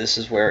LaVey. This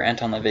is where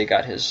Anton LaVey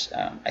got his,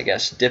 I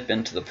guess, dip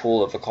into the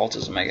pool of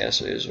occultism, I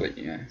guess is what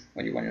you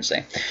want to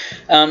say.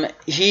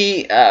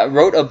 He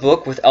wrote a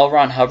book with L.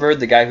 Ron Hubbard,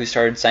 the guy who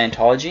started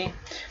Scientology,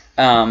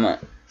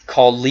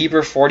 called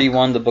Liber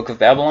 41, the Book of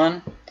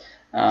Babylon.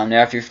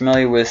 Now, if you're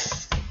familiar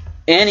with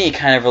any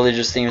kind of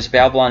religious themes,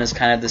 Babylon is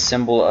kind of the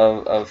symbol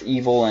of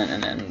evil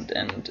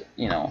and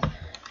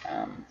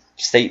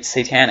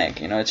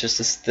satanic. It's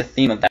just the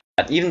theme of that.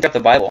 Even throughout the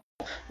Bible,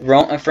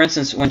 Rome, for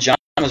instance, when John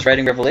was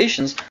writing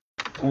Revelations,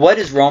 what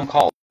is Rome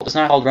called? It's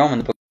not called Rome in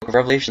the book of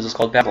Revelations. It's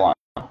called Babylon.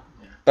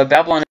 But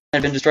Babylon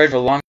had been destroyed for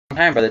a long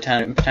time by the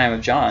time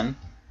of John.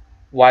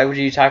 Why would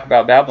he talk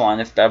about Babylon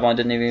if Babylon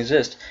didn't even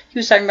exist? He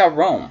was talking about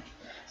Rome.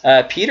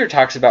 Peter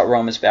talks about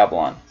Rome as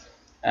Babylon.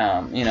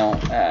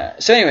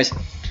 So anyways,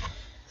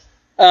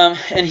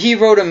 and he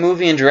wrote a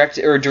movie and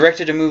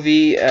directed a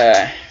movie.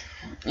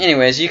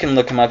 Anyways, you can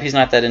look him up. He's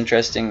not that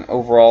interesting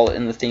overall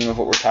in the theme of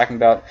what we're talking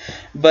about.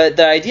 But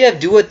the idea of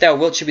do what thou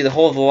wilt should be the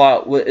whole of the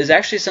law is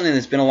actually something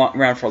that's been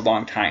around for a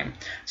long time.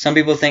 Some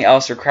people think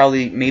Aleister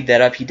Crowley made that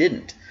up. He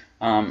didn't.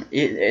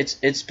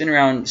 It's been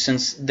around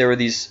since there were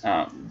these,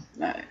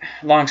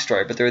 long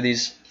story, but there were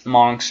these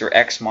monks or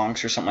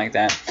ex-monks or something like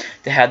that.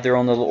 They had their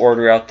own little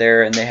order out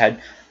there, and they had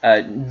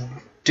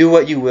do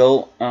what you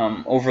will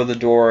over the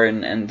door,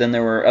 and then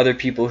there were other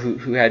people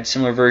who had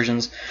similar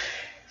versions.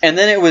 And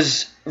then it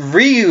was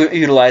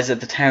reutilized at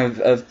the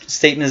time of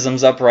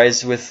Satanism's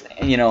uprise with, the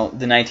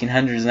 1900s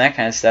and that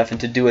kind of stuff,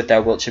 and to do what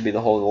thou wilt should be the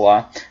whole of the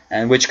law.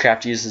 And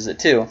witchcraft uses it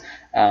too.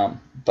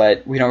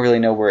 But we don't really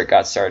know where it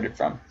got started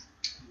from.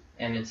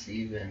 And it's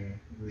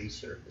even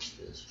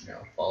resurfaced as,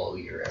 follow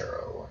your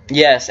arrow.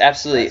 Yes,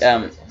 absolutely.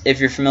 If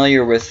you're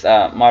familiar with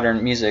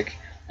modern music,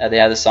 they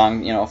have the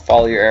song,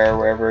 follow your arrow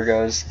wherever it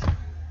goes.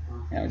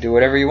 Do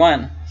whatever you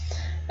want.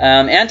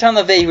 Anton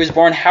LaVey, he was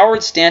born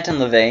Howard Stanton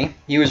LaVey.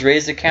 He was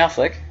raised a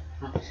Catholic,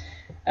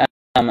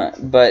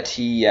 but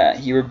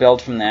he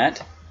rebelled from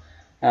that.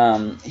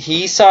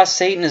 He saw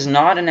Satan as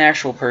not an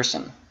actual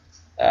person.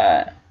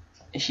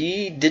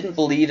 He didn't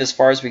believe, as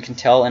far as we can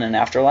tell, in an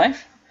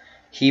afterlife.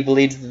 He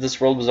believed that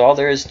this world was all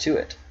there is to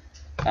it.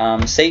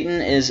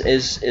 Satan is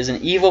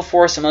an evil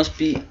force that must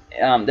be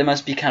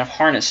kind of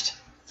harnessed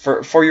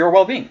for your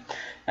well-being.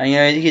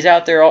 He's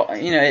out there.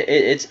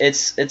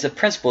 It's a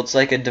principle. It's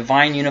like a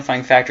divine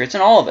unifying factor. It's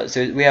in all of us.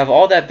 We have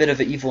all that bit of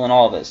evil in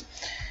all of us,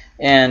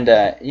 and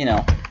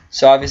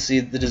so obviously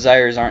the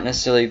desires aren't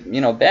necessarily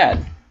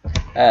bad.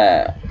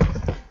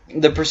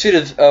 The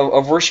pursuit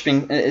of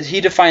worshiping. He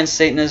defines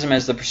Satanism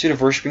as the pursuit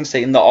of worshiping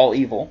Satan, the all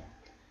evil,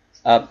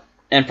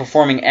 and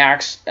performing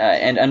acts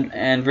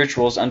and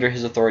rituals under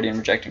his authority and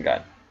rejecting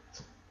God.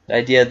 The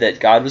idea that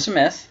God was a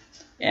myth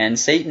and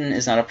Satan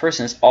is not a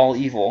person. It's all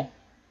evil.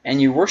 And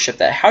you worship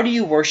that. How do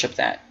you worship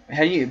that?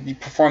 How do you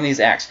perform these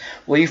acts?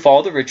 Well, you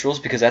follow the rituals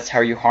because that's how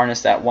you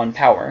harness that one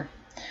power.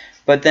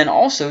 But then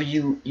also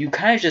you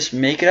kind of just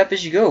make it up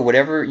as you go.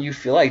 Whatever you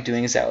feel like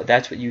doing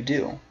that's what you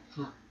do.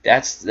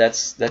 That's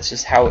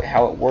just how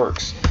it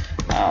works.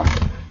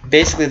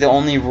 Basically, the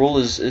only rule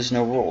is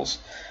no rules.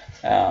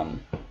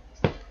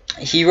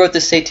 He wrote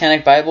the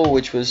Satanic Bible,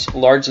 which was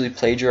largely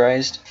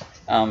plagiarized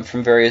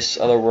from various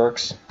other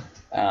works.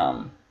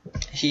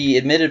 He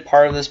admitted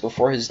part of this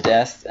before his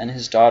death, and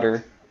his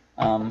daughter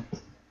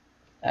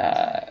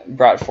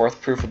brought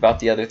forth proof about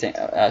the other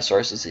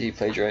sources that he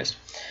plagiarized.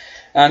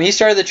 He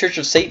started the Church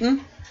of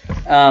Satan.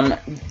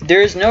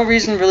 There is no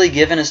reason really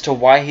given as to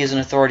why he is an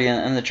authority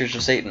in the Church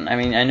of Satan. I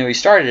mean, I know he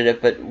started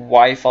it, but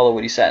why follow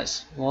what he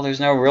says? Well, there's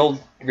no real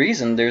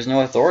reason. There's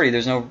no authority.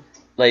 There's no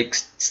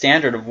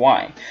standard of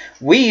why.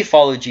 We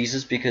follow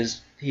Jesus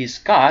because he's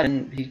God,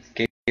 and he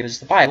gave us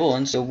the Bible,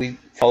 and so we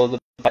follow the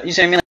Bible. You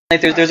see what I mean?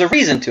 There's a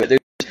reason to it.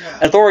 There's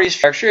an authority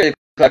structure,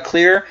 a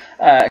clear,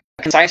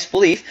 concise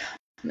belief.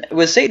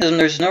 With Satanism,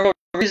 there's no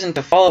reason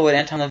to follow what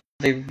Anton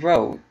LaVey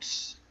wrote.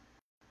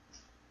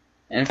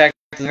 And in fact,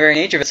 the very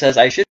nature of it says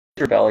I should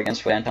rebel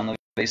against what Anton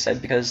LaVey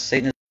said because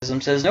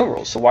Satanism says no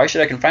rules. So why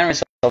should I confine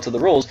myself to the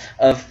rules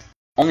of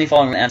only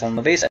following what Anton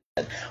LaVey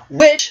said,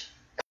 which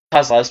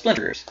caused a lot of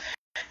splinters.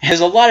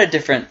 There's a lot of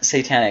different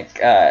satanic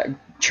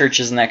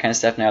churches and that kind of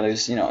stuff now.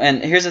 There's,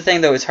 and here's the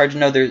thing though, it's hard to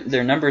know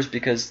their numbers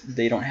because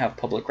they don't have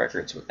public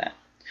records with that.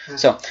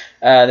 So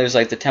there's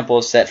like the Temple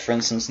of Set, for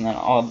instance, and then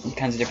all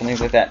kinds of different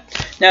things like that.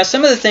 Now,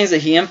 some of the things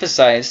that he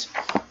emphasized,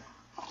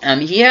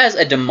 he has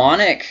a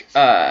demonic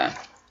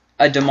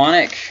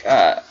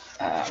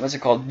what's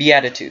it called?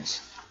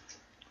 Beatitudes.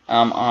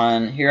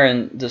 On here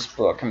in this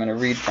book, I'm going to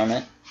read from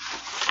it.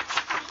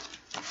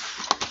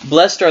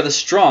 Blessed are the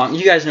strong.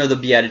 You guys know the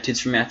Beatitudes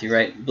from Matthew,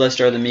 right?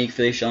 Blessed are the meek,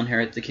 for they shall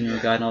inherit the kingdom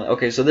of God. And all that.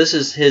 Okay, so this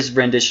is his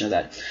rendition of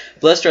that.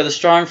 Blessed are the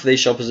strong, for they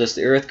shall possess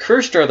the earth.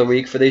 Cursed are the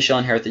weak, for they shall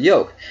inherit the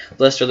yoke.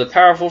 Blessed are the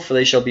powerful, for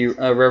they shall be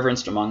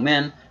reverenced among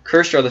men.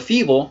 Cursed are the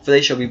feeble, for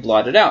they shall be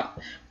blotted out.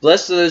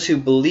 Blessed are those who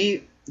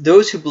believe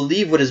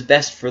what is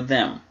best for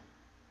them.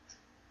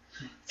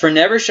 For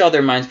never shall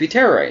their minds be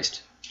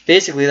terrorized.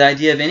 Basically, the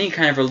idea of any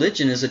kind of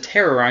religion is a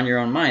terror on your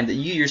own mind that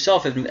you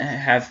yourself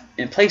have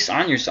placed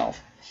on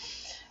yourself.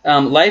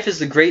 Life is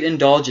the great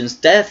indulgence,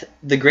 death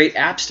the great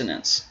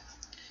abstinence.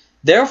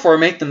 Therefore,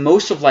 make the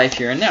most of life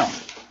here and now.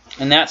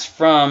 And that's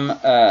from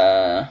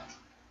the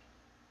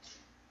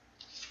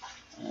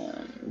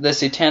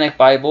Satanic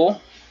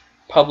Bible,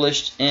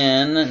 published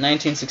in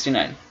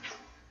 1969.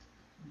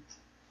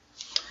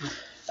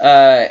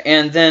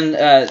 And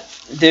then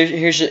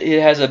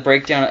it has a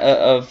breakdown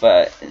of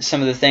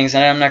some of the things,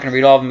 and I'm not going to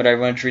read all of them, but I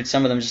wanted to read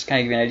some of them just to kind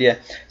of give you an idea.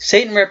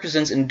 Satan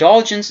represents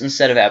indulgence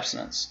instead of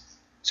abstinence.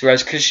 So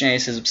whereas Christianity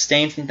says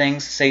abstain from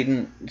things,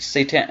 Satan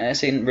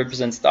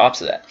represents the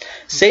opposite of that.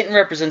 Satan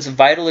represents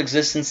vital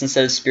existence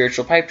instead of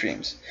spiritual pipe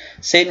dreams.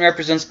 Satan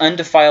represents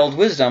undefiled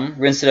wisdom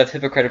instead of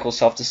hypocritical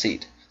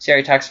self-deceit. See how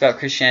he talks about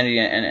Christianity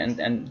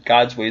and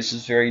God's ways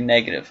is very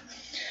negative.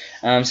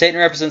 Satan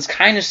represents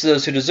kindness to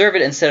those who deserve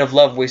it instead of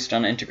love wasted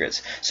on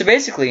intigrates. So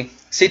basically,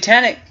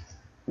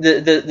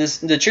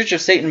 the Church of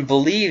Satan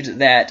believed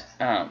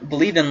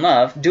in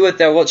love. Do what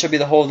thou wilt shall be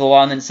the whole of the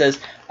law. And then it says,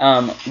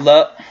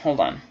 love. Hold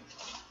on.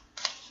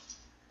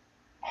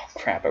 Oh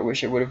crap! I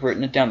wish I would have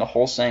written it down the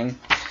whole saying,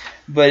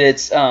 but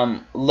it's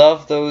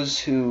love those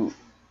who.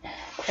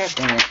 Crap!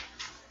 Dang it.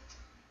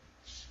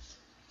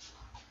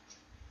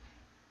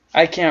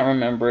 I can't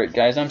remember it,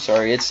 guys. I'm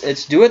sorry.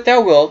 It's do what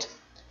thou wilt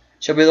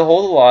shall be the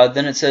whole of the law.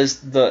 Then it says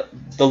the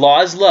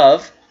law is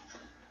love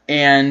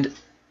and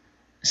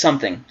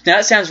something. Now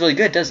that sounds really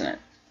good, doesn't it?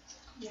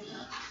 Yeah.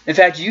 In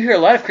fact, you hear a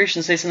lot of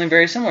Christians say something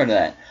very similar to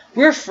that.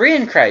 We're free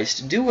in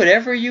Christ. Do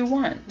whatever you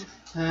want.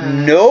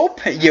 Nope,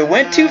 you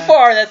went too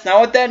far. That's not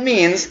what that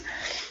means.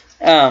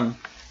 Yeah,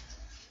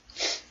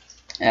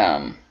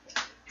 and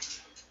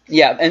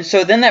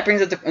so then that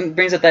brings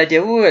up the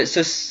idea. Ooh,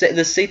 so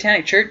the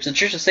Satanic Church, the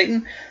Church of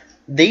Satan,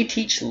 they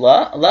teach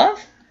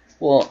love.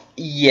 Well,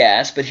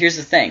 yes, but here's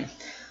the thing: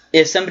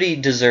 if somebody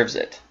deserves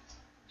it,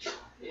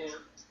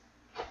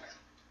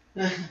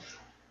 if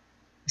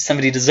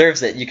somebody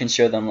deserves it, you can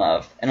show them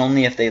love, and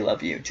only if they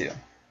love you too.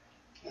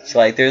 So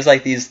like there's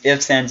like these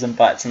ifs, ands, and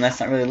buts, and that's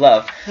not really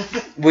love,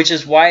 which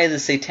is why the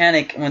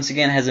Satanic once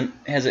again has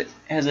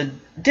a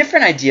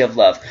different idea of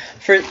love.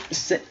 Are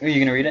you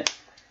gonna read it?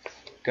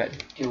 Go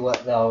ahead. Do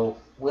what thou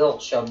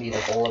wilt shall be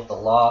the whole of the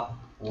law.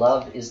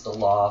 Love is the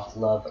law.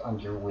 Love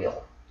under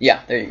will.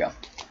 Yeah, there you go.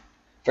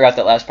 Forgot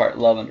that last part.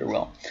 Love under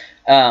will.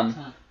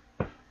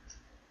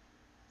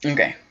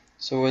 Okay.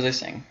 So what was I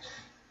saying?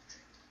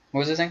 What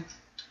was I saying?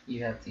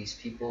 You have these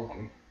people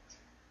who.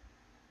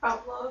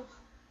 About love.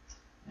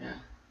 Yeah.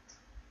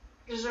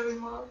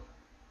 Deserving love.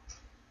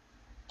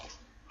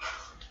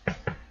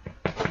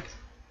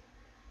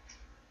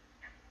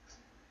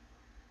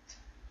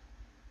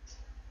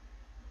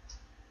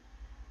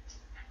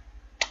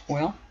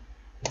 Well,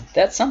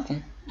 that's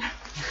something.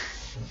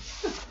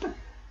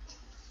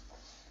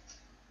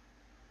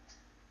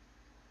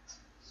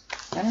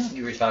 I don't know.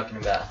 You were talking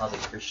about how the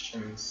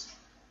Christians.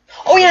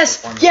 Oh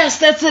yes,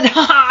 that's it.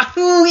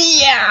 Ooh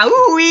yeah,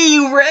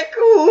 ooh Rick,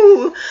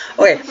 ooh.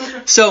 Okay,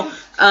 so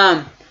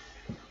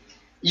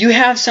you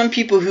have some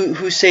people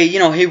who say,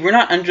 hey, we're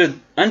not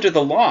under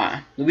the law.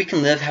 We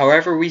can live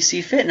however we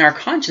see fit, and our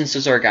conscience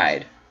is our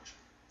guide.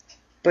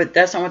 But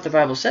that's not what the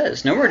Bible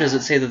says. Nowhere does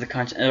it say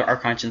that our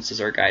conscience is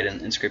our guide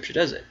in Scripture,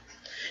 does it?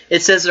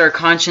 It says that our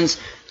conscience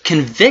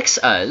convicts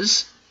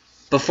us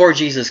before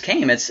Jesus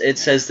came. It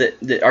says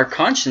that our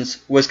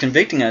conscience was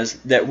convicting us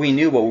that we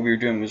knew what we were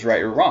doing was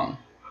right or wrong.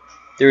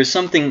 There was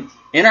something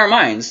in our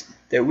minds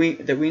that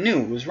we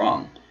knew was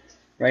wrong,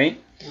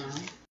 right?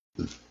 Mm-hmm.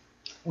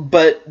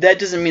 But that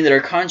doesn't mean that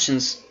our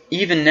conscience,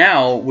 even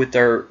now with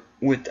the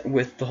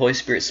Holy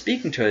Spirit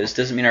speaking to us,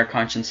 doesn't mean our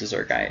conscience is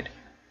our guide.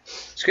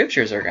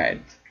 Scripture is our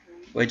guide.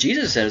 What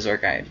Jesus said is our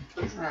guide.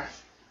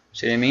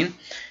 See what I mean?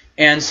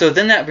 And so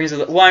then that brings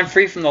up, well, I'm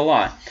free from the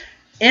law.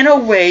 In a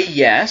way,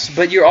 yes,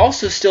 but you're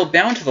also still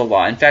bound to the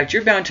law. In fact,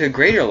 you're bound to a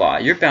greater law.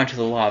 You're bound to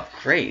the law of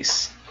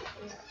grace.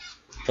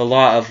 The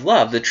law of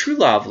love, the true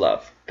law of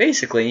love.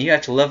 Basically, you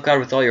have to love God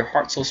with all your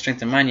heart, soul,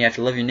 strength, and mind. You have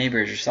to love your neighbor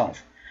as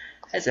yourself.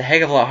 That's a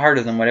heck of a lot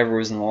harder than whatever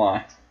was in the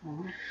law.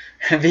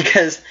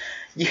 Because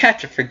you have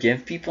to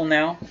forgive people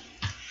now.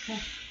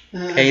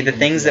 Okay, the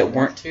things that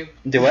weren't to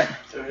do what?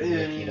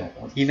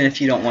 Even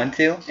if you don't want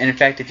to. And in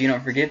fact, if you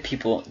don't forgive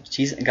people,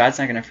 God's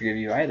not going to forgive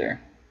you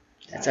either.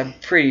 That's a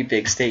pretty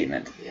big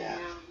statement. Yeah.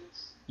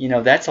 You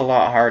know, that's a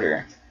lot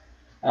harder.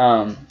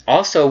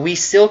 Also, we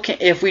still can,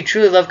 if we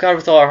truly love God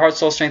with all our heart,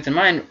 soul, strength, and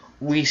mind,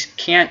 we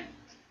can't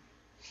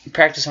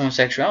practice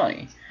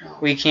homosexuality.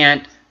 We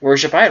can't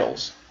worship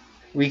idols.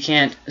 We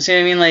can't. See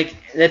what I mean? Like,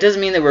 that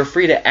doesn't mean that we're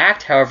free to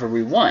act however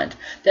we want.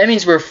 That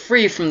means we're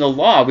free from the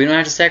law. We don't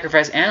have to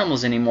sacrifice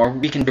animals anymore.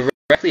 We can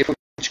directly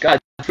approach God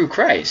through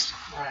Christ.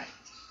 Right.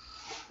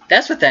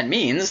 That's what that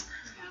means.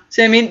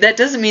 See what I mean? That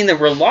doesn't mean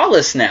that we're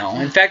lawless now.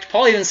 In fact,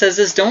 Paul even says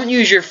this: don't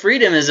use your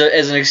freedom as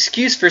an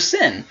excuse for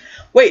sin.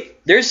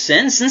 Wait, there's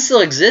sin? Sin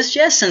still exists?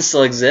 Yes, sin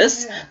still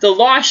exists. The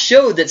law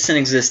showed that sin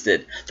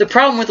existed. The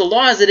problem with the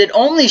law is that it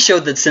only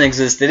showed that sin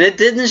existed. It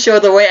didn't show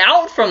the way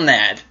out from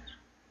that.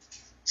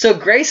 So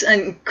grace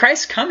and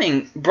Christ's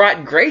coming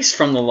brought grace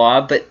from the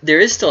law, but there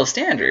is still a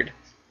standard.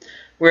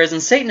 Whereas in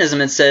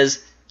Satanism it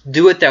says,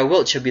 do what thou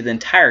wilt shall be the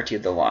entirety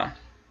of the law.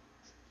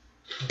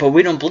 But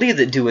we don't believe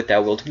that do what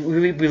thou wilt.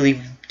 We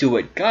believe do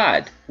what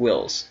God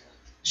wills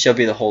shall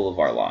be the whole of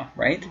our law,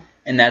 right?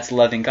 And that's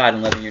loving God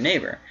and loving your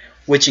neighbor,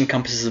 which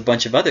encompasses a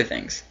bunch of other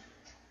things.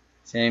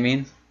 See what I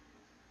mean?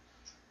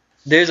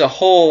 There's a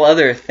whole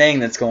other thing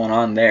that's going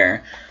on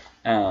there.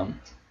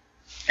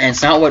 And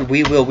it's not what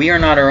we will. We are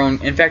not our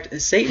own. In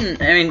fact,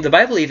 Satan, I mean, the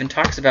Bible even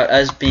talks about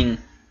us being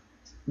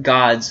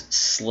God's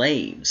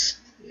slaves.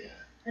 Yeah.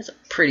 That's a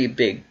pretty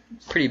big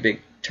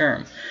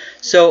term.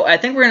 So I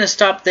think we're going to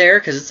stop there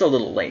because it's a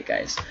little late,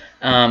 guys.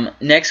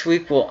 Next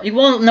week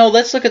well, no,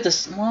 let's look at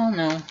this. Well,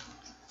 no.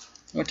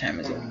 What time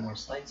is it? More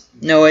slides?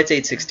 No, it's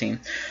 8:16.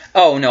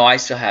 Oh, no, I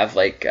still have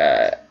like,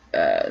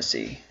 let's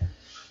see,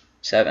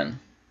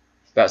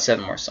 about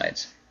 7 more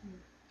slides.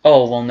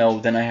 Oh, well, no,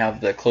 then I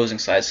have the closing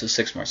slides, so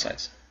 6 more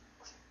slides.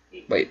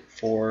 Wait,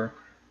 4,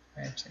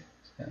 5, 6,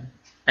 7.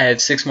 I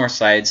have 6 more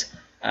slides.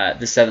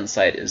 The 7th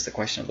slide is the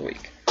question of the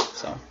week.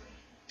 So,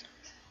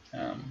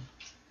 and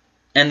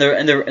then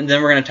we're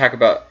going to talk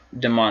about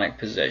demonic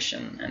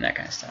possession and that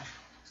kind of stuff.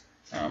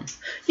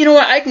 You know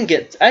what? I can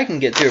get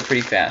through it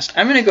pretty fast.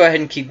 I'm going to go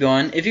ahead and keep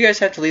going. If you guys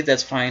have to leave,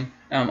 that's fine.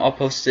 I'll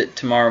post it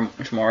tomorrow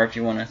if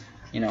you want to.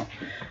 You know,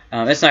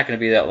 it's not going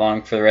to be that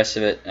long for the rest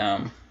of it.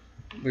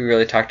 We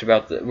really talked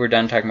about we're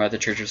done talking about the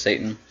Church of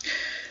Satan.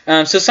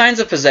 So signs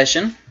of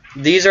possession.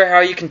 These are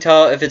how you can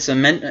tell if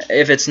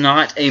it's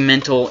not a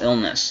mental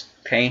illness.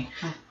 Okay,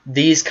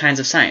 these kinds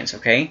of signs.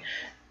 Okay,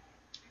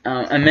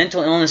 a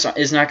mental illness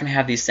is not going to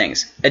have these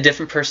things. A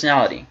different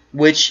personality,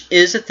 which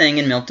is a thing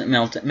in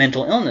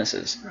mental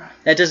illnesses. Right.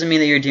 That doesn't mean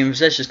that you're demon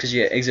possessed just because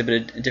you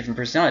exhibit a different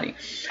personality.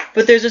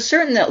 But there's a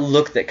certain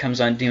look that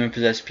comes on demon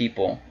possessed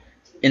people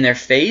in their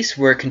face,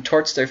 where it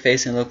contorts their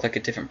face and look like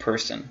a different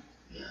person.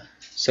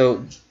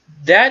 So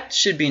that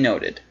should be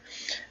noted.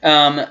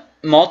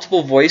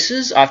 Multiple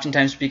voices,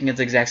 oftentimes speaking at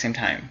the exact same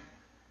time.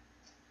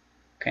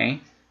 Okay? In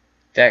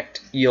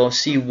fact, you'll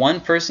see one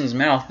person's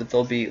mouth, but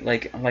they'll be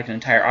like an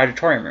entire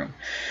auditorium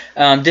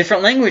room.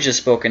 Different languages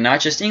spoken,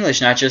 not just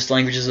English, not just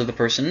languages that the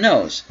person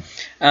knows.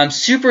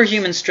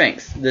 Superhuman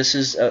strength. This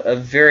is a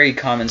very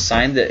common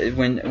sign that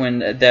when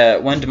the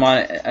one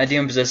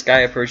demon-possessed guy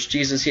approached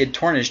Jesus, he had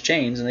torn his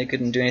chains, and they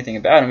couldn't do anything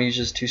about him. He was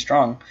just too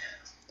strong.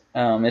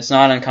 It's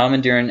not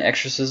uncommon during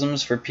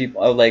exorcisms for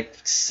people, like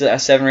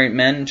 7 or 8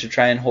 men, to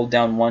try and hold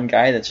down one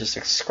guy that's just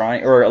a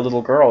scrawny, or a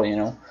little girl, you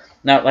know.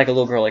 Not like a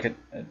little girl, like a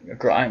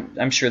girl.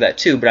 I'm sure that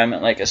too, but I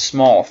meant like a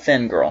small,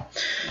 thin girl.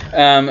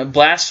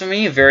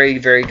 Blasphemy, very,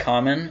 very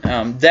common.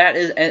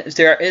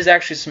 There is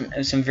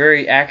actually some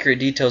very accurate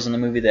details in the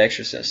movie The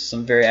Exorcist.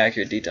 Some very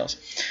accurate details.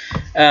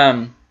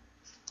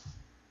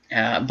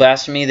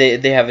 Blasphemy,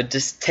 they have a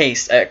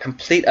distaste, a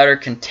complete, utter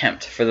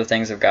contempt for the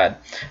things of God.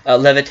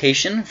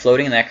 Levitation,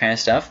 floating, and that kind of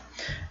stuff.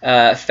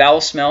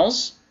 Foul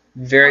smells,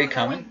 very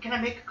common. Can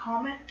I make a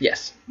comment?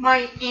 Yes.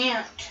 My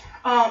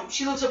aunt,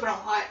 she lives up in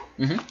Ohio,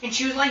 and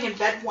she was laying in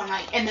bed one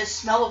night, and the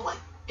smell of like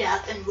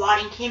death and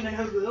rotting came in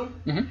her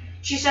room.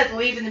 She said,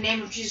 "Believe in the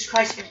name of Jesus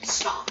Christ," and it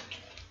stopped.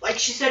 Like,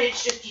 she said,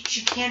 it's just,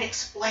 she can't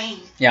explain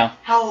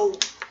how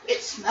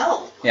it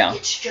smelled. Like,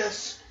 it's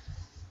just...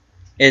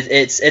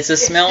 It's a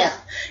smell.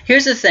 Death.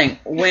 Here's the thing.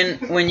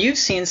 When you've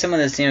seen someone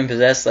that's demon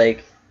possessed,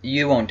 like,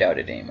 you won't doubt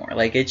it anymore.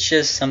 Like, it's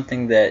just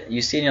something that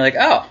you see and you're like,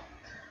 oh,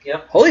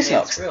 yep, holy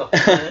smokes. Real.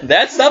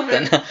 That's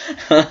something.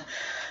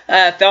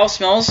 Foul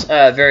smells,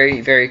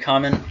 very, very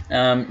common.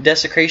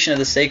 Desecration of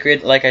the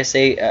sacred, like I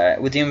say,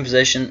 with demon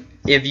possession,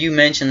 if you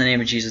mention the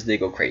name of Jesus, they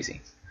go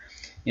crazy.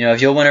 You know,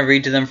 if you'll want to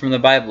read to them from the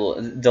Bible,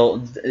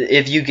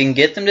 if you can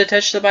get them to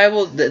touch the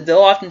Bible, they'll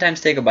oftentimes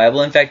take a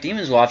Bible. In fact,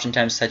 demons will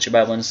oftentimes touch a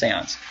Bible in a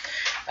seance.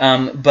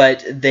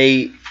 But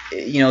they,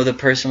 you know, the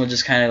person will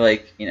just kind of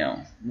like, you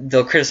know,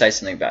 they'll criticize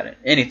something about it,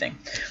 anything.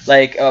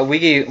 Like we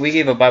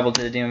gave a Bible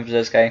to the demon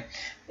possessed guy,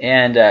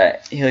 And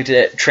he looked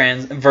at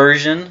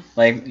transversion,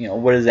 like,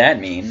 what does that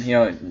mean?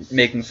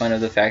 Making fun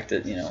of the fact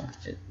that,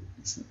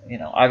 it's,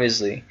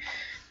 obviously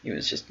he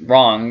was just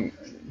wrong.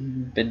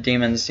 But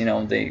demons,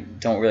 they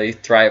don't really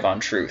thrive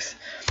on truth.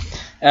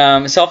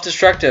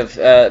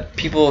 Self-destructive.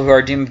 People who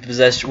are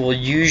demon-possessed will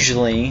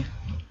usually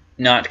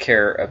not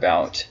care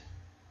about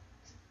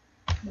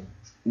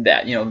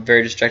that.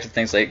 Very destructive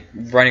things like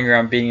running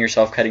around, beating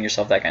yourself, cutting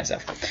yourself, that kind of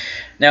stuff.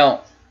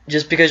 Now,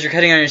 just because you're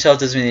cutting on yourself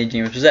doesn't mean you're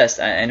demon-possessed.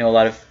 I know a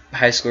lot of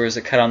high schoolers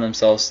that cut on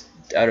themselves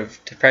out of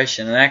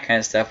depression and that kind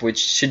of stuff, which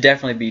should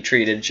definitely be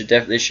treated.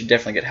 They should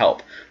definitely get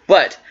help.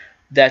 But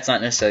that's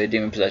not necessarily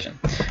demon possession.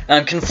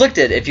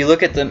 Conflicted. If you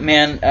look at the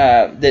man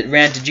that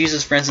ran to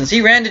Jesus, for instance,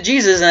 he ran to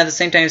Jesus and at the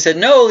same time he said,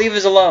 "No, leave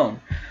us alone."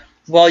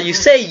 Well, you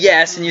say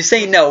yes and you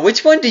say no.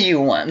 Which one do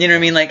you want? You know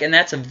what I mean? And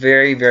that's a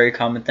very, very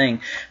common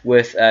thing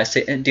with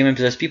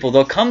demon-possessed people.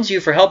 They'll come to you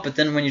for help, but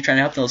then when you're trying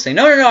to help them, they'll say,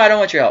 "No, I don't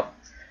want your help."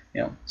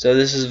 So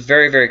this is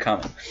very, very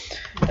common.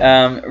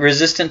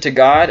 Resistant to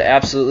God,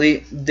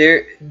 absolutely.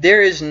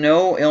 There is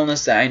no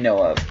illness that I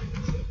know of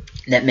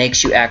that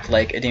makes you act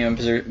like a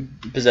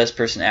demon-possessed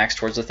person acts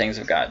towards the things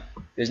of God.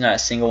 There's not a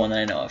single one that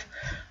I know of.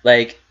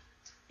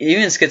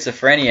 Even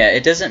schizophrenia,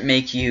 it doesn't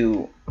make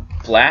you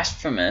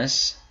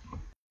blasphemous.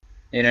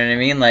 You know what I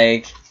mean?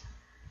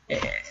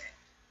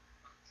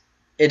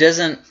 It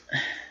doesn't.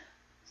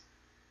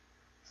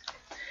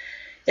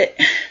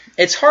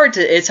 It's hard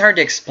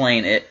to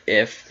explain it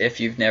if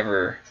you've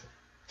never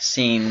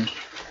seen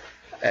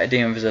a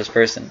demon-possessed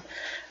person.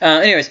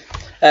 Anyways,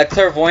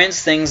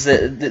 clairvoyance, things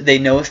that they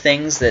know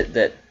things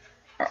that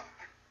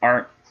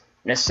aren't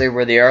necessarily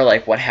where they are,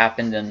 like what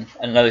happened in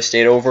another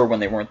state over when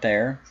they weren't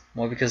there.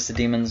 Well, because the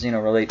demons,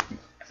 relate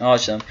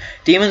knowledge to them.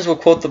 Demons will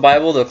quote the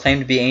Bible. They'll claim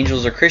to be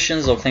angels or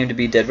Christians. They'll claim to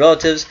be dead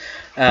relatives.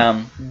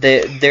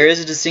 There is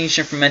a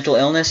distinction from mental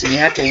illness, and you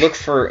have to look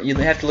for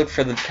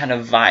the kind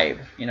of vibe.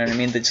 You know what I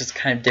mean? That's just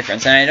kind of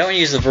different. And I don't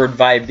use the word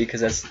vibe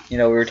because that's we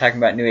were talking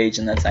about New Age,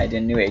 and that's the idea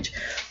in New Age.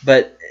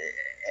 But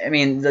I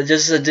mean,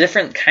 just a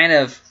different kind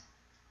of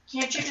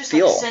Can't you just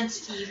feel.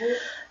 Sense evil?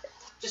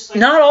 Just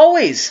Not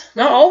always.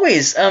 Not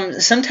always.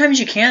 Sometimes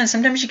you can,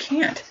 sometimes you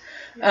can't.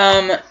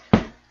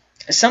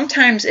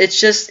 Sometimes it's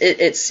just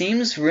it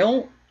seems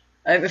real.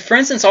 For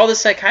instance, all the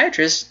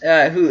psychiatrists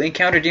who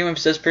encounter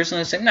demon-possessed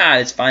person say, "Nah,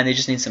 it's fine. They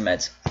just need some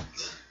meds."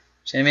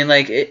 So, I mean,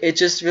 it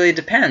just really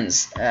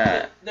depends.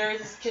 There was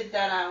this kid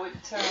that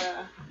went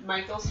to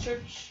Michael's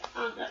church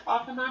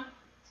off and on,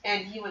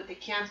 and he went to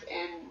camp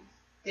and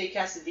they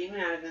cast a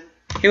demon out of him.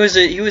 He was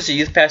a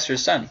youth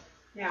pastor's son.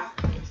 Yeah,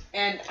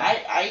 and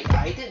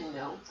I didn't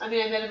know. I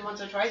mean, I met him once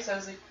or twice. I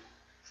was like,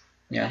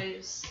 yeah.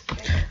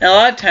 And a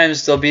lot of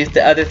times there'll be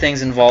the other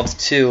things involved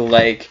too,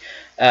 like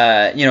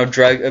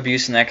drug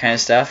abuse and that kind of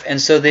stuff, and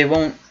so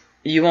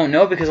you won't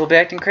know because they'll be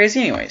acting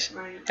crazy anyways.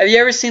 Right. Have you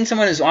ever seen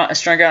someone who's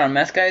strung out on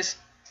meth, guys?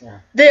 Yeah.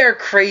 They are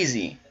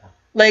crazy.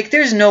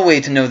 There's no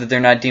way to know that they're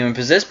not demon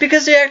possessed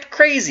because they act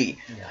crazy.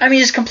 Yeah. I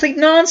mean, it's complete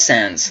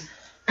nonsense.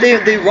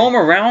 They roam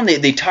around,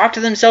 they talk to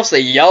themselves,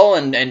 they yell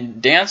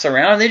and dance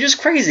around, they're just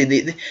crazy.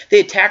 They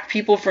attack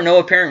people for no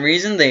apparent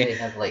reason. They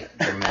have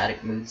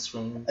dramatic mood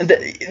swings.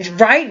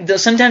 Right?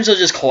 Sometimes they'll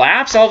just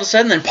collapse all of a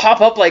sudden and then pop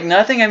up like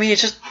nothing. I mean,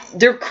 it's just,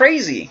 they're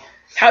crazy.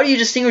 How do you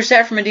distinguish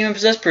that from a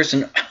demon-possessed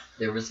person?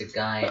 There was a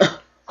guy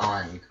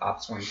on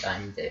Cops one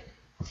time that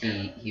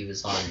he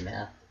was on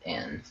meth,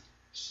 and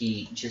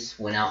he just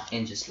went out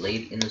and just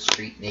laid in the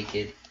street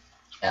naked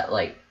at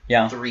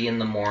 3 in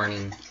the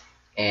morning.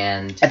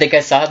 And I think I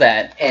saw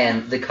that.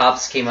 And the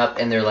cops came up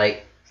and they're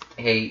like,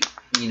 "Hey,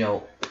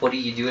 what are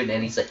you doing?"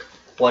 And he's like,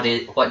 "What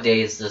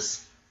day is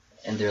this?"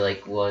 And they're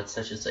like, "Well, it's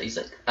such and such." He's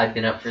like, "I've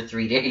been up for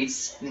 3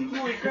 days.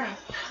 Holy crap.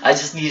 I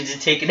just needed to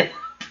take a nap."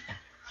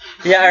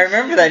 Yeah, I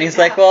remember that. And he's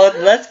like, "Well,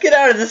 let's get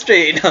out of the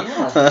street."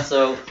 Yeah,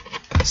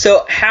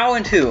 So how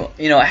and who?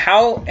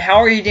 How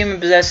are you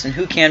demon possessed and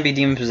who can be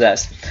demon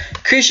possessed?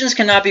 Christians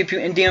cannot be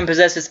demon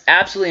possessed. It's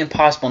absolutely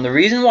impossible. And the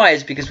reason why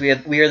is because we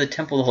are the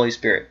temple of the Holy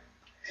Spirit.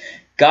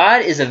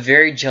 God is a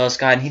very jealous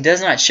God, and He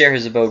does not share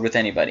His abode with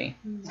anybody.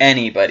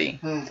 Anybody.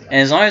 And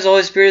as long as the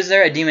Holy Spirit is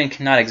there, a demon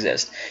cannot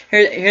exist.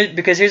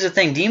 Because here's the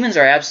thing. Demons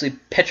are absolutely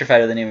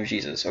petrified of the name of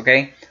Jesus,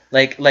 okay?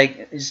 Like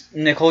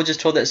Nicole just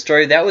told that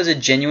story. That was a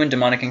genuine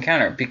demonic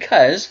encounter.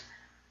 Because,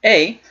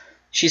 A,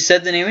 she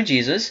said the name of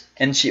Jesus,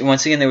 and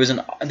once again, there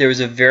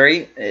was a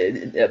very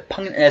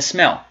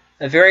smell.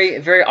 A very,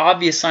 very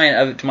obvious sign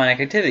of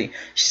demonic activity.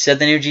 She said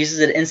the name of Jesus,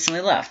 it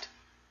instantly left.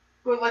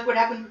 Or like what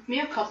happened with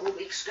me a couple of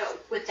weeks ago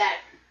with that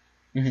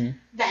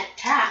that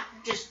attack,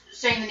 just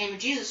saying the name of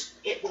Jesus,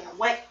 it went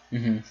away.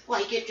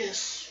 It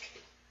just...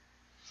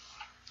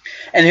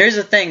 And here's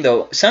the thing,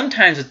 though.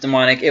 Sometimes with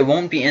demonic, it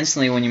won't be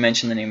instantly when you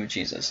mention the name of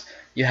Jesus.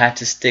 You have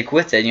to stick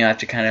with it. And you have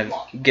to kind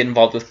of get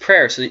involved with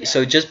prayer.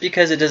 So just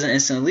because it doesn't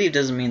instantly leave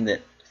doesn't mean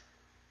that...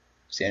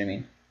 See what I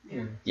mean?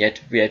 Yeah.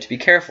 You have to be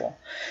careful.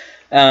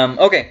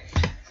 Okay.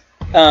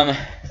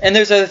 And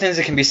there's other things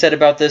that can be said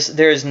about this.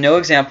 There is no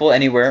example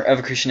anywhere of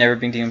a Christian ever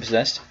being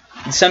demon-possessed.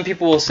 And some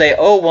people will say,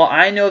 "Oh, well,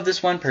 I know of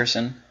this one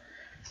person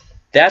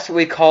That's what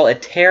we call a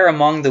tear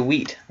among the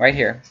wheat. Right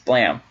here.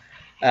 Blam.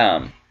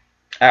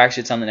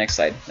 Actually, it's on the next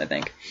slide, I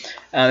think.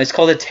 It's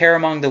called a tear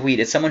among the wheat.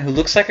 It's someone who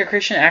looks like a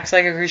Christian, acts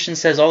like a Christian,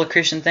 says all the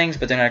Christian things,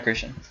 but they're not a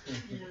Christian.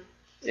 Yeah.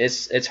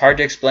 It's hard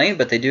to explain,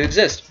 but they do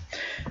exist.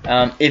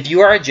 If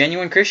you are a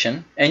genuine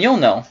Christian, and you'll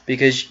know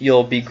because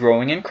you'll be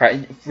growing in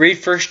Christ.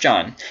 Read 1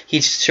 John.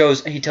 He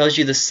tells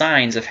you the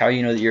signs of how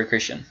you know that you're a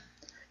Christian.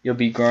 You'll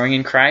be growing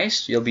in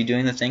Christ. You'll be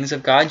doing the things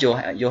of God. You'll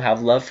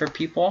have love for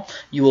people.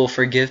 You will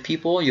forgive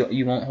people.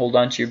 You won't hold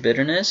on to your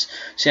bitterness.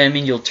 See what I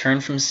mean? You'll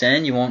turn from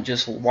sin. You won't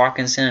just walk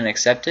in sin and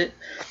accept it.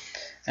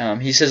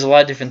 He says a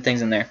lot of different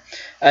things in there.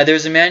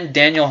 There's a man,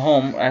 Daniel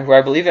Home, who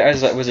I believe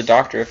was a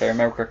doctor, if I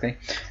remember correctly.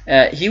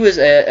 He was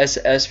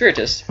a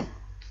spiritist.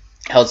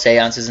 Held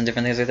seances and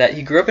different things like that.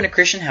 He grew up in a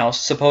Christian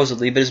house,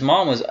 supposedly, but his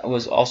mom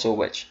was also a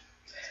witch.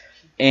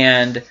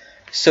 And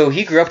so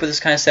he grew up with this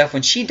kind of stuff.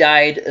 When she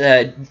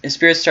died,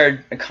 spirits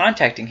started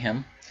contacting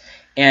him,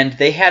 and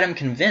they had him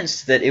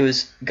convinced that it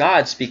was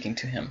God speaking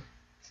to him.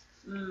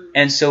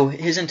 And so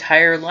his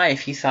entire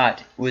life he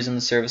thought was in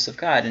the service of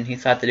God, and he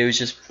thought that it was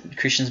just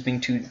Christians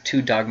being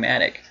too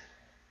dogmatic.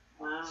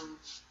 Wow.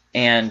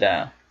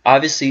 And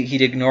obviously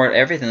he'd ignored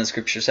everything the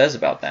Scripture says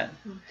about that,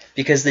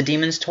 because the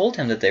demons told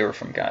him that they were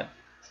from God.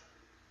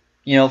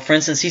 You know, for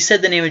instance, he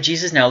said the name of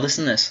Jesus. Now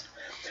listen to this.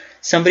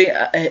 Somebody,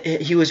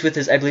 he was with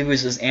I believe it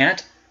was his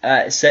aunt,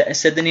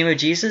 said the name of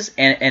Jesus,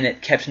 and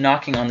it kept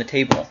knocking on the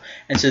table.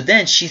 And so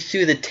then she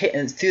threw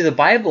the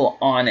Bible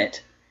on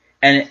it,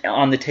 and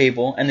on the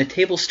table, and the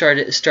table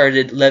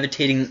started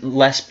levitating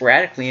less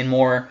sporadically and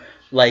more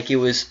like it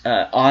was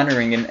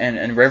honoring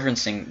and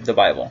reverencing the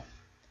Bible,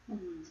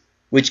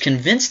 which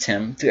convinced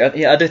him.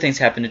 Other things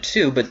happened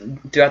too, but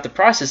throughout the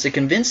process, it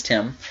convinced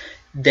him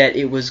that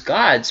it was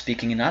God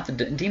speaking and not the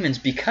demons,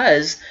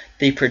 because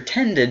they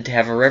pretended to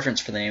have a reverence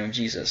for the name of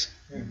Jesus.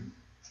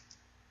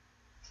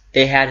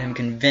 They had him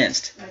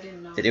convinced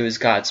that it was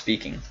God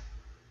speaking.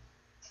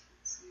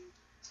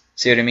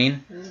 See what I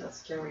mean? That's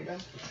scary, though.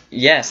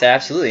 Yes,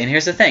 absolutely. And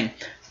here's the thing.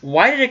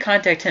 Why did it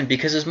contact him?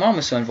 Because his mom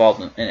was so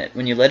involved in it.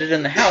 When you let it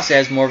in the house, it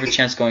has more of a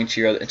chance going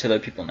to the other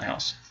people in the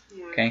house.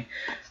 Okay?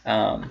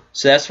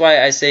 So that's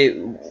why I say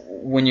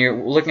when you're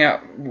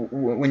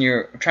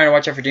trying to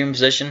watch out for demon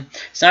possession,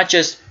 it's not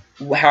just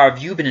how have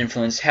you been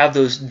influenced, have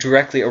those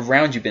directly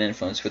around you been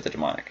influenced with the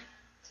demonic.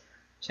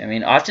 So, I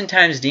mean,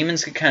 oftentimes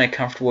demons get kind of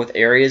comfortable with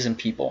areas and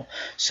people.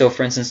 So,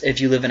 for instance,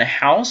 if you live in a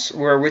house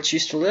where a witch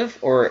used to live,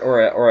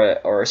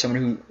 or someone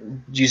who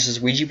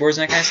uses Ouija boards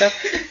and that kind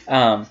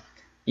of stuff,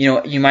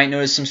 you might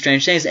notice some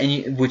strange things,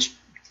 which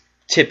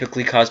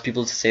typically cause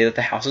people to say that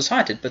the house is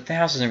haunted. But the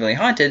house isn't really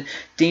haunted.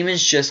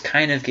 Demons just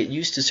kind of get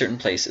used to certain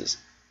places.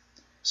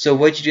 So,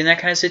 what you do in that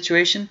kind of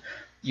situation?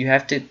 You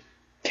have to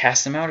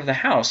cast them out of the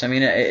house. I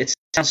mean, it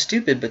sounds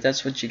stupid, but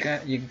that's what you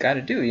got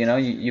to do.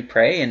 You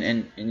pray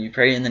and you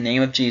pray in the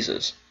name of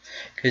Jesus.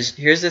 Because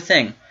here's the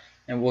thing,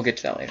 and we'll get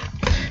to that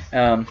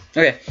later.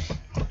 Okay.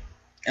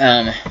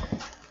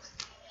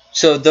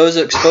 So those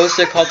exposed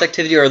to occult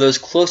activity, or those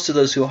close to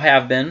those who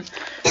have been,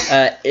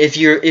 if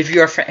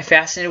you are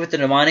fascinated with the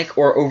demonic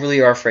or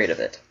overly are afraid of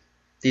it,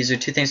 these are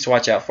two things to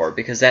watch out for,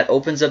 because that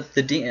opens up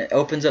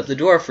the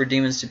door for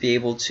demons to be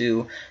able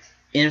to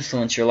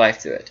influence your life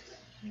through it.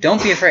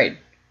 Don't be afraid.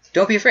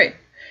 Don't be afraid.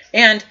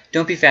 And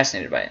don't be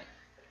fascinated by it.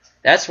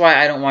 That's why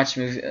I don't watch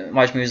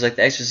movies like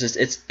The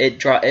Exorcist.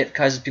 It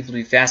causes people to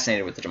be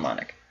fascinated with the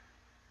demonic,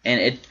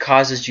 and it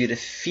causes you to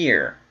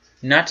fear,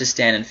 not to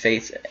stand in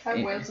faith.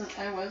 I was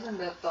in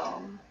that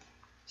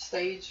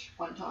stage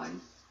one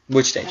time.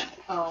 Which stage?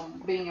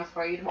 Being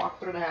afraid to walk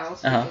through the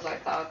house because I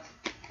thought,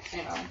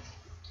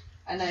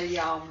 and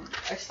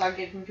I started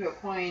getting to a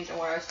point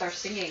where I start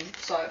singing,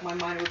 so my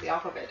mind would be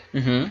off of it.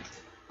 Mm-hmm.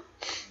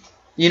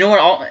 You know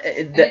what?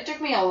 It took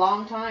me a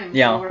long time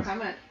to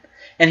overcome it.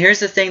 And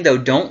here's the thing, though.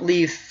 Don't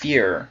leave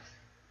fear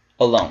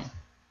alone.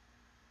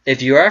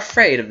 If you are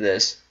afraid of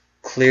this,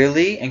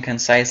 clearly and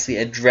concisely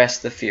address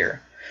the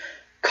fear.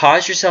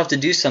 Cause yourself to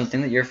do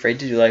something that you're afraid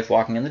to do, like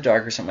walking in the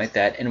dark or something like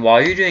that. And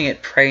while you're doing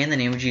it, pray in the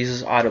name of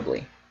Jesus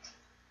audibly.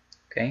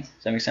 Okay?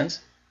 Does that make sense?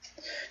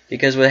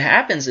 Because what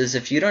happens is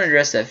if you don't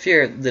address that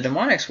fear, the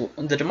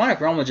demonic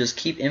realm will just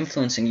keep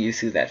influencing you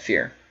through that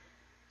fear.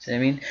 See what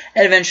I mean?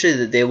 And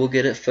eventually they will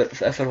get a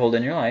foothold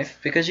in your life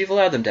because you've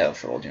allowed them to have a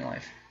foothold in your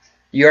life.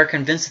 You are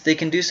convinced that they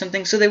can do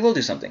something, so they will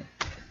do something.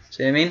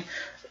 See what I mean?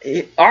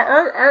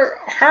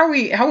 How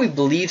we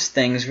believe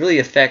things really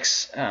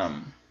affects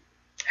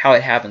how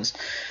it happens.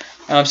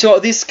 So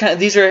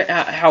these are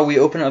how we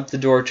open up the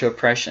door to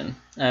oppression.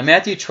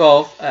 Matthew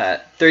 12,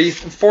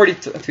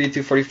 43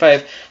 through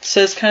 45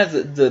 says kind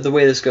of the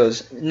way this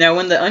goes. Now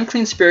when the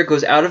unclean spirit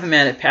goes out of a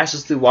man, it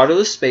passes through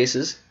waterless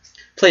places,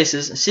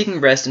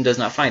 seeking rest, and does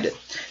not find it.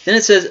 Then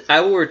it says, I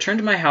will return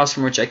to my house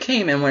from which I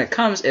came, and when it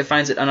comes, it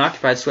finds it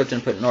unoccupied, swept,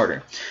 and put in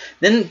order.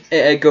 Then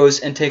it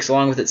goes and takes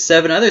along with it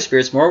 7 other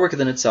spirits more wicked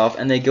than itself,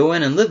 and they go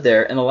in and live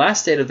there, and the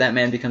last state of that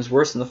man becomes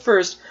worse than the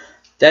first.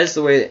 That is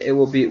the way it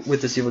will be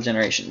with this evil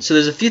generation. So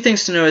there's a few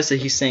things to notice that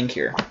he's saying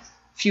here. A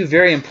few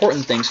very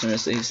important things to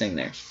notice that he's saying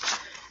there.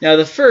 Now,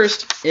 the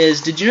first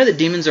is, did you know that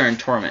demons are in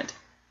torment?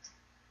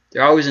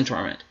 They're always in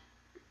torment.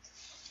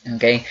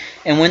 Okay?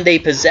 And when they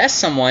possess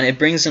someone, it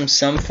brings them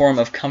some form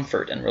of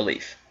comfort and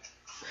relief.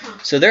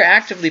 So they're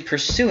actively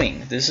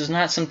pursuing. This is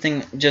not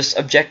something just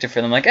objective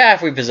for them, like,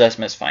 if we possess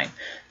them, it's fine.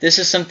 This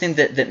is something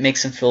that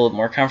makes them feel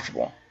more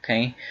comfortable.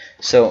 Okay?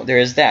 So there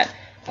is that.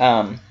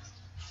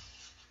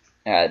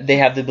 They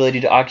have the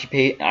ability to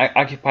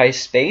occupy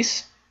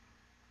space.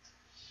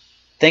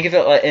 Think of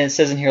it, and it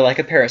says in here, like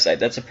a parasite.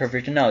 That's a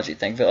perfect analogy.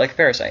 Think of it like a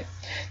parasite.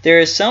 There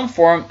is some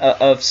form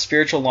of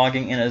spiritual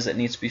longing in us that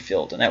needs to be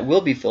filled, and that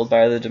will be filled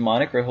by the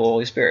demonic or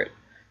Holy Spirit.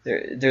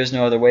 There's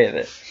no other way of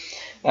it.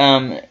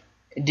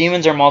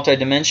 Demons are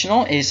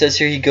multidimensional. He says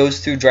here he goes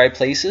through dry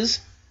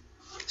places.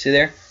 See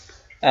there?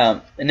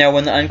 Now,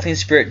 when the unclean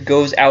spirit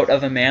goes out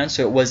of a man,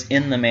 so it was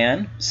in the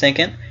man.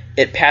 Second,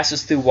 it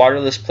passes through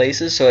waterless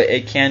places, so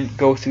it can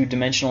go through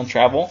dimensional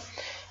travel.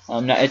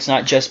 It's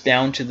not just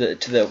bound to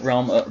the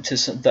realm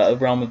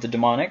of the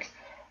demonic.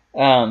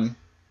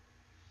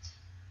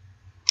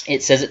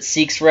 It says it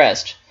seeks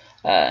rest.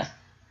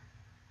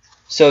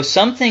 So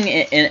something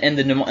in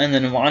the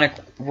demonic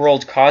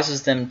world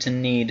causes them to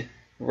need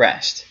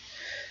rest.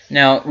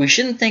 Now, we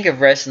shouldn't think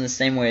of rest in the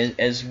same way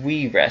as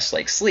we rest,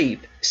 like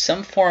sleep.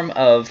 Some form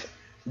of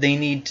they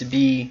need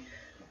to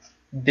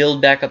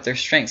build back up their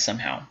strength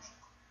somehow.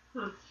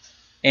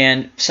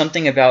 And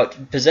something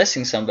about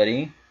possessing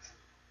somebody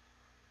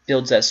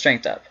builds that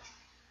strength up.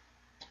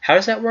 How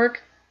does that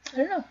work? I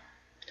don't know.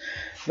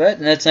 But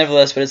that's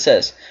nevertheless what it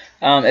says.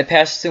 It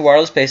passes through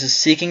waterless places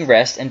seeking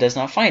rest and does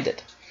not find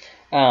it.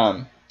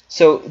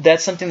 So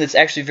that's something that's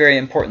actually very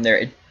important there.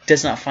 It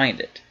does not find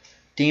it.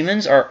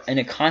 Demons are in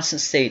a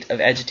constant state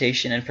of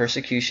agitation and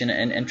persecution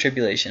and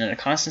tribulation, in a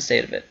constant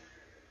state of it.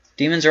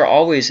 Demons are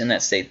always in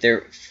that state.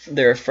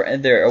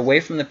 They're away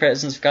from the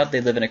presence of God.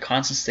 They live in a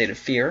constant state of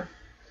fear.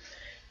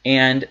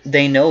 And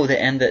they know the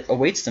end that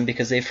awaits them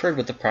because they've heard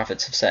what the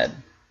prophets have said.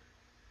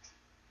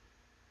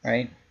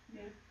 Right?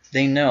 Yeah.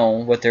 They know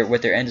what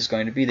their end is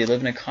going to be. They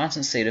live in a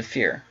constant state of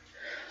fear.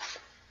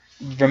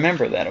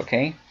 Remember that,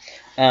 okay?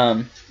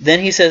 Then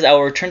he says, I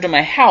will return to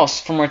my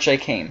house from which I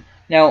came.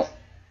 Now,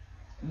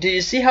 did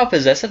you see how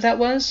possessive that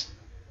was?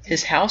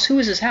 His house? Who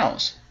was his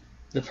house?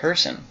 The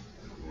person.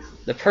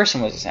 The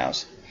person was his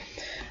house.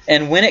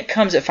 And when it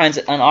comes, it finds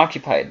it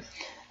unoccupied.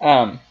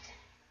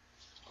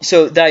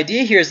 So the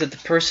idea here is that the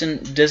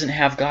person doesn't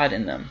have God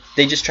in them.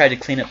 They just try to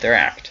clean up their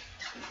act.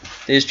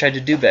 They just try to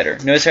do better.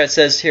 Notice how it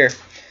says here,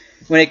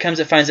 when it comes,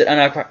 it finds it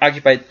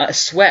unoccupied,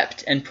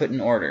 swept and put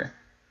in order.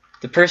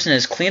 The person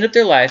has cleaned up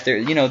their life.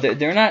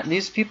 They're not.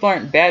 These people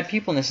aren't bad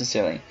people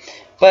necessarily,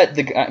 but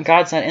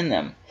God's not in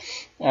them.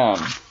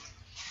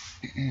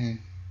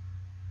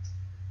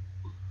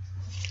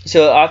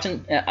 So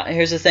often,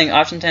 here's the thing.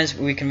 Oftentimes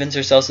we convince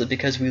ourselves that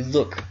because we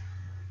look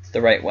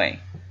the right way.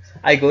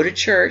 I go to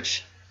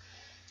church.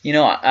 You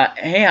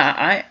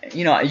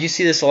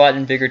see this a lot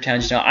in bigger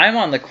towns. I'm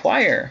on the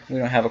choir. We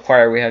don't have a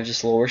choir. We have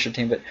just a little worship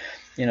team. But,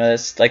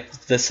 that's like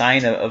the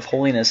sign of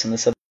holiness in the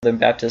Southern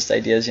Baptist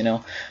ideas,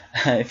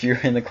 If you're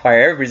in the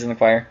choir, everybody's in the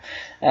choir.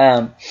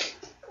 Then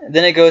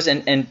it goes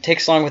and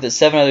takes along with it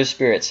 7 other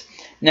spirits.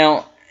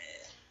 Now,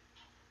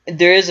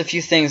 there is a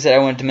few things that I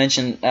wanted to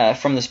mention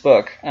from this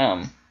book.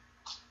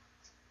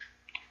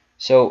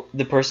 So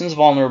the person's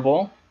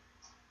vulnerable.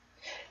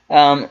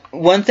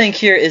 One thing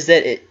here is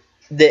that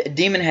the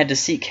demon had to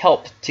seek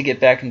help to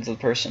get back into the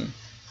person.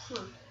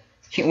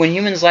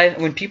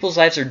 When people's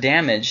lives are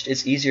damaged,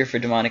 it's easier for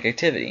demonic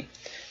activity.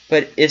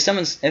 But if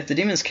the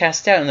demon's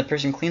cast out and the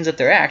person cleans up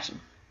their act,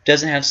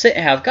 doesn't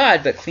have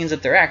God, but cleans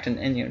up their act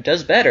and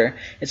does better,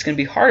 it's going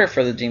to be harder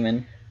for the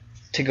demon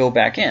to go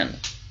back in.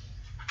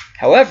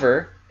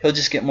 However, he'll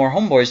just get more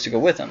homeboys to go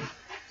with him.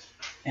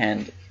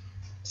 And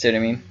see what I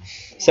mean?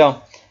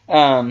 So,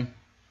 and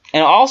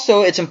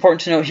also it's important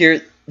to note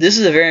here. This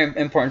is a very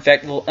important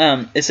fact.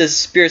 It says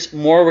spirits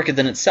more wicked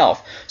than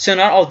itself. So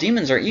not all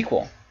demons are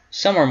equal.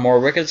 Some are more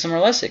wicked, some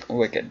are less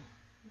wicked.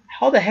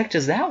 How the heck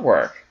does that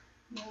work?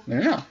 I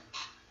don't know.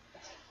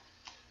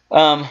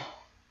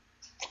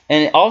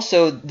 And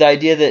also the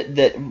idea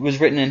that was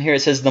written in here,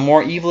 it says the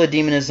more evil a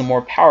demon is, the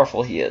more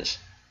powerful he is.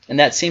 And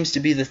that seems to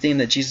be the theme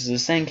that Jesus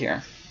is saying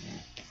here.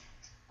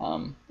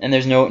 And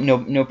there's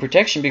no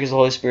protection because the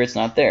Holy Spirit's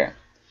not there.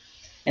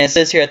 And it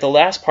says here at the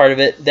last part of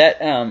it that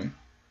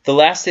the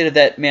last state of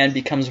that man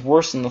becomes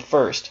worse than the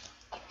first.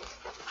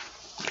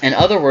 In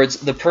other words,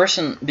 the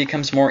person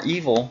becomes more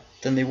evil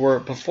than they were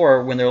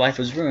before when their life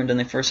was ruined and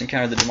they first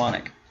encountered the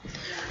demonic.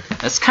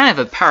 That's kind of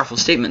a powerful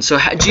statement. So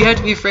do you have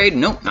to be afraid?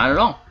 Nope, not at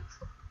all.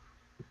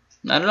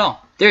 Not at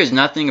all. There is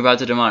nothing about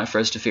the demonic for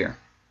us to fear.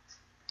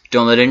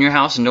 Don't let it in your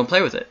house and don't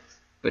play with it.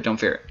 But don't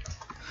fear it.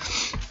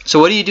 So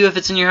what do you do if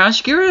it's in your house?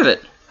 You get rid of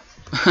it.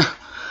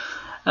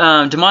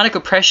 Demonic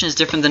oppression is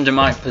different than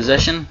demonic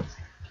possession.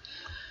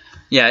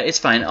 Yeah, it's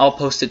fine. I'll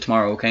post it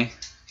tomorrow, okay?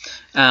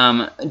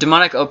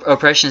 Demonic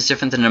oppression is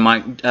different than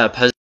demonic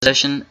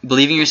possession.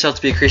 Believing yourself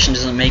to be a Christian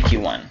doesn't make you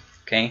one,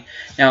 okay?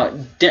 Now,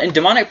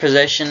 demonic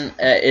possession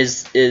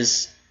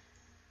is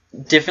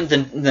different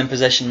than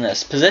possession in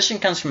this. Possession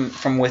comes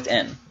from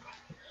within.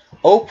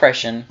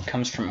 Oppression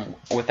comes from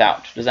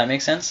without. Does that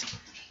make sense?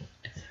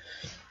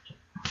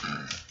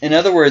 In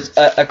other words,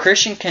 a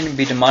Christian can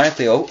be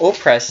demonically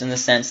oppressed in the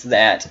sense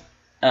that,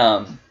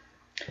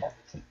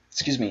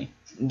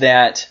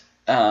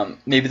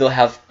 maybe they'll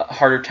have a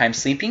harder time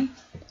sleeping.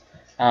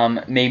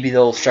 Maybe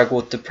they'll struggle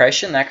with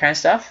depression, that kind of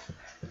stuff.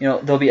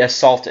 They'll be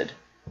assaulted.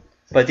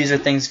 But these are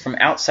things from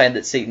outside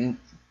that Satan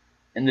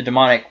and the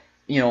demonic,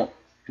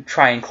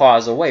 try and claw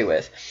us away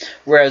with.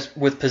 Whereas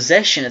with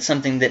possession, it's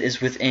something that is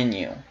within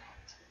you.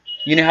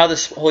 You know how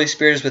the Holy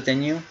Spirit is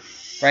within you,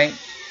 right?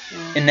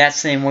 Yeah. In that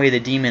same way, the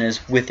demon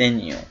is within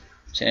you.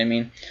 See what I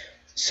mean?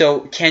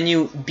 So, can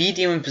you be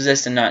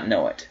demon-possessed and not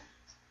know it?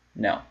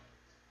 No.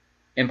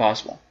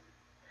 Impossible.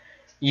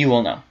 You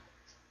will know.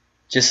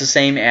 Just the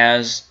same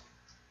as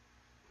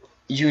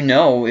you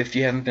know if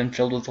you haven't been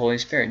filled with the Holy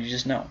Spirit. You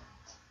just know.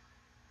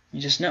 You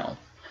just know.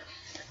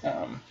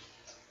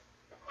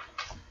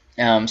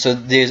 So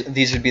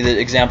these would be the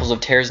examples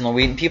of tares in the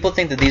wheat. And people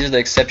think that these are the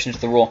exceptions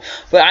to the rule.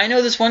 But I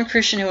know this one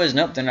Christian who is,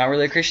 nope, they're not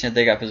really a Christian if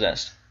they got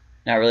possessed.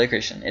 Not really a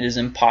Christian. It is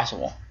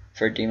impossible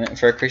for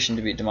a Christian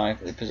to be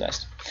demonically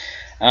possessed.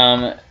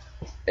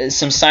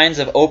 Some signs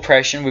of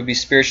oppression would be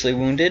spiritually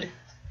wounded,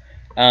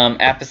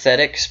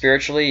 apathetic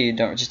spiritually. You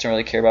don't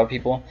really care about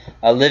people.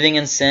 Living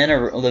in sin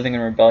or living in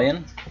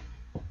rebellion.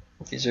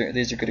 These are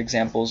good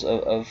examples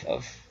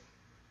of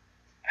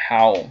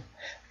how.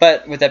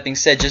 But with that being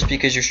said, just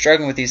because you're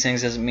struggling with these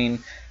things doesn't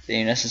mean that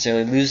you're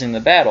necessarily losing the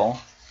battle.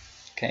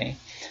 Okay.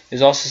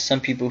 There's also some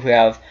people who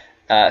have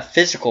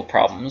physical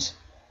problems.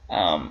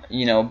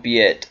 Be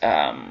it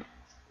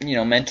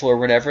mental or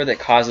whatever, that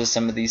causes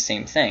some of these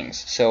same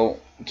things. So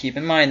keep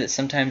in mind that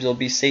sometimes it'll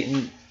be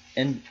Satan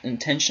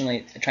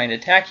intentionally trying to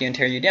attack you and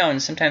tear you down,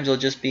 and sometimes it'll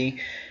just be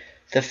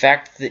the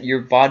fact that your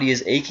body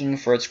is aching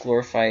for its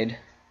glorified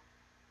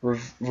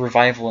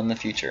revival in the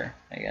future,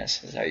 I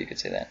guess is how you could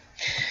say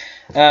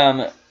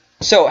that.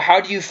 So how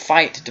do you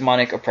fight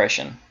demonic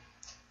oppression?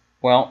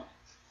 Well,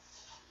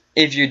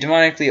 if you're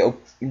demonically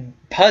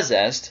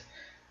possessed,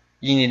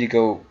 you need to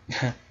go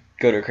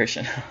to a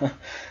Christian.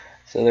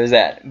 So there's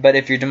that. But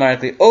if you're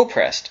demonically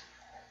oppressed,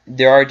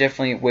 there are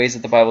definitely ways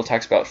that the Bible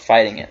talks about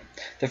fighting it.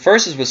 The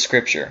first is with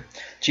Scripture.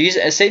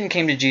 Satan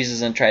came to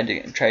Jesus and tried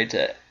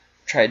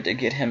to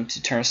get him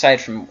to turn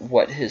aside from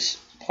what his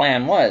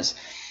plan was.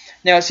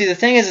 Now, see, the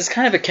thing is, it's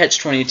kind of a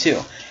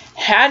catch-22.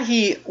 Had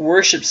he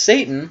worshipped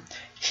Satan,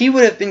 he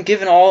would have been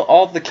given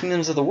all the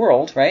kingdoms of the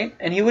world, right?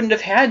 And he wouldn't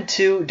have had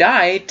to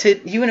die.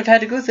 He wouldn't have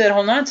had to go through that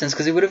whole nonsense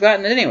because he would have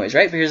gotten it anyways,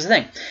 right? But here's the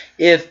thing.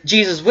 If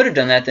Jesus would have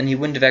done that, then he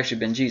wouldn't have actually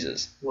been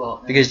Jesus.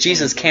 Well, because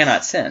Jesus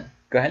cannot sin.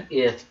 Go ahead.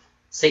 If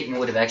Satan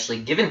would have actually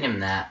given him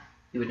that,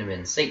 he wouldn't have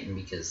been Satan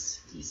because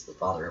he's the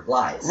father of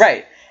lies.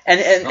 Right.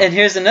 And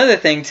here's another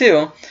thing,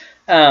 too.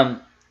 Oh,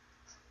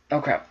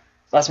 crap.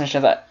 Last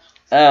mention of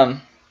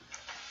that.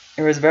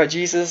 It was about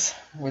Jesus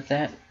with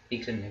that. He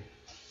couldn't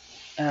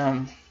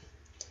have.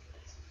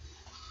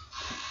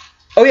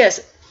 Oh,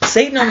 yes.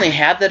 Satan only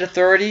had that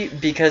authority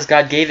because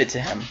God gave it to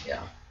him.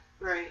 Yeah.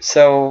 Right.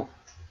 So,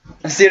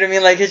 see what I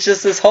mean? Like, it's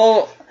just this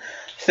whole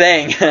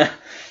thing.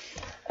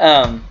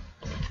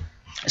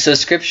 So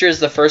Scripture is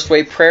the first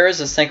way. Prayer is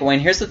the second way.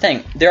 And here's the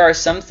thing. There are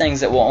some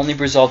things that will only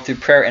be resolved through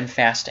prayer and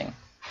fasting.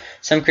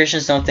 Some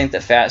Christians don't think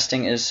that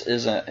fasting is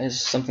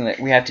something that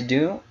we have to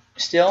do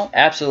still.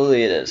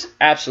 Absolutely it is.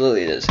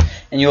 Absolutely it is.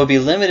 And you will be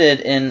limited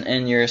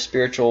in your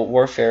spiritual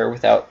warfare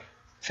without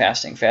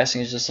fasting.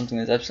 Fasting is just something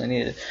that's absolutely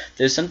needed.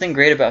 There's something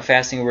great about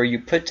fasting where you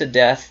put to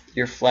death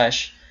your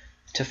flesh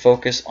to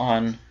focus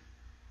on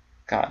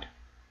God.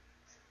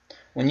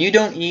 When you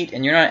don't eat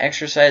and you're not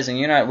exercising,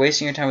 you're not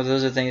wasting your time with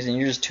those other things, and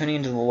you're just tuning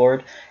into the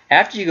Lord,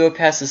 after you go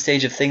past the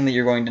stage of thinking that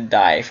you're going to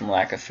die from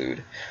lack of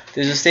food,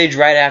 there's a stage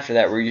right after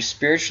that where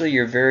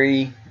you're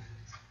very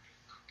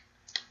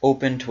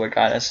open to what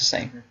God has to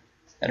say.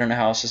 I don't know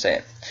how else to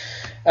say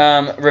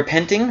it.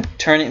 Repenting,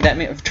 to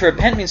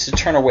repent means to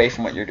turn away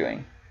from what you're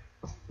doing.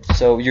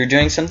 So you're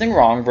doing something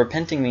wrong.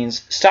 Repenting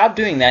means stop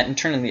doing that and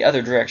turn in the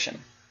other direction.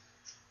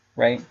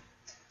 Right?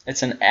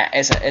 It's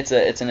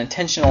an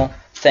intentional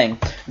thing.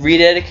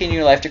 Rededicating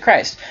your life to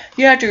Christ.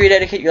 You have to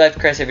rededicate your life to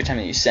Christ every time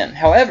that you sin.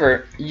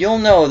 However, you'll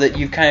know that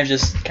you've kind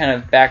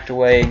of backed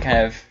away and kind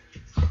of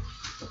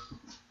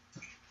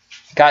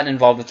gotten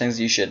involved with things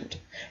that you shouldn't.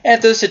 And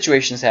if those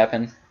situations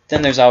happen,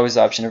 then there's always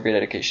the option of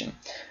rededication.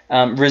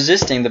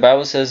 Resisting, the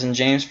Bible says in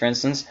James, for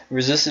instance,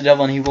 resist the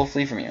devil and he will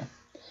flee from you.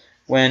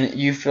 When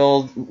you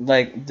feel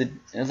like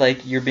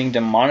you're being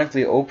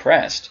demonically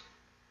oppressed,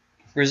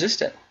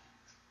 resist it.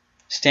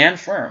 Stand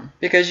firm,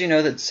 because you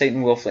know that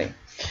Satan will flee.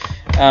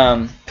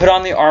 Put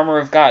on the armor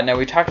of God. Now,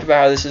 we talked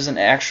about how this isn't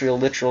actually a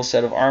literal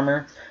set of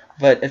armor,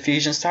 but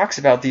Ephesians talks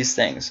about these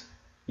things.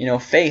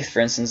 Faith, for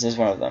instance, is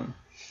one of them.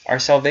 Our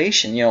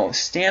salvation,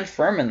 stand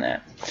firm in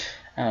that.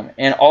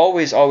 And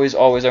always, always,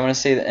 always, I'm going to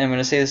say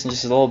this in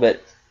just a little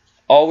bit,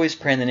 always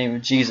pray in the name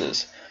of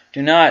Jesus.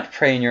 Do not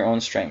pray in your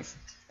own strength.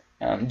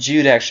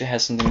 Jude actually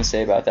has something to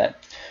say about that.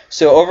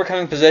 So,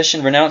 overcoming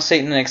possession, renounce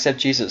Satan and accept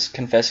Jesus,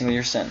 confessing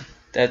your sin.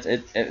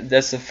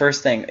 That's the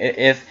first thing.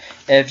 If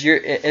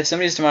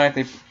somebody's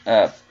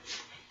demonically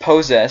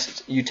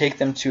possessed, you take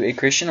them to a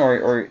Christian,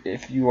 or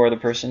if you are the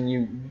person,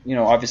 you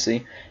know,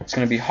 obviously it's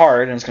going to be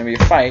hard and it's going to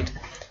be a fight,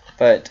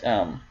 but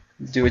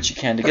do what you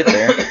can to get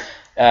there.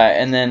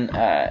 And then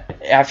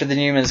after the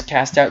demon is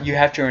cast out, you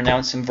have to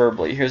renounce him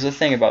verbally. Here's the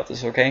thing about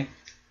this, okay?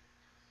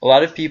 A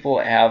lot of people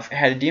have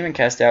had a demon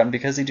cast out, and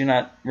because they do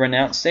not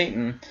renounce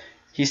Satan,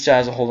 he still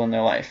has a hold on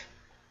their life.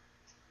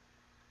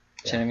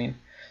 See what I mean?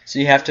 So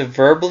you have to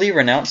verbally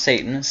renounce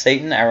Satan.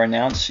 Satan, I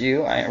renounce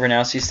you. I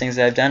renounce these things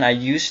that I've done. I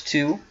used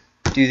to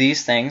do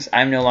these things.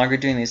 I'm no longer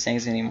doing these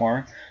things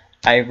anymore.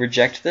 I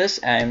reject this.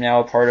 I am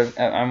now a part of.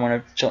 I'm one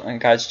of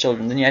God's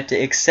children. Then you have to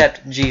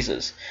accept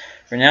Jesus.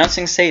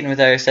 Renouncing Satan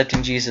without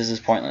accepting Jesus is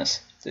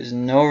pointless. There's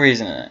no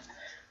reason in it.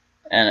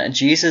 And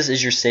Jesus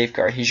is your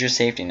safeguard. He's your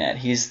safety net.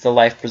 He's the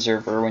life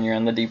preserver when you're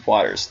in the deep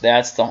waters.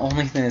 That's the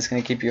only thing that's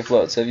going to keep you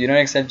afloat. So if you don't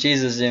accept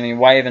Jesus, I mean,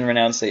 why even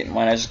renounce Satan?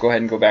 Why not just go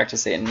ahead and go back to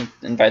Satan and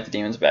invite the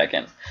demons back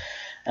in?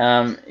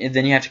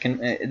 Then you have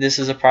to. This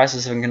is a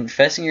process of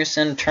confessing your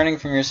sin, turning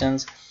from your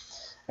sins,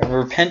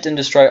 repent and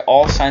destroy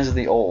all signs of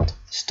the old.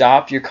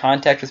 Stop your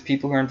contact with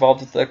people who are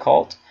involved with the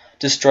occult.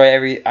 Destroy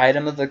every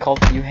item of the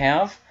occult that you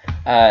have.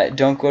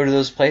 Don't go to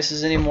those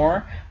places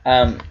anymore.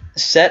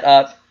 Set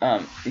up,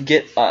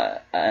 get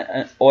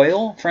an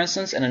oil, for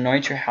instance, and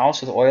anoint your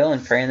house with oil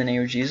and pray in the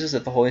name of Jesus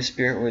that the Holy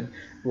Spirit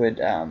would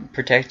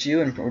protect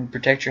you and would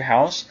protect your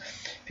house.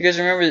 Because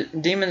remember,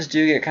 demons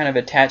do get kind of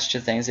attached to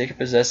things. They get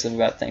possessive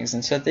about things.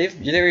 And so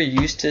they're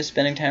used to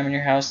spending time in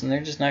your house, and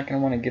they're just not going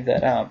to want to give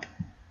that up.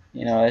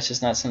 You know, it's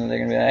just not something they're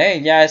going to be like, hey,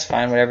 yeah, it's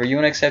fine, whatever. You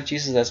want to accept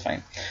Jesus, that's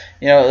fine.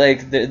 You know,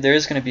 like, there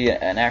is going to be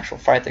an actual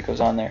fight that goes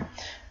on there.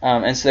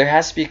 And so there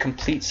has to be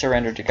complete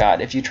surrender to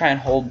God. If you try and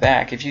hold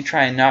back, if you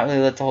try and not really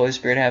let the Holy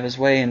Spirit have his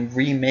way and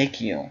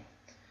remake you,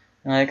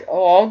 and like,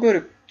 oh, I'll go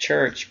to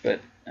church,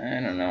 but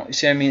I don't know. You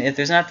see what I mean? If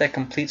there's not that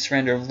complete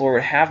surrender of,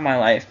 Lord, have my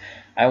life,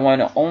 I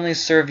want to only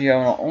serve you, I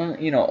want to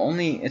only, you know,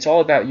 only, it's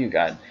all about you,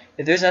 God.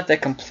 If there's not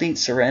that complete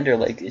surrender,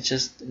 like, it's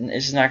just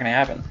not going to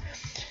happen.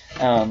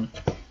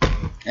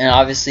 And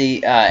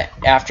obviously,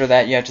 after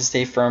that, you have to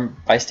stay firm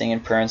by staying in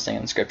prayer and staying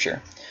in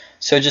Scripture.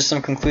 So just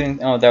some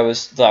concluding. Oh, that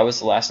was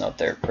the last note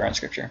there. Prayer and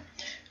Scripture.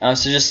 So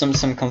just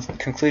some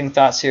concluding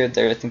thoughts here.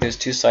 I think there's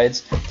two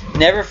sides.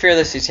 Never fear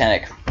the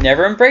satanic.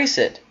 Never embrace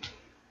it,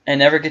 and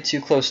never get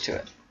too close to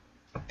it.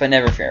 But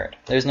never fear it.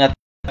 There's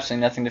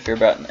absolutely nothing to fear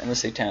about in the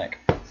satanic,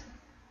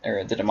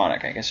 or the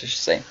demonic, I guess I should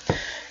say.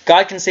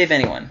 God can save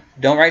anyone.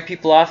 Don't write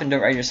people off, and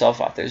don't write yourself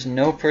off. There's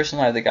no person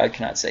alive that God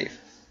cannot save.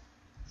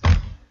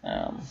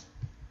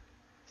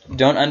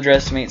 Don't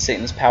underestimate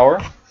Satan's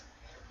power.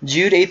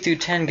 Jude 8 through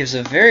 10 gives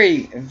a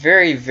very,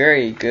 very,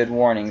 very good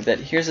warning that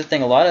here's the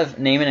thing, a lot of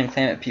name it and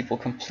claim it people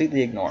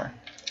completely ignore.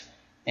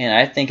 And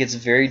I think it's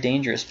very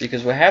dangerous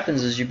because what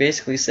happens is you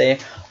basically say,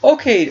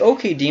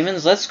 okay,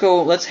 demons,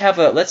 let's have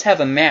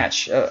a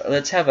match,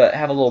 let's have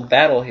a little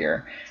battle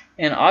here.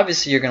 And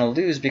obviously you're going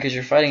to lose because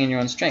you're fighting in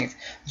your own strength.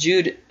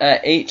 Jude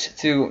 8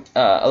 through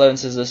 11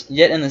 says this,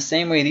 yet in the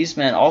same way these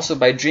men also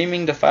by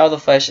dreaming defile the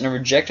flesh and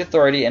reject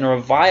authority and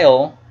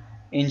revile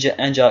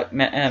angelic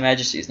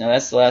majesties. Now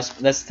that's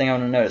the thing I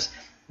want to notice.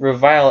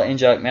 Revile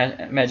angelic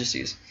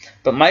majesties.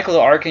 But Michael the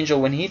archangel,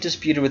 when he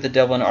disputed with the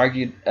devil and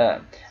argued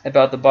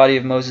about the body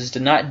of Moses,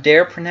 did not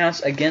dare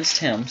pronounce against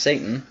him,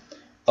 Satan,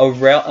 a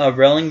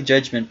railing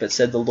judgment, but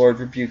said, the Lord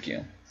rebuke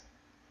you.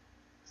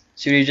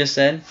 See what he just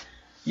said?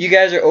 You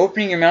guys are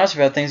opening your mouths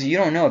about things that you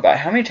don't know about.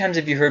 How many times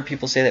have you heard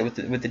people say that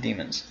with the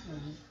demons?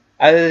 Mm-hmm.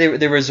 Either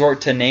they resort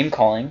to name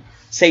calling,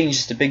 Satan's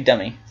just a big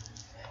dummy.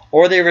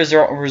 Or they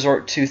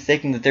resort to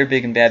thinking that they're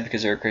big and bad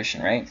because they're a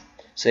Christian, right?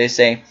 So they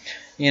say,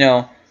 you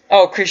know,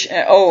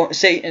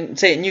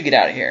 Satan, you get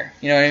out of here.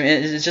 You know what I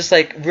mean? It's just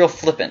like real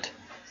flippant.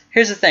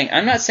 Here's the thing.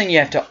 I'm not saying you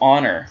have to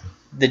honor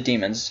the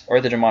demons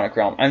or the demonic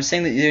realm. I'm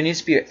saying that there needs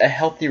to be a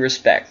healthy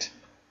respect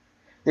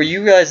where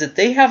you realize that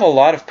they have a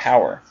lot of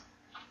power,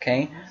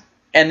 okay?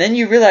 And then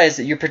you realize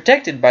that you're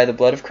protected by the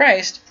blood of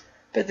Christ,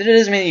 but that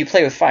doesn't mean that you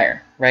play with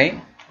fire,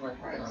 right? Like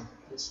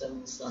the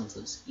 7 sons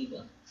of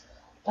Sceva.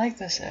 Like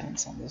the 7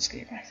 sons of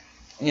Sceva.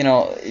 You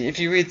know, if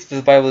you read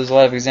the Bible, there's a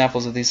lot of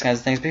examples of these kinds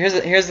of things. But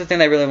here's the thing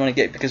that I really want to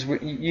get, because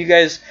you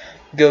guys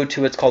go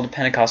to what's called a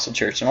Pentecostal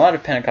church. And a lot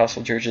of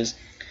Pentecostal churches,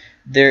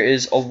 there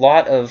is a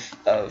lot of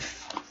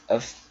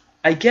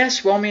I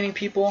guess, well-meaning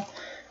people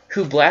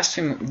who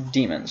blaspheme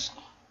demons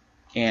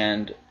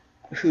and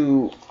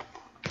who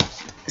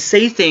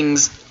say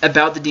things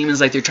about the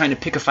demons like they're trying to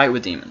pick a fight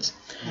with demons.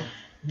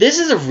 This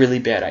is a really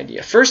bad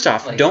idea. First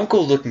off, don't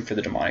go looking for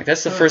the demonic.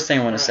 That's the first thing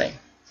I want to say.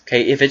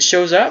 Okay, if it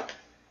shows up,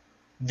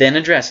 then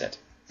address it.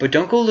 But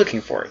don't go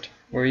looking for it.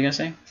 What were you going to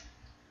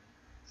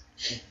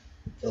say?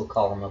 They'll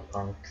call them a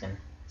punk and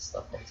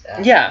stuff like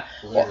that. Yeah.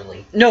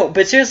 Literally. No,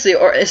 but seriously,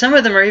 or some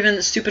of them are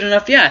even stupid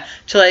enough,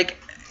 to like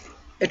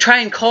try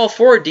and call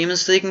forward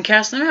demons so they can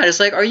cast them out. It's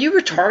like, are you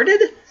retarded?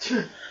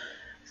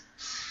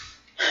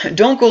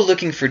 Don't go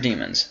looking for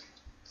demons.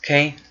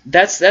 Okay?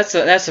 That's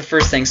the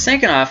first thing.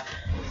 Second off,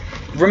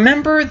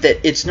 remember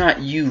that it's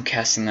not you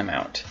casting them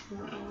out.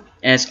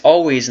 And it's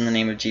always in the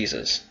name of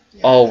Jesus.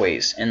 Yeah.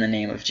 Always in the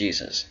name of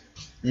Jesus.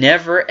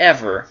 Never,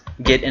 ever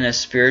get in a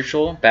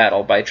spiritual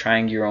battle by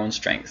trying your own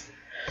strength.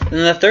 And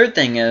the third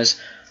thing is,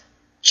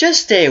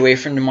 just stay away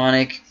from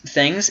demonic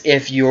things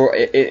if you're,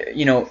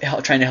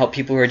 trying to help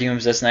people who are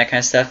demon-possessed and that kind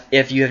of stuff.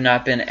 If you have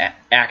not been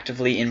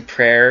actively in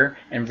prayer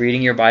and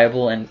reading your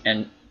Bible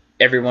and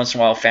every once in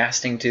a while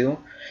fasting too.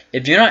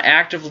 If you're not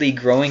actively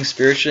growing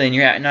spiritually and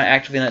you're not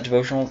actively in that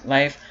devotional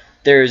life,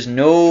 there is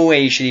no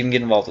way you should even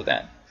get involved with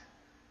that.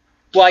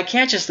 Well, I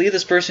can't just leave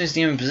this person who's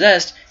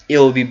demon-possessed. It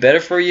will be better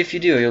for you if you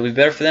do. It will be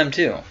better for them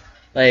too.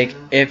 Like,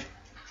 if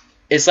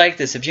it's like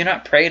this, if you're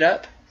not prayed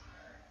up,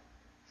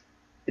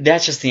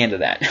 that's just the end of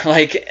that.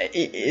 Like,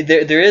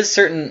 there is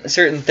certain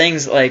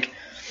things, like,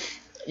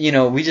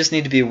 we just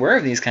need to be aware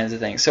of these kinds of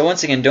things. So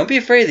once again, don't be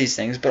afraid of these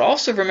things, but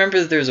also remember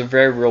that there's a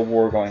very real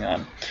war going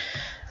on.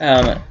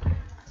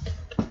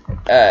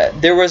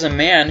 There was a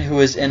man who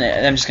was in it,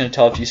 and I'm just going to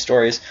tell a few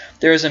stories.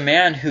 There was a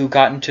man who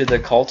got into the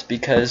cult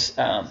because,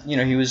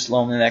 he was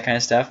lonely and that kind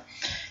of stuff.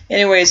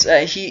 Anyways,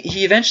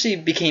 he eventually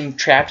became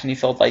trapped and he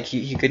felt like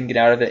he couldn't get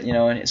out of it,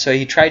 and so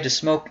he tried to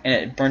smoke and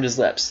it burned his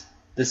lips.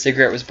 The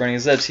cigarette was burning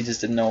his lips. He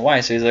just didn't know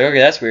why. So he's like, okay,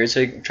 that's weird.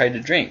 So he tried to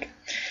drink.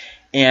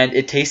 And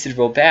it tasted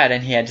real bad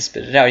and he had to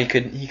spit it out. He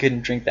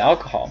couldn't drink the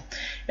alcohol.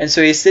 And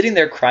so he's sitting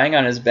there crying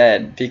on his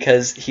bed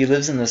because he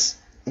lives in this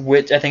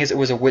witch, I think it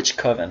was a witch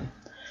coven.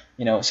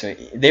 So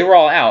they were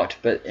all out,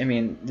 but I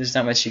mean, there's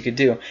not much you could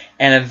do.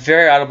 And a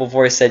very audible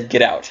voice said,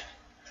 "Get out."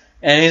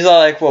 And he's all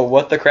like, "Whoa,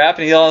 what the crap?"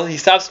 And he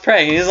stops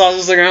praying. He's all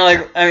just looking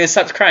around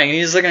stops crying. And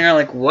he's just looking around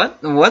like,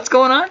 what's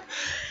going on?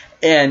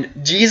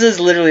 And Jesus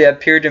literally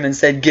appeared to him and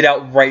said, "Get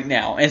out right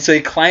now." And so he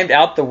climbed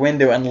out the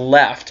window and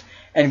left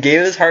and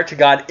gave his heart to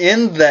God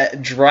in the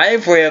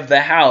driveway of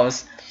the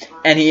house.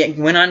 And he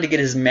went on to get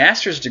his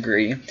master's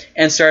degree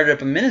and started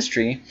up a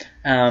ministry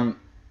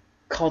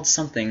called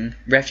something,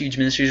 Refuge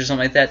Ministries or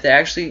something like that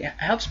actually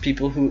helps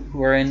people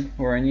who are in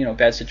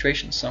bad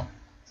situations. So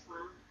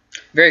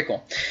very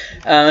cool.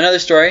 Another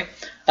story,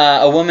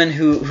 a woman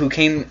who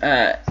came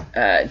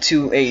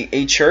to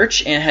a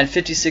church and had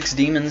 56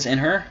 demons in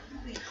her,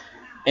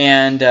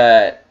 and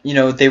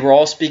they were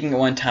all speaking at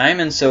one time,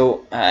 and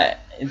so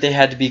they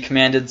had to be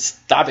commanded,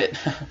 stop it.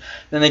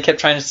 Then they kept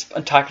trying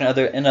to talk in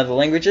other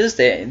languages.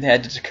 They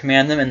had to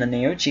command them in the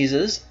name of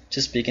Jesus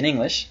to speak in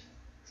English,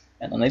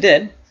 and then they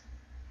did.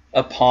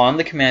 Upon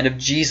the command of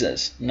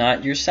Jesus,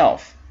 not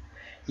yourself.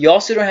 You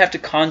also don't have to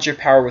conjure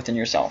power within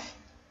yourself.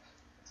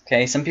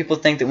 Okay, some people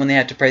think that when they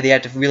have to pray, they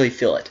have to really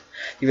feel it.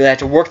 You really have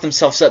to work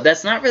themselves up.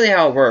 That's not really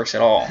how it works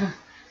at all.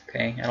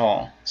 Okay, at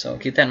all. So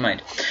keep that in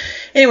mind.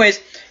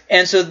 Anyways,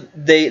 and so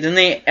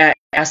they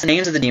asked the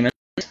names of the demons,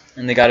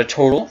 and they got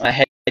a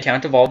head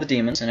count of all the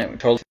demons, and it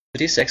totaled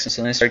 56. And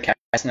so they started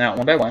casting them out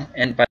one by one,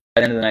 and by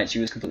the end of the night, she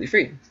was completely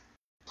freed.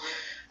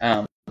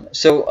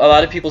 So a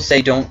lot of people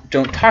say don't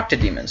talk to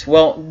demons.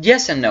 Well,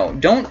 yes and no.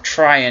 Don't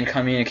try and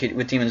communicate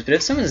with demons. But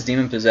if someone's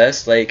demon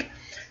possessed, like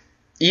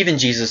even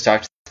Jesus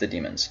talked to the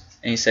demons,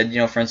 and he said,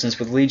 for instance,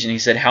 with Legion, he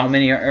said, "How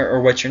many or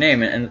what's your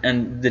name?"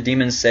 And the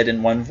demons said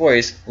in one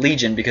voice,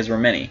 "Legion," because we're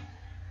many.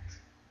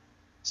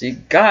 See,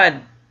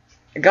 God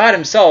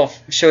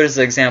Himself showed us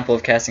the example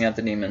of casting out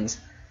the demons.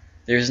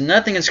 There's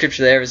nothing in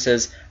Scripture that ever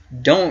says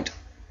don't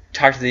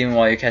talk to the demon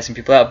while you're casting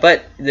people out.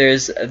 But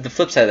there's the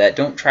flip side of that.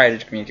 Don't try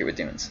to communicate with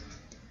demons.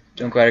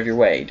 Don't go out of your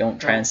way.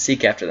 Don't try and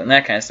seek after them,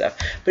 that kind of stuff.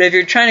 But if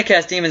you're trying to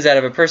cast demons out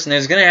of a person,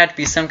 there's going to have to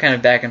be some kind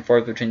of back and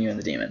forth between you and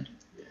the demon.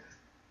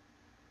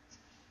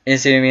 You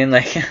see what I mean?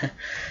 Like,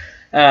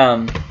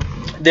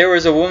 there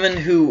was a woman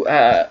who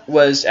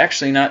was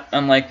actually not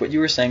unlike what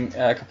you were saying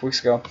a couple weeks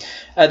ago.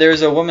 There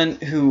was a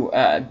woman who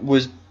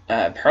was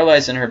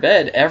paralyzed in her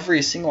bed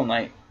every single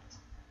night.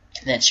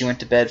 And then she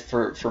went to bed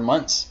for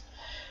months.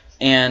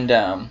 And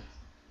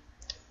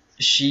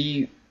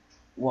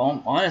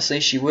honestly,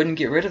 she wouldn't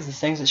get rid of the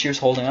things that she was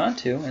holding on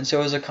to, and so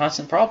it was a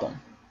constant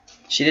problem.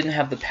 She didn't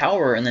have the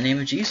power in the name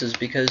of Jesus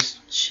because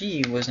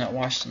she was not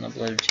washed in the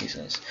blood of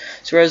Jesus.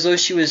 So whereas though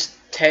she was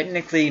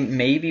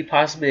technically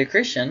possibly a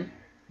Christian,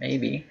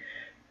 the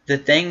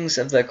things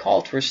of the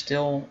cult were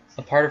still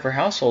a part of her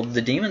household.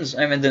 The demons,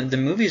 the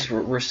movies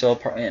were still a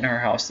part in her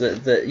house.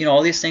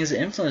 All these things that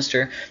influenced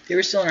her, they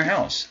were still in her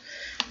house.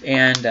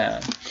 And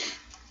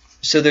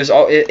so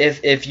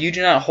if you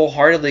do not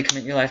wholeheartedly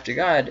commit your life to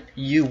God,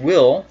 you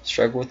will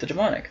struggle with the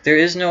demonic.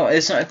 It's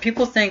not.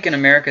 People think in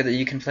America that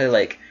you can play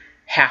like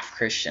half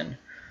Christian.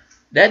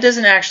 That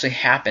doesn't actually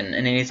happen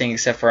in anything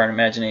except for our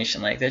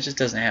imagination. Like, that just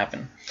doesn't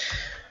happen.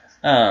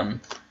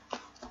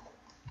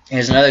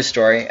 Here's another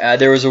story.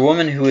 There was a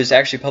woman who was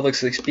actually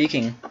publicly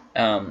speaking,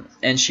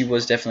 and she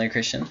was definitely a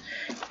Christian,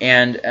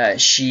 and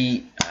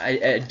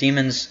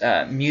demons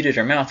muted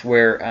her mouth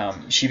where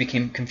she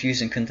became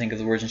confused and couldn't think of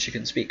the words and she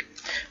couldn't speak.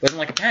 It wasn't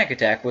like a panic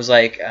attack. It was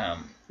like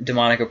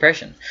demonic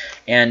oppression.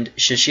 And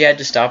she had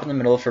to stop in the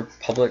middle of her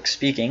public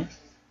speaking,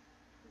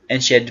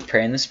 and she had to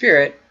pray in the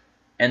Spirit,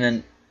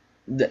 and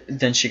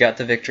then she got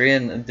the victory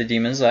and the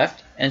demons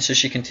left, and so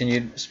she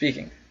continued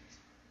speaking.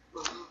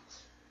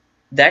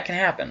 that can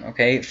happen,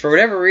 okay? For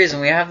whatever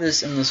reason, we have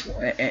this in this,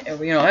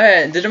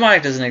 the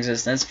demonic doesn't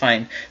exist, and that's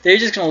fine. They're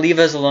just going to leave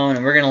us alone,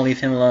 and we're going to leave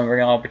him alone. We're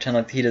going to all pretend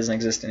like he doesn't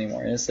exist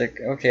anymore. And it's like,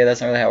 okay,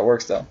 that's not really how it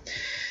works, though.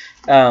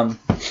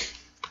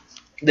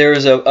 There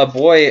was a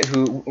boy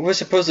who was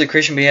supposedly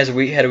Christian, but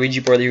he had a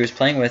Ouija board that he was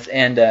playing with,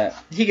 and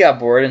he got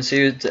bored, and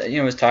so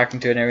he was talking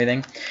to it and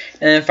everything.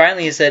 And then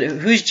finally he said,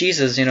 "Who's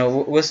Jesus?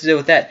 What's the deal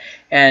with that?"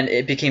 And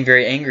it became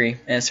very angry,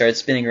 and it started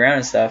spinning around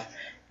and stuff.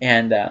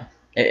 And I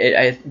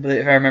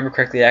believe, if I remember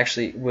correctly, it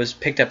actually was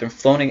picked up and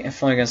flown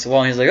against the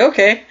wall. And he's like,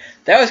 "Okay,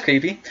 that was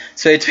creepy."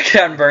 So he took it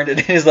out and burned it.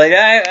 And he's like,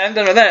 "I'm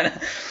done with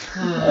that."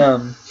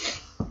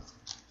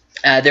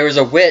 There was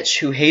a witch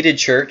who hated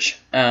church,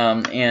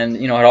 and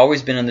had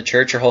always been in the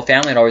church. Her whole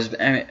family had always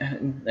been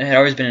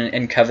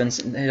in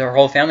covens. Her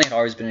whole family had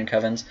always been in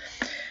covens,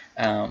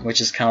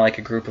 which is kind of like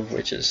a group of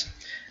witches,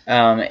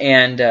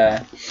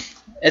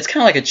 it's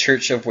kind of like a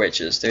church of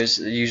witches. There's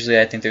usually,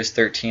 I think there's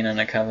 13 in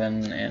a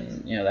coven,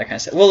 and that kind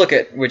of stuff. We'll look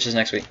at witches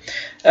next week.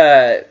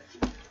 And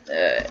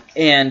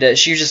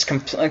she was just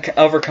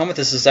overcome with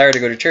this desire to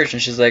go to church,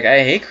 and she's like,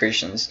 "I hate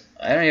Christians.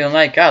 I don't even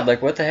like God.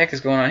 Like, what the heck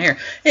is going on here?"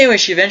 Anyway,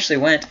 she eventually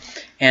went,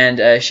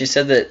 and she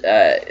said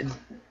that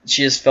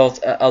she just felt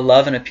a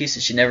love and a peace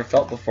that she never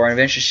felt before, and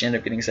eventually she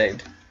ended up getting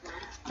saved.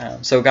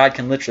 So God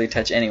can literally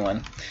touch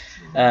anyone.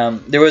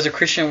 There was a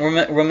Christian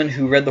woman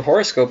who read the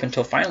horoscope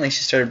until finally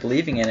she started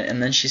believing in it,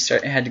 and then she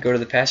had to go to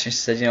the pastor, and she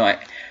said,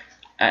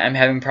 I'm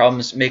having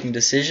problems making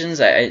decisions.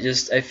 I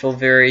feel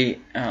very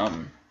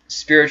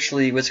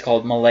spiritually, what's it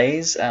called,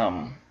 malaise.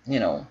 Yeah. You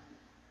know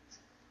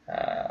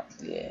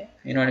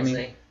what I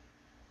mean?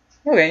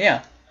 Okay,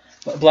 yeah.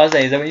 Blase,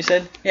 is that what you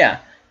said? Yeah.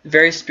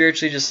 Very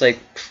spiritually, just like,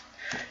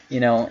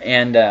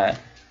 and well,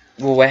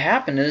 what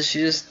happened is she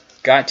just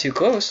got too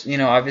close,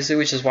 obviously,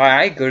 which is why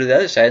I go to the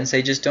other side and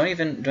say, just don't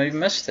even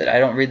mess with it. I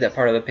don't read that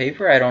part of the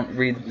paper. I don't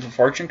read the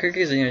fortune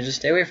cookies. Just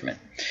stay away from it.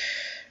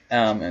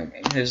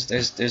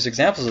 There's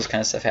examples of this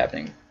kind of stuff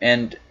happening,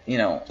 and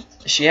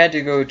she had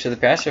to go to the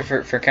pastor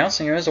for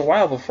counseling. It was a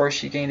while before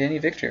she gained any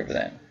victory over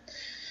that.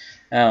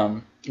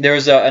 There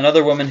was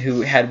another woman who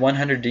had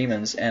 100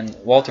 demons, and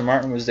Walter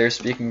Martin was there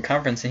speaking at a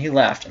conference, and he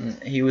left,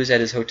 and he was at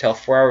his hotel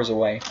 4 hours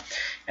away,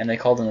 and they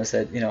called him and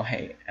said,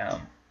 hey,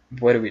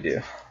 what do we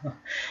do?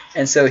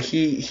 And so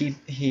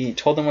he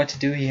told them what to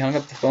do. He hung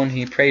up the phone.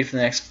 He prayed for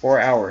the next 4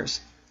 hours.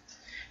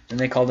 And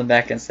they called him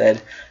back and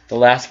said, the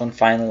last one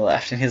finally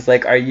left. And he's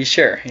like, are you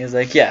sure? He's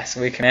like, yes.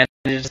 We commanded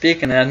you to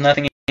speak, and there's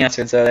nothing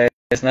answered. So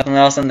there's nothing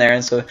else in there.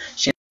 And so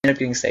she ended up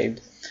getting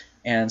saved.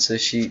 And so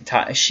she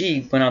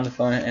went on the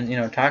phone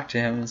and talked to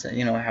him and said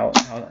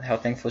how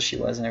thankful she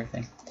was and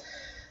everything.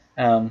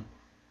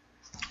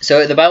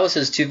 So the Bible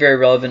says two very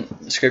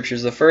relevant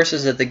scriptures. The first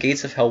is that the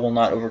gates of hell will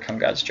not overcome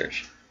God's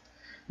church.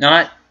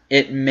 Not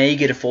it may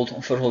get a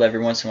foothold every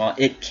once in a while.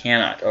 It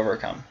cannot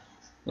overcome.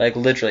 Like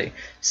literally,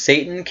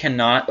 Satan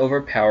cannot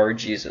overpower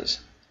Jesus.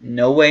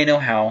 No way, no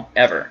how,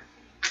 ever.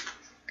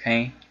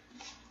 Okay?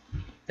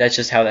 That's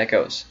just how that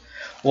goes.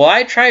 Well,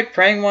 I tried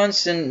praying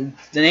once and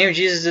the name of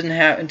Jesus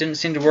didn't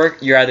seem to work.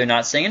 You're either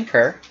not saying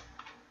prayer,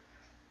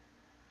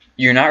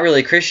 you're not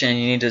really a Christian,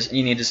 you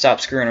need to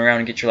stop screwing around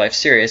and get your life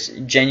serious.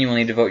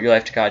 Genuinely devote your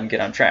life to God and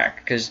get on track,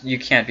 because you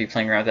can't be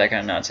playing around with that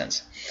kind of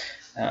nonsense.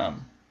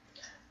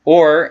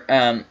 Or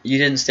you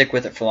didn't stick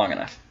with it for long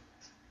enough.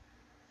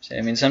 So,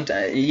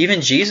 sometimes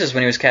even Jesus,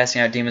 when he was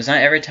casting out demons, not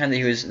every time that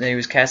he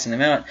was casting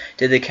them out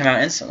did they come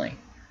out instantly.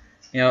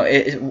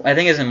 I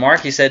think it's in Mark.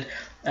 He said,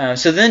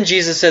 so then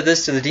Jesus said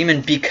this to the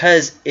demon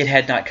because it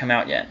had not come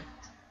out yet.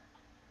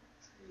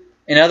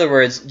 In other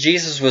words,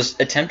 Jesus was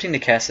attempting to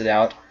cast it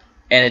out,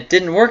 and it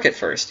didn't work at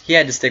first. He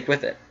had to stick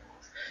with it.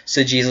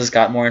 So Jesus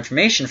got more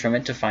information from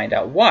it to find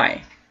out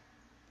why.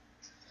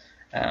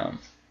 So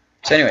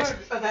anyways.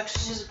 I've heard of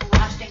exorcism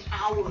lasting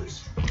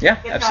hours. Yeah,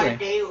 if absolutely. Not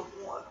a day or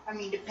more.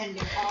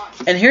 Depending on.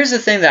 And here's the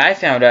thing that I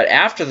found out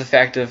after the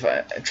fact of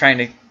trying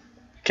to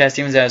cast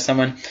demons out of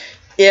someone.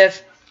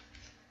 If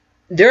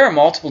there are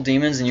multiple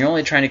demons and you're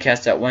only trying to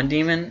cast out one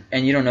demon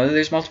and you don't know that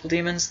there's multiple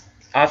demons,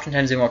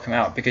 oftentimes they won't come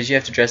out because you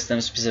have to address them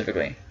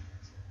specifically,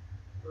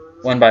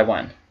 one by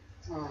one.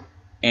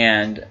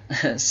 And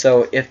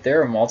so if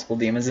there are multiple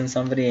demons in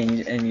somebody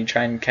and you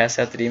try and cast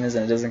out the demons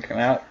and it doesn't come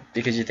out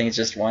because you think it's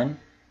just one,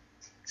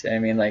 so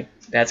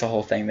that's a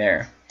whole thing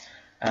there.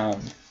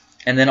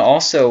 And then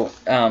also,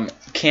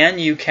 can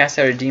you cast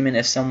out a demon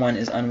if someone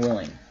is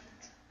unwilling?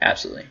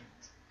 Absolutely.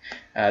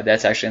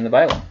 That's actually in the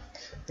Bible,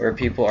 where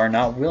people are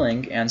not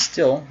willing and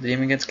still the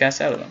demon gets cast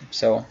out of them.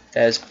 So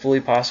that is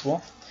fully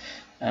possible.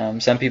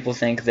 Some people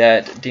think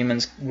that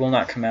demons will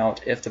not come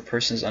out if the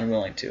person is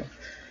unwilling to.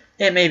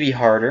 It may be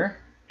harder.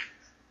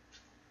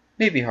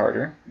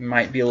 It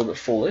might be a little bit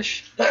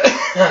foolish.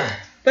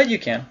 But you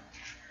can.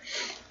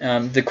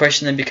 The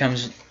question then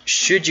becomes,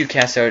 should you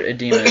cast out a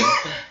demon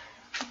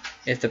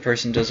if the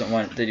person doesn't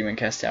want the demon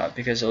cast out,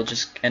 because it'll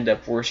just end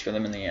up worse for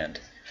them in the end?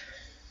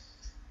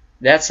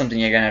 That's something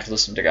you're going to have to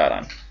listen to God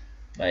on.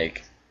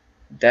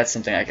 That's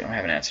something I don't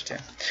have an answer to.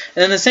 And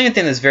then the second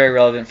thing that's very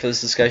relevant for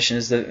this discussion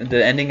is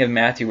the ending of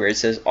Matthew, where it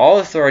says, all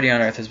authority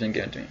on earth has been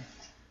given to me.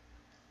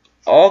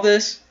 all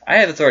this, I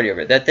have authority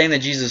over it. That thing that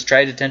Jesus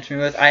tried to tempt me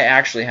with, I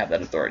actually have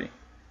that authority.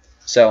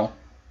 So,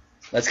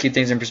 let's keep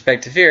things in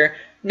perspective here.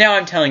 Now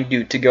I'm telling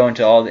Dude to go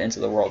into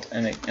the world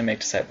and make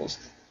disciples.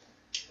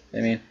 I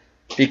mean,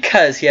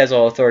 because he has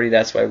all authority,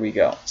 that's why we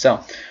go.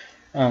 So,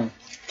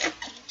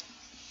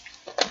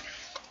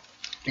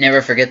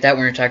 never forget that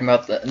when you're talking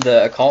about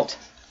the occult.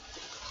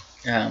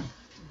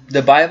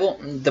 The Bible,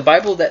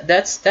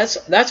 that's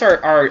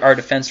our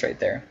defense right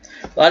there.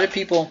 A lot of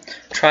people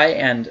try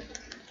and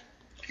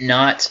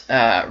not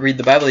read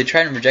the Bible. They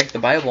try and reject the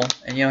Bible,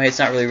 and hey, it's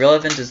not really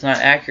relevant. It's not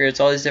accurate. It's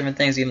all these different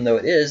things. Even though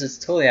it is, it's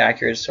totally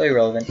accurate. It's totally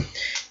relevant.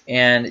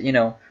 And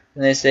and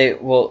they say,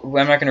 well,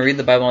 I'm not going to read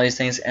the Bible and all these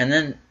things, and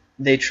then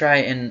they try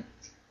and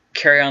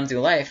carry on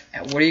through life.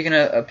 What are you going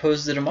to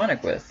oppose the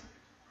demonic with?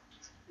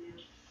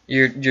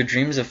 Your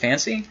dreams of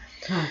fancy?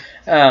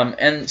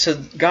 And so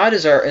God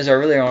is our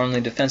really our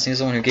only defense. He's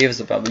the one who gave us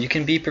the Bible. You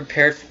can be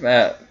prepared.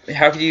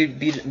 How can you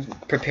be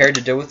prepared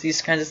to deal with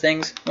these kinds of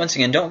things? Once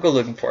again, don't go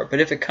looking for it. But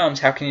if it comes,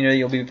 how can you know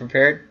you'll be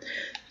prepared?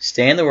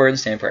 Stay in the Word and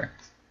stay in prayer.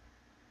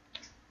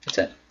 That's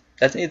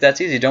it.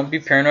 That's easy. Don't be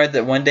paranoid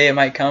that one day it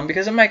might come,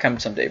 because it might come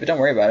someday. But don't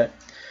worry about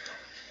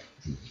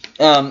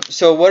it.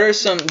 So what are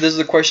some? This is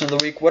the question of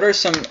the week. What are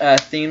some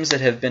themes that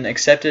have been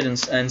accepted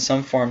in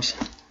some forms?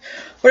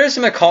 What are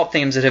some occult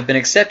themes that have been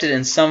accepted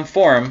in some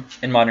form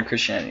in modern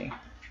Christianity?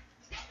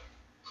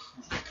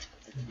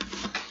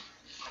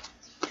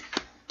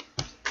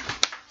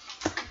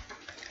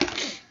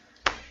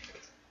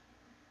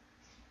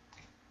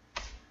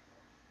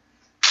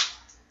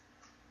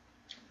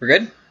 We're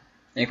good?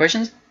 Any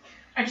questions?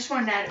 I just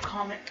wanted to add a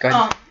comment. Go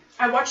ahead.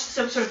 I watched this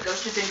episode of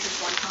Ghost Adventures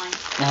one time,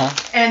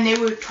 and they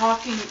were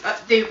talking.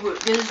 They were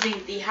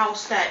visiting the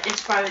house that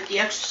inspired The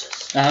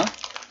Exorcist.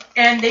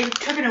 And they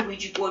took in a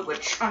Ouija board,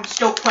 which I'm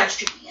still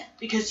questioning it,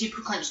 because he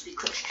proclaims to be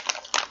Christian.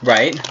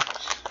 Right.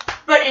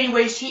 But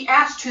anyways, he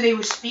asked who they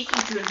were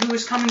speaking to and who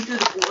was coming through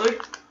the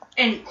board,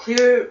 and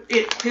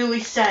it clearly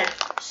said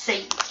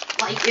Satan.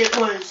 Like, it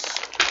was,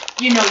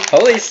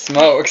 Holy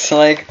smokes,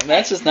 like,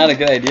 that's just not a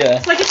good idea.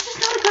 It's just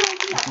not a good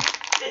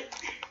idea.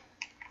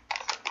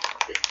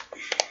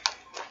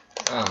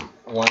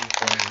 One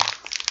thing,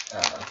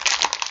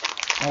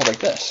 like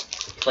this.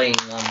 Playing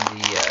on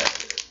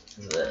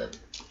the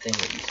thing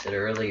that you said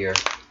earlier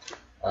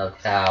of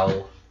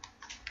how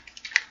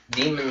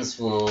demons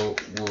will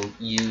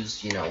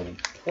use,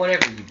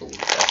 whatever you believe,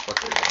 that's what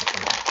they're going to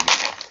come at you.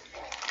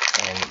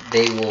 And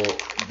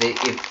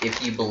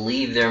if you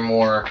believe they're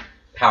more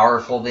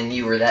powerful than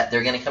you, or that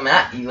they're going to come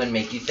at you and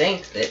make you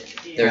think that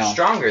they're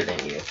stronger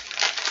than you.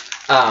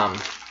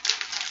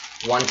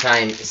 One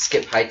time,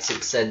 Skip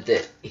Heitzig said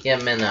that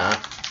him and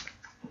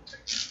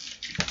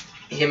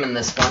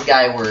this one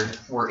guy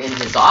were in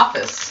his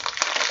office,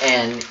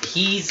 and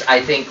he's,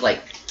 I think,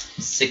 like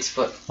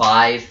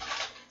 6'5",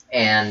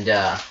 and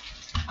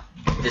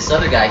this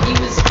other guy,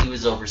 he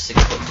was over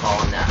 6 foot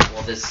tall and that.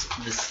 Well, this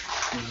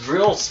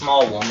real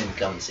small woman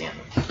comes in,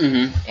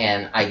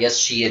 and I guess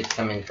she had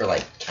come in for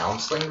like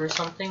counseling or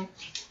something,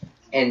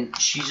 and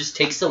she just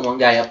takes the one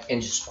guy up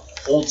and just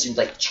holds him,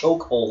 like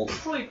chokehold,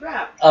 holy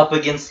crap, up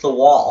against the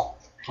wall.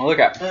 Oh, look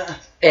at.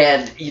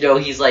 And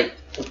he's like,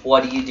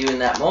 what do you do in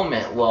that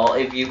moment? Well,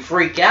 if you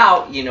freak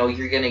out,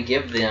 you're gonna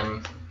give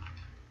them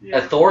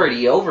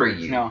authority over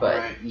you,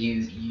 but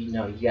you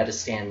got to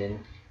stand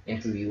in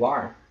who you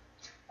are.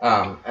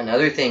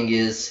 Another thing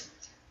is,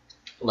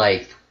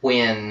 like,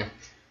 when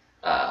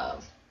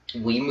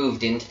we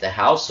moved into the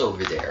house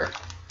over there,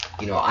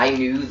 I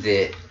knew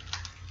that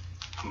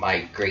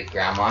my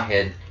great-grandma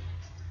had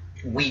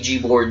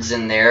Ouija boards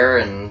in there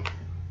and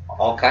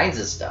all kinds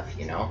of stuff,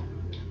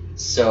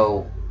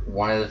 So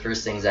one of the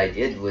first things I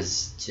did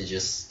was to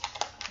just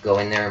go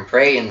in there and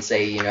pray and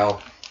say,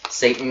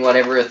 Satan,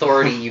 whatever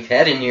authority you've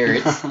had in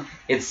here,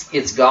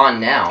 it's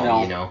gone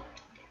now,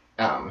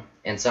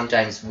 And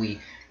sometimes we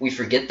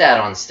forget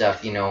that on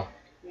stuff,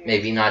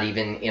 maybe not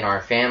even in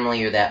our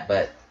family or that,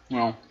 but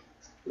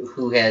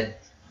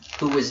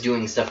who was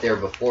doing stuff there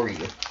before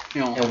you,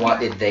 and what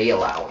did they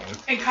allow in?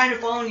 And kind of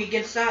following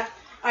against that,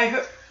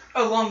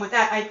 along with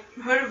that, I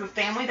heard of a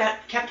family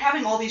that kept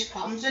having all these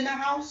problems in their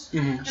house,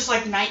 just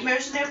like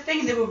nightmares and everything,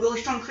 and they were a really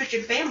strong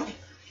Christian family.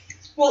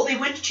 Well, they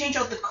went to change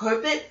out the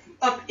carpet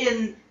up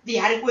in the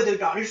attic where their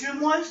daughter's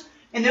room was,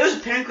 and there was a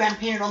pentagram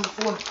painted on the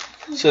floor.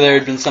 So there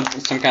had been some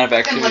kind of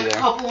activity there. And there.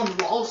 a couple on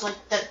the walls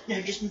that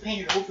had just been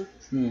painted over.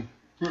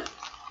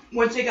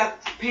 Once they got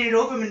painted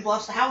over and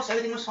blessed the house,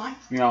 everything was fine.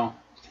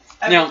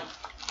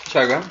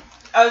 Sorry, go ahead.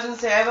 I was going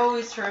to say, I've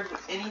always heard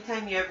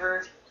anytime you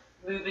ever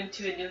move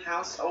into a new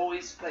house,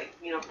 always, pray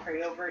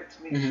over it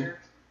to make sure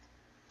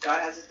God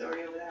has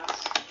authority over the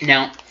house.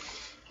 Now,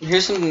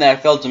 here's something that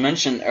I failed to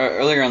mention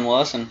earlier in the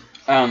lesson.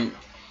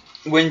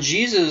 When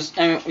Jesus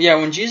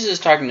is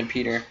talking to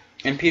Peter,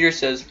 and Peter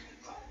says,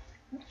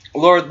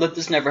 Lord, let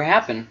this never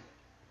happen.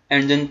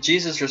 And then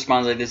Jesus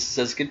responds like this. He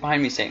says, get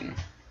behind me, Satan.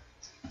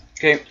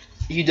 Okay,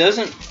 he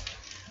doesn't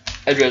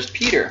address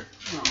Peter.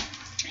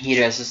 He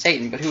addresses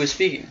Satan. But who was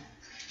speaking?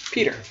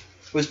 Peter.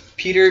 Was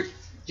Peter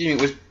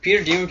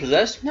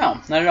demon-possessed? No,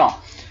 not at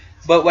all.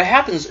 But what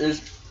happens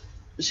is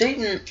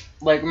Satan,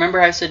 like, remember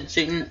I said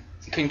Satan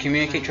can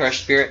communicate to our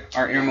spirit,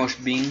 our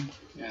innermost being?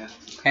 Yeah.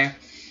 Okay?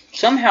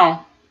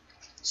 Somehow,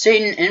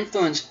 Satan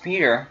influenced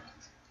Peter,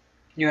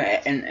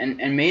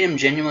 and made him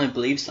genuinely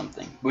believe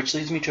something, which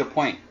leads me to a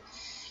point.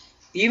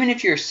 Even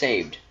if you're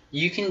saved,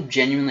 you can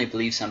genuinely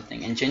believe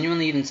something, and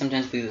genuinely even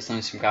sometimes believe that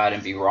something's from God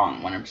and be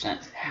wrong 100%.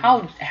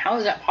 How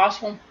is that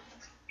possible?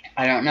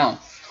 I don't know.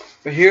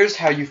 But here's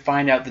how you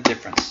find out the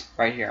difference,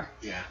 right here.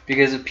 Yeah.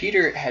 Because if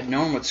Peter had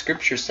known what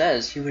Scripture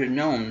says, he would have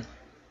known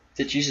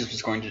that Jesus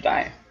was going to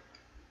die.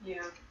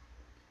 Yeah.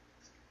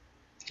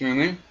 You know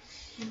what I mean?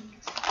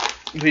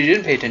 But he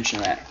didn't pay attention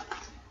to that.